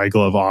of dry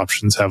glove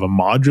options have a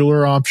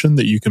modular option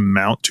that you can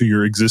mount to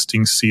your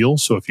existing seal.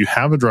 So if you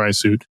have a dry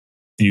suit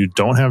and you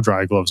don't have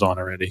dry gloves on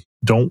already,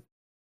 don't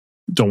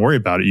worry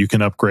about it. You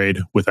can upgrade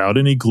without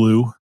any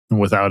glue and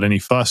without any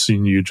fuss,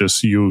 and you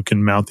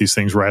can mount these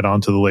things right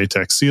onto the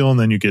latex seal, and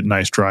then you get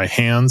nice dry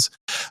hands.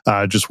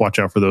 Just watch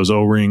out for those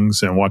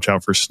O-rings and watch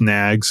out for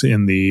snags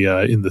in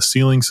the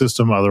sealing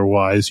system.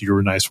 Otherwise,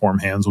 your nice warm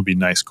hands will be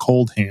nice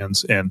cold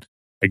hands. And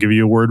I give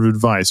you a word of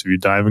advice: if you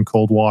dive in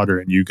cold water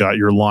and you got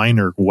your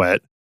liner wet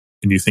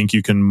and you think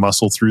you can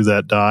muscle through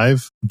that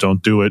dive,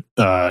 don't do it.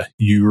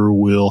 You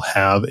will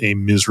have a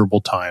miserable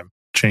time.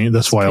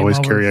 That's why I always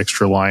carry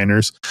extra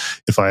liners.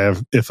 If I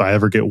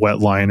ever get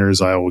wet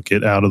liners, I will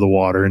get out of the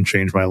water and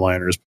change my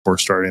liners before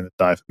starting the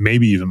dive.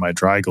 Maybe even my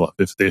dry glove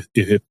if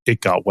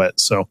it got wet.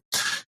 So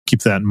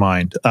keep that in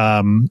mind.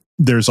 You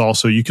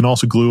can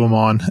also glue them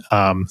on.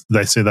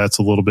 I say that's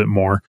a little bit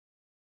more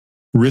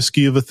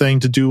risky of a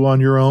thing to do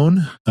on your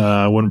own.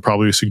 I wouldn't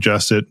probably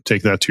suggest it.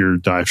 Take that to your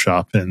dive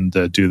shop and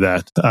do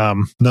that.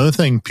 Another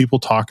thing people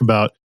talk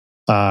about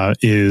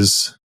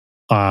is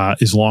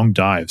long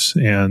dives,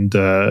 and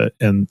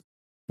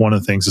one of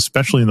the things,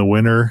 especially in the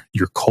winter,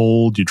 you're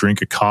cold, you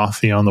drink a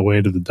coffee on the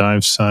way to the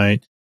dive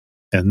site,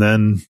 and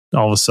then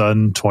all of a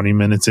sudden 20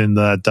 minutes into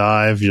that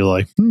dive you're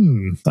like,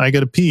 I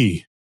gotta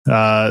pee.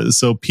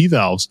 So pee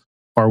valves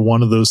are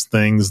one of those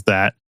things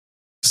that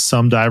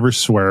some divers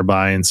swear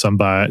by and some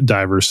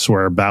divers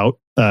swear about.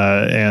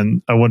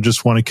 And I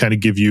just want to kind of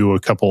give you a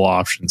couple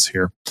options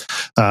here.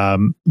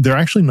 They're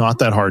actually not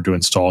that hard to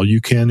install.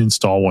 You can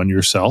install one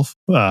yourself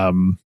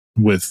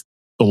with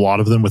a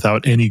lot of them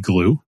without any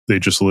glue. They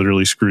just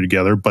literally screw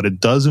together, but it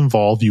does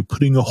involve you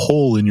putting a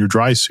hole in your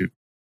dry suit.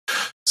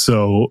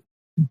 So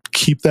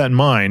keep that in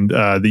mind,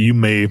 that you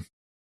may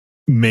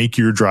make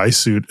your dry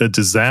suit a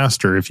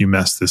disaster if you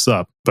mess this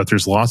up. But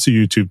there's lots of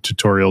YouTube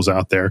tutorials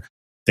out there.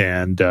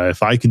 And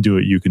if I can do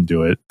it, you can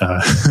do it.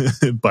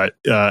 But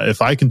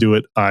if I can do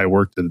it, I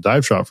worked at a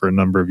dive shop for a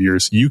number of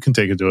years. You can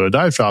take it to a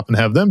dive shop and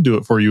have them do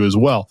it for you as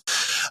well.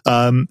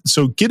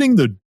 So getting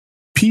the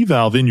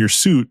P-valve in your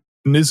suit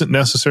isn't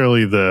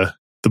necessarily the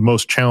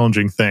most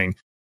challenging thing.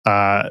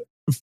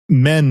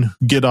 Men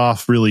get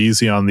off really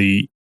easy on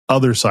the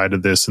other side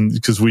of this, and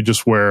because we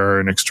just wear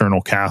an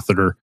external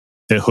catheter,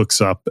 it hooks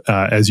up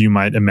as you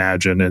might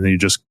imagine, and then you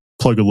just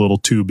plug a little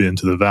tube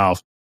into the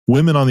valve.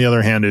 Women, on the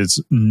other hand, it's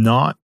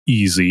not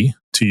easy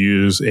to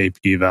use a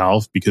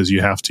P-valve because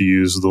you have to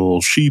use the little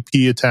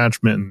She-P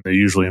attachment, and it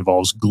usually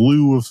involves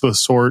glue of a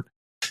sort.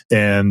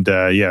 And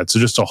it's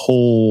just a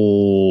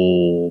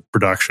whole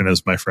production,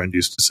 as my friend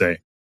used to say.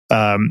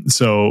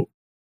 So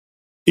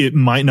it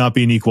might not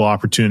be an equal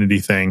opportunity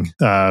thing.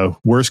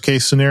 Worst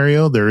case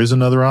scenario, there is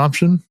another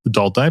option: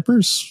 adult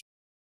diapers.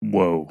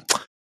 Whoa.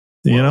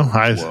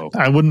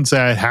 I wouldn't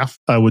say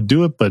I would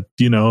do it, but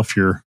if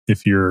you're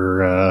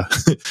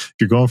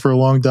you're going for a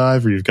long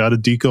dive, or you've got a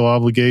deco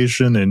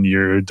obligation and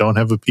you don't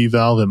have a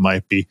P-valve, it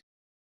might be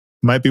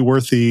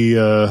worth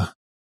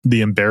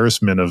the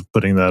embarrassment of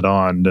putting that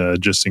on,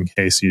 just in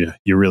case you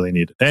really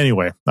need it.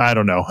 Anyway, I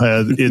don't know.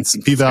 It's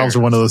P-valves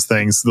are one of those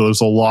things.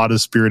 There's a lot of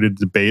spirited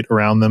debate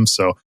around them,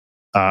 so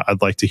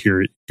I'd like to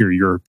hear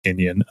your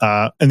opinion.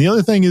 And the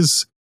other thing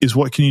is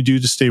what can you do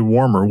to stay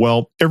warmer?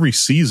 Well, every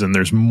season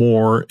there's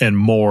more and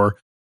more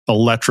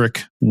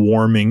electric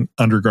warming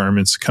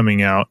undergarments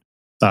coming out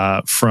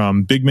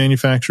from big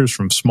manufacturers,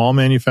 from small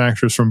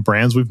manufacturers, from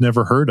brands we've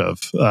never heard of.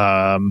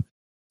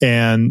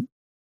 And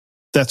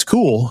that's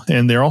cool.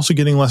 And they're also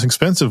getting less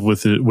expensive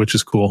with it, which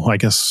is cool. I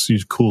guess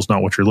cool is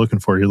not what you're looking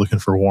for. You're looking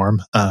for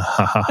warm.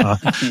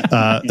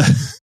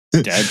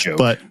 Dad joke.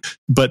 But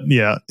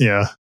yeah.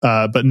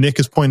 But Nick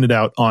has pointed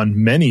out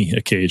on many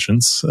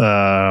occasions,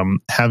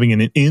 having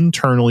an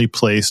internally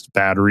placed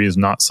battery is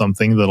not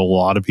something that a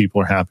lot of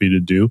people are happy to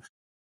do,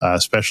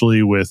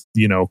 especially with,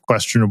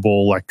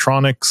 questionable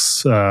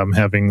electronics,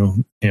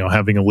 having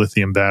a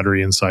lithium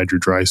battery inside your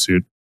dry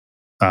suit.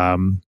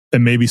 It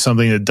may be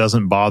something that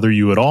doesn't bother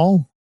you at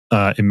all.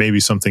 It may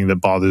be something that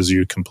bothers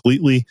you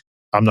completely.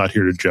 I'm not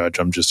here to judge.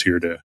 I'm just here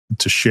to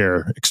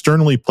share.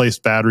 Externally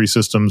placed battery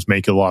systems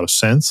make a lot of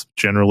sense.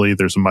 Generally,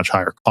 there's a much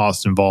higher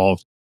cost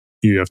involved.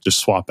 You have to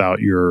swap out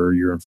your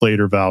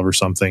inflator valve or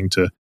something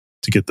to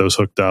get those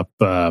hooked up.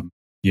 And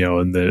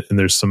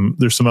there's some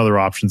other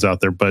options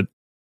out there, but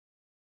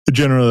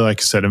generally, like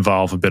I said,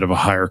 involve a bit of a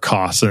higher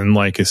cost. And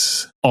like I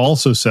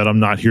also said, I'm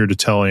not here to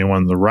tell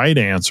anyone the right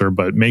answer,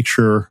 but make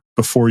sure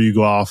before you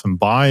go off and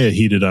buy a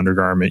heated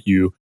undergarment,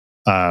 you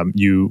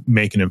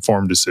make an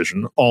informed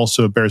decision.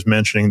 Also, it bears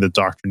mentioning that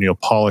Dr. Neil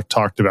Pollack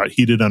talked about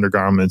heated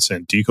undergarments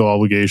and deco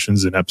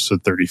obligations in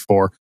episode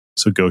 34.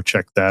 So go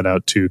check that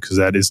out too, because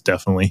that is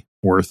definitely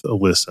worth a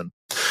listen.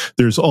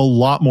 There's a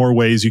lot more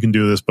ways you can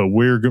do this, but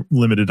we're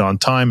limited on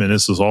time, and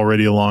this is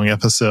already a long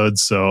episode.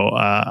 So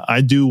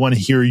I do want to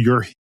hear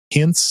your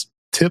hints,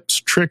 tips,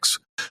 tricks.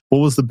 What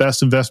was the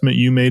best investment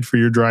you made for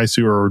your dry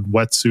suit or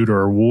wetsuit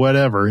or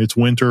whatever? It's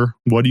winter.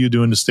 What are you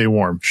doing to stay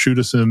warm? Shoot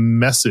us a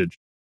message.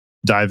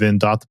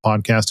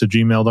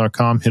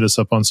 diveinpodcast@gmail.com. Hit us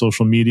up on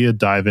social media.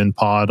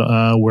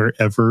 diveinpod,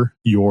 wherever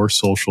your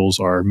socials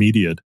are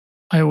mediated.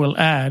 I will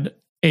add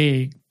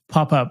a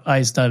pop-up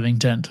ice diving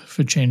tent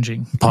for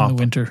changing in the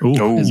winter.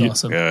 Is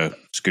awesome. Yeah,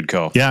 it's a good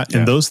call. Yeah,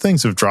 and those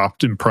things have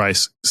dropped in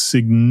price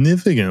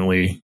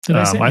significantly. Did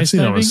I say I've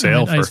seen them on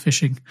sale for ice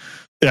fishing.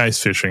 Yeah,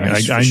 ice fishing.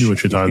 I knew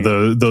what you're talking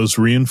about. Those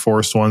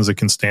reinforced ones that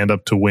can stand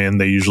up to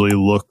wind, they usually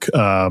look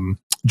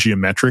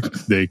geometric.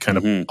 They kind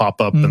of pop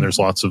up and there's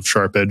lots of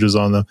sharp edges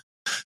on them.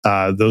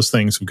 Those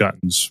things have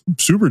gotten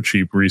super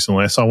cheap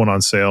recently. I saw one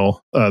on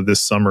sale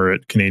this summer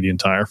at Canadian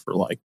Tire for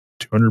like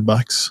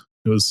 $200.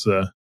 It was,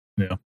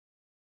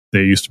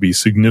 they used to be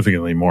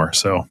significantly more.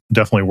 So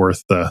definitely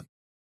worth the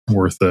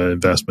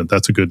investment.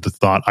 That's a good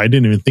thought. I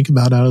didn't even think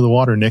about out of the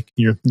water, Nick.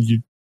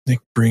 Nick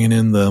bringing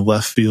in the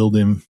left field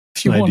in.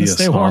 If you want to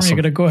stay warm, you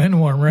got to go ahead and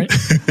warm, right?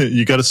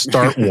 You got to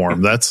start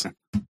warm. That's a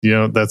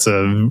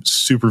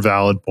super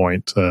valid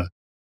point.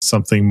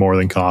 Something more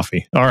than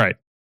coffee. All right.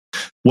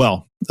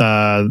 Well,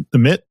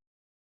 Amit,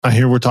 I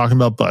hear we're talking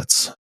about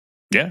butts.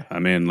 Yeah, I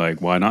mean,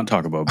 why not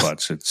talk about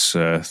butts? It's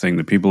a thing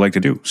that people like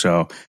to do.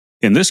 So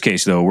in this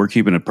case, though, we're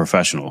keeping it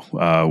professional.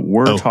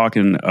 We're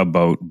talking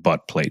about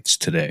butt plates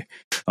today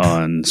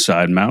on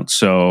side mounts.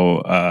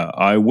 So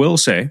I will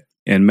say,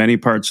 in many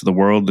parts of the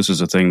world, this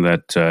is a thing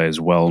that is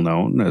well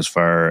known as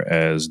far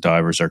as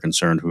divers are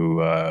concerned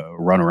who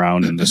run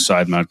around in this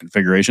side mount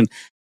configuration.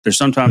 They're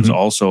sometimes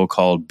also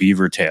called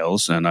beaver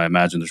tails, and I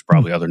imagine there's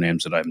probably other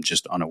names that I'm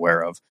just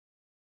unaware of.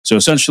 So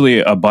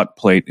essentially, a butt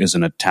plate is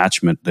an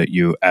attachment that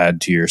you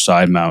add to your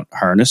side mount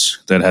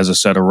harness that has a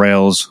set of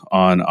rails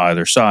on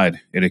either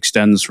side. It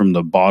extends from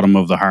the bottom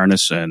of the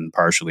harness and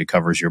partially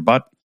covers your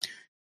butt,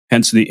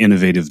 hence the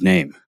innovative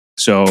name.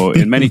 So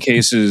in many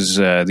cases,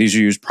 these are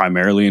used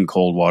primarily in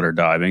cold water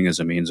diving as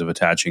a means of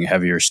attaching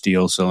heavier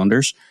steel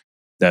cylinders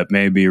that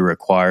may be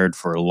required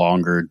for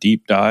longer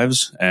deep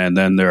dives. And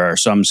then there are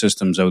some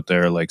systems out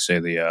there, like say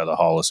the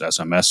Hollis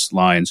SMS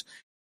lines,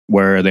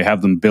 where they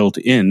have them built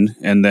in,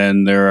 and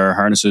then there are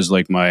harnesses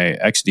like my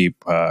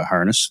X-Deep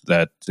harness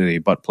that the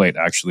butt plate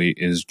actually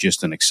is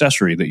just an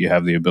accessory that you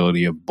have the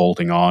ability of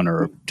bolting on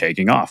or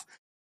taking off.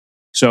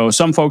 So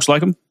some folks like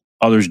them,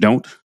 others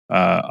don't.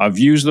 I've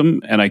used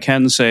them, and I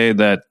can say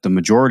that the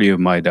majority of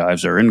my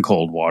dives are in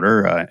cold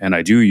water, and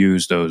I do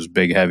use those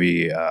big,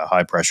 heavy,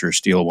 high-pressure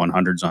steel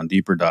 100s on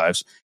deeper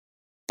dives.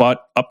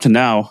 But up to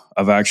now,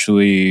 I've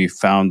actually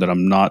found that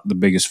I'm not the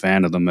biggest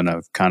fan of them, and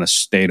I've kind of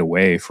stayed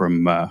away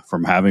from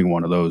having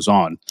one of those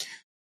on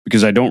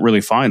because I don't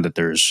really find that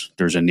there's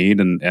a need.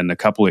 And a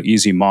couple of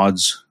easy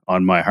mods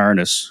on my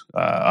harness,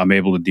 I'm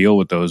able to deal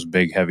with those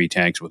big, heavy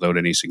tanks without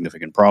any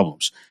significant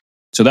problems.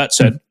 So that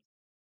said,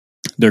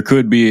 there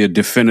could be a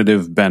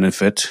definitive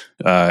benefit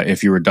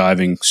if you were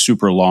diving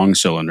super long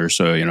cylinders.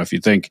 So, if you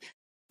think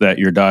that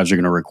your dives are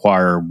going to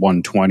require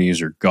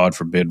 120s or, God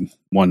forbid,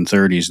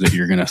 130s that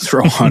you're going to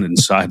throw on and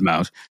side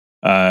mount,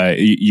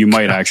 you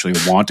might actually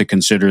want to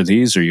consider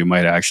these, or you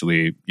might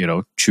actually,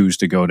 choose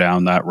to go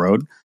down that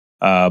road.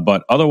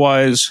 But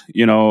otherwise,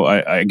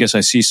 I guess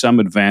I see some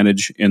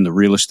advantage in the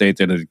real estate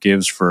that it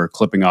gives for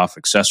clipping off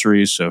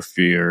accessories. So if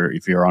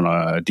you're on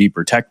a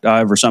deeper tech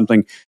dive or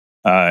something,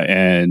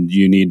 and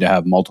you need to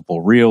have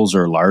multiple reels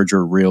or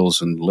larger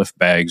reels and lift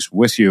bags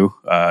with you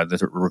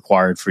that are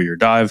required for your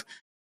dive,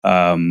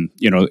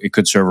 it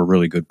could serve a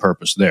really good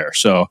purpose there.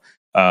 So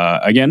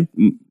again,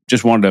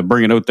 just wanted to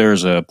bring it out there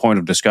as a point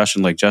of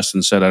discussion. Like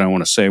Justin said, I don't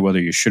want to say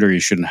whether you should or you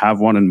shouldn't have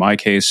one. In my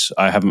case,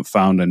 I haven't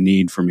found a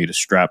need for me to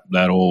strap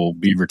that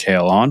old beaver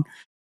tail on.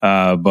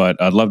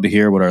 But I'd love to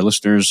hear what our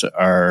listeners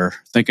are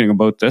thinking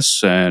about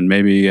this, and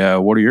maybe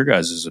what are your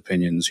guys'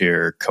 opinions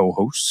here,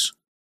 co-hosts?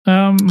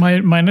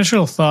 My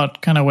initial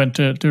thought kind of went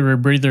to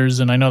rebreathers,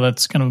 and I know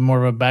that's kind of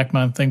more of a back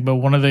mount thing, but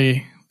one of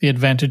the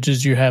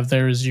advantages you have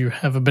there is you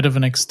have a bit of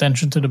an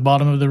extension to the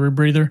bottom of the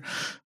rebreather,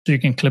 so you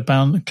can clip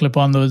on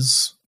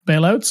those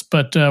bailouts.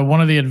 But one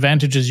of the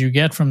advantages you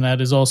get from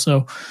that is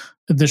also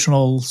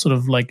additional sort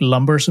of like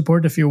lumbar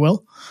support, if you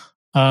will.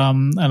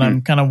 And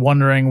I'm kind of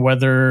wondering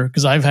whether,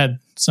 because I've had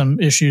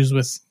some issues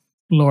with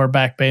lower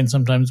back pain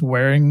sometimes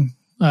wearing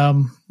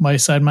my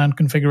side mount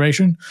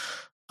configuration.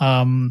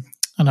 And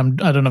I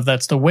don't know if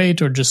that's the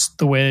weight or just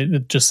the way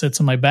it just sits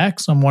on my back.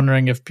 So I'm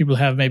wondering if people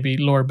have maybe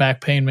lower back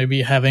pain,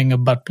 maybe having a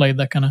butt plate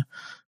that kind of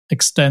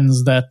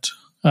extends that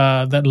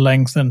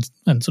length and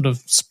sort of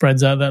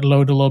spreads out that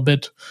load a little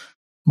bit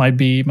might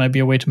be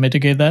a way to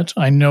mitigate that.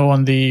 I know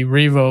on the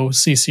Revo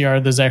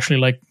CCR, there's actually,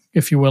 like,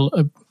 if you will,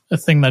 a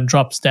thing that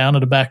drops down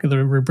at the back of the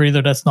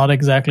rebreather. That's not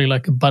exactly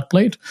like a butt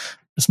plate.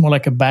 It's more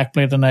like a back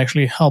plate and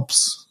actually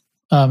helps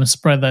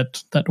spread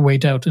that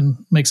weight out and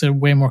makes it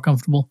way more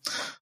comfortable.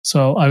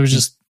 So I was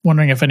just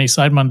wondering if any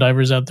side mount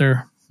divers out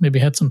there maybe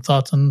had some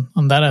thoughts on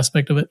that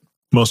aspect of it.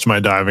 Most of my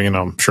diving, and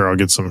I'm sure I'll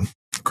get some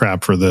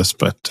crap for this,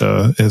 but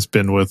has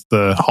been with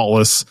the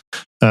Hollis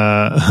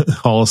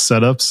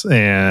setups.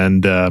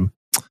 And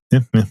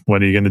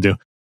what are you going to do?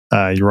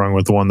 You're wrong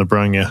with the one that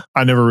brung you.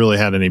 I never really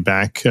had any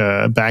back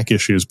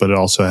issues, but it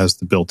also has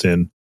the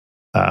built-in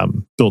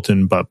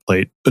butt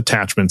plate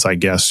attachments, I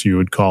guess you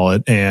would call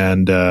it,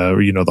 and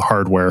the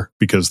hardware,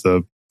 because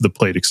the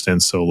plate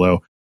extends so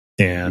low.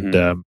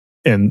 And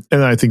and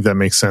I think that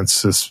makes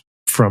sense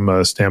from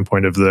a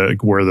standpoint of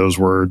where those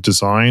were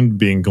designed,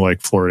 being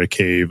like Florida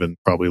Cave and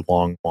probably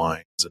long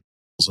lines and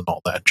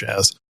all that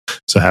jazz.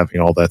 So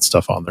having all that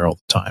stuff on there all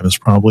the time is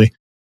probably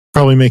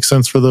makes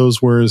sense for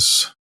those.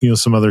 Whereas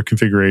some other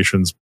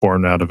configurations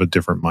born out of a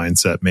different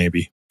mindset,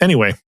 maybe.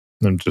 Anyway,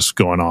 I'm just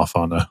going off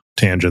on a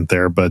tangent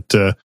there, but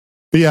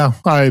yeah,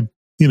 I'd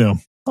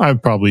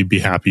probably be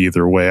happy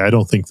either way. I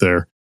don't think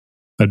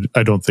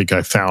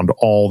I found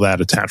all that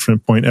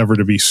attachment point ever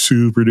to be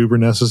super duper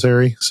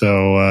necessary.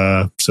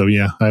 So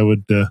yeah,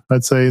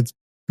 I'd say it's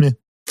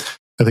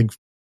I think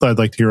I'd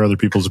like to hear other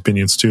people's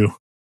opinions too.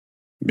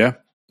 Yeah.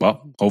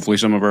 Well, hopefully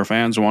some of our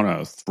fans want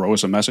to throw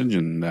us a message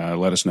and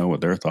let us know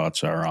what their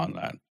thoughts are on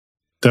that.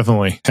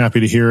 Definitely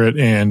happy to hear it.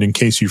 And in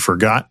case you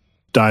forgot,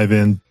 dive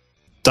in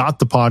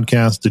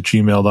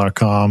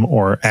 .thepodcast@gmail.com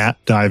or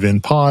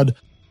 @diveinpod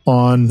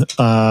on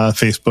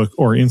Facebook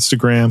or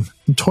Instagram.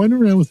 And toying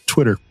around with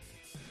Twitter.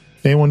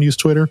 Anyone use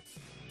Twitter?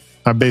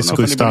 I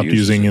basically stopped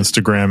using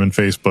Instagram and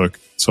Facebook,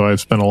 so I've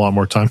spent a lot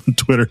more time on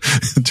Twitter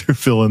to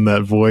fill in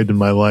that void in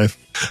my life.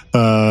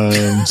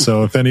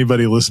 So if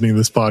anybody listening to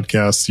this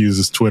podcast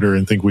uses Twitter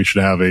and think we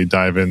should have a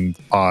dive-in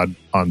pod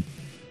on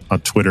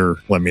Twitter,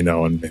 let me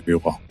know, and maybe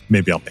I'll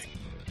make it.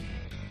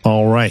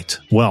 All right.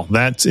 Well,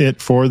 that's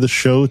it for the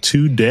show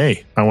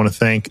today. I want to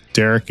thank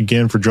Derek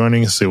again for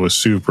joining us. It was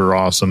super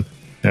awesome.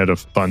 I had a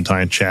fun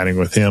time chatting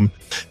with him.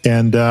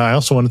 And I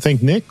also want to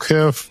thank Nick.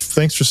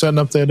 Thanks for setting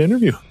up that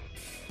interview.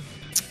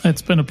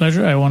 It's been a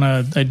pleasure.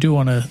 I do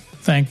want to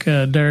thank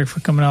Derek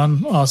for coming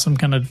on. Awesome,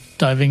 kind of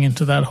diving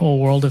into that whole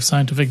world of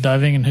scientific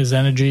diving and his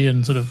energy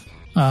and sort of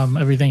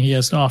everything he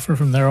has to offer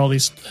from there, all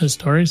his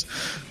stories.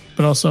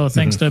 But also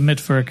thanks to Amit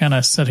for kind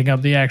of setting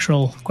up the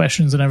actual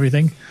questions and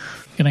everything.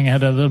 Getting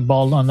ahead of the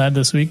ball on that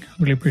this week.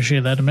 Really appreciate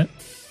that, Amit.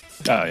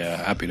 Oh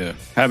yeah, happy to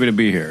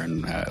be here,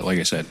 and like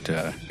I said,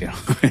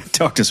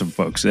 talk to some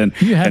folks. And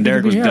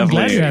Derek was definitely. I'm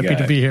glad you're happy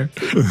to be here.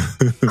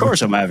 Of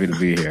course, I'm happy to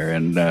be here,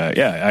 and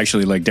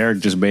actually, like Derek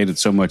just made it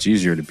so much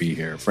easier to be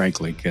here,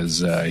 frankly,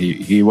 because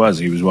he was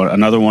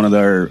another one of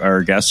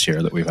our guests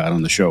here that we've had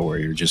on the show, where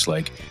you're just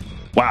like,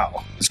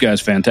 wow, this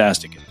guy's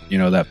fantastic. You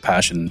know, that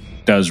passion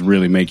does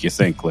really make you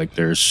think. Like,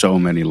 there's so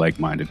many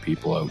like-minded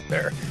people out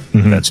there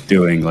that's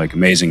doing like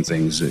amazing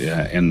things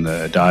in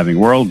the diving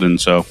world, and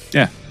so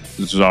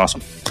this is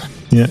awesome.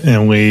 Yeah,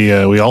 and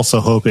we also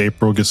hope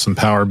April gets some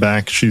power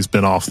back. She's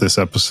been off this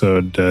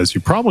episode, as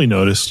you probably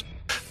noticed.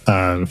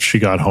 She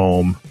got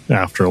home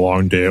after a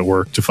long day at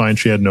work to find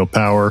she had no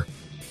power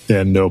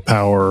and no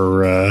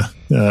power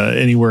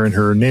anywhere in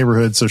her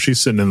neighborhood. So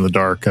she's sitting in the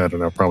dark. I don't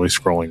know, probably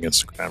scrolling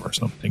Instagram or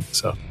something.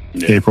 So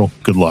April,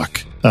 good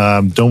luck.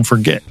 Don't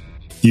forget,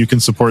 you can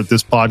support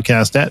this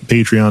podcast at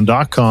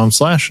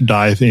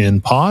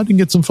patreon.com/diveinpod and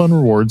get some fun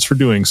rewards for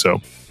doing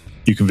so.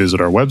 You can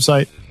visit our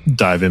website,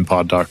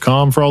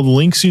 diveinpod.com, for all the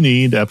links you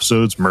need,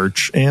 episodes,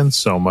 merch, and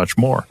so much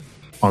more.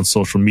 On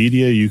social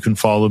media, you can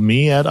follow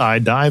me at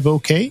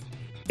iDiveOK.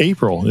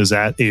 April is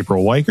at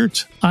April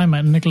Weichert. I'm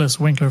at Nicholas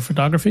Winkler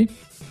Photography.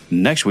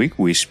 Next week,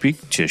 we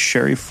speak to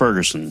Sherry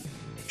Ferguson.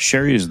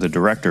 Sherry is the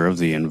director of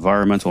the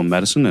Environmental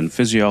Medicine and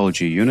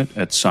Physiology Unit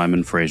at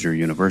Simon Fraser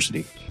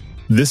University.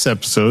 This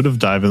episode of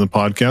Dive in the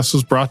Podcast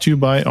was brought to you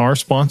by our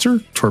sponsor,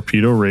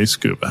 Torpedo Ray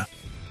Scuba.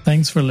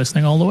 Thanks for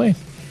listening all the way.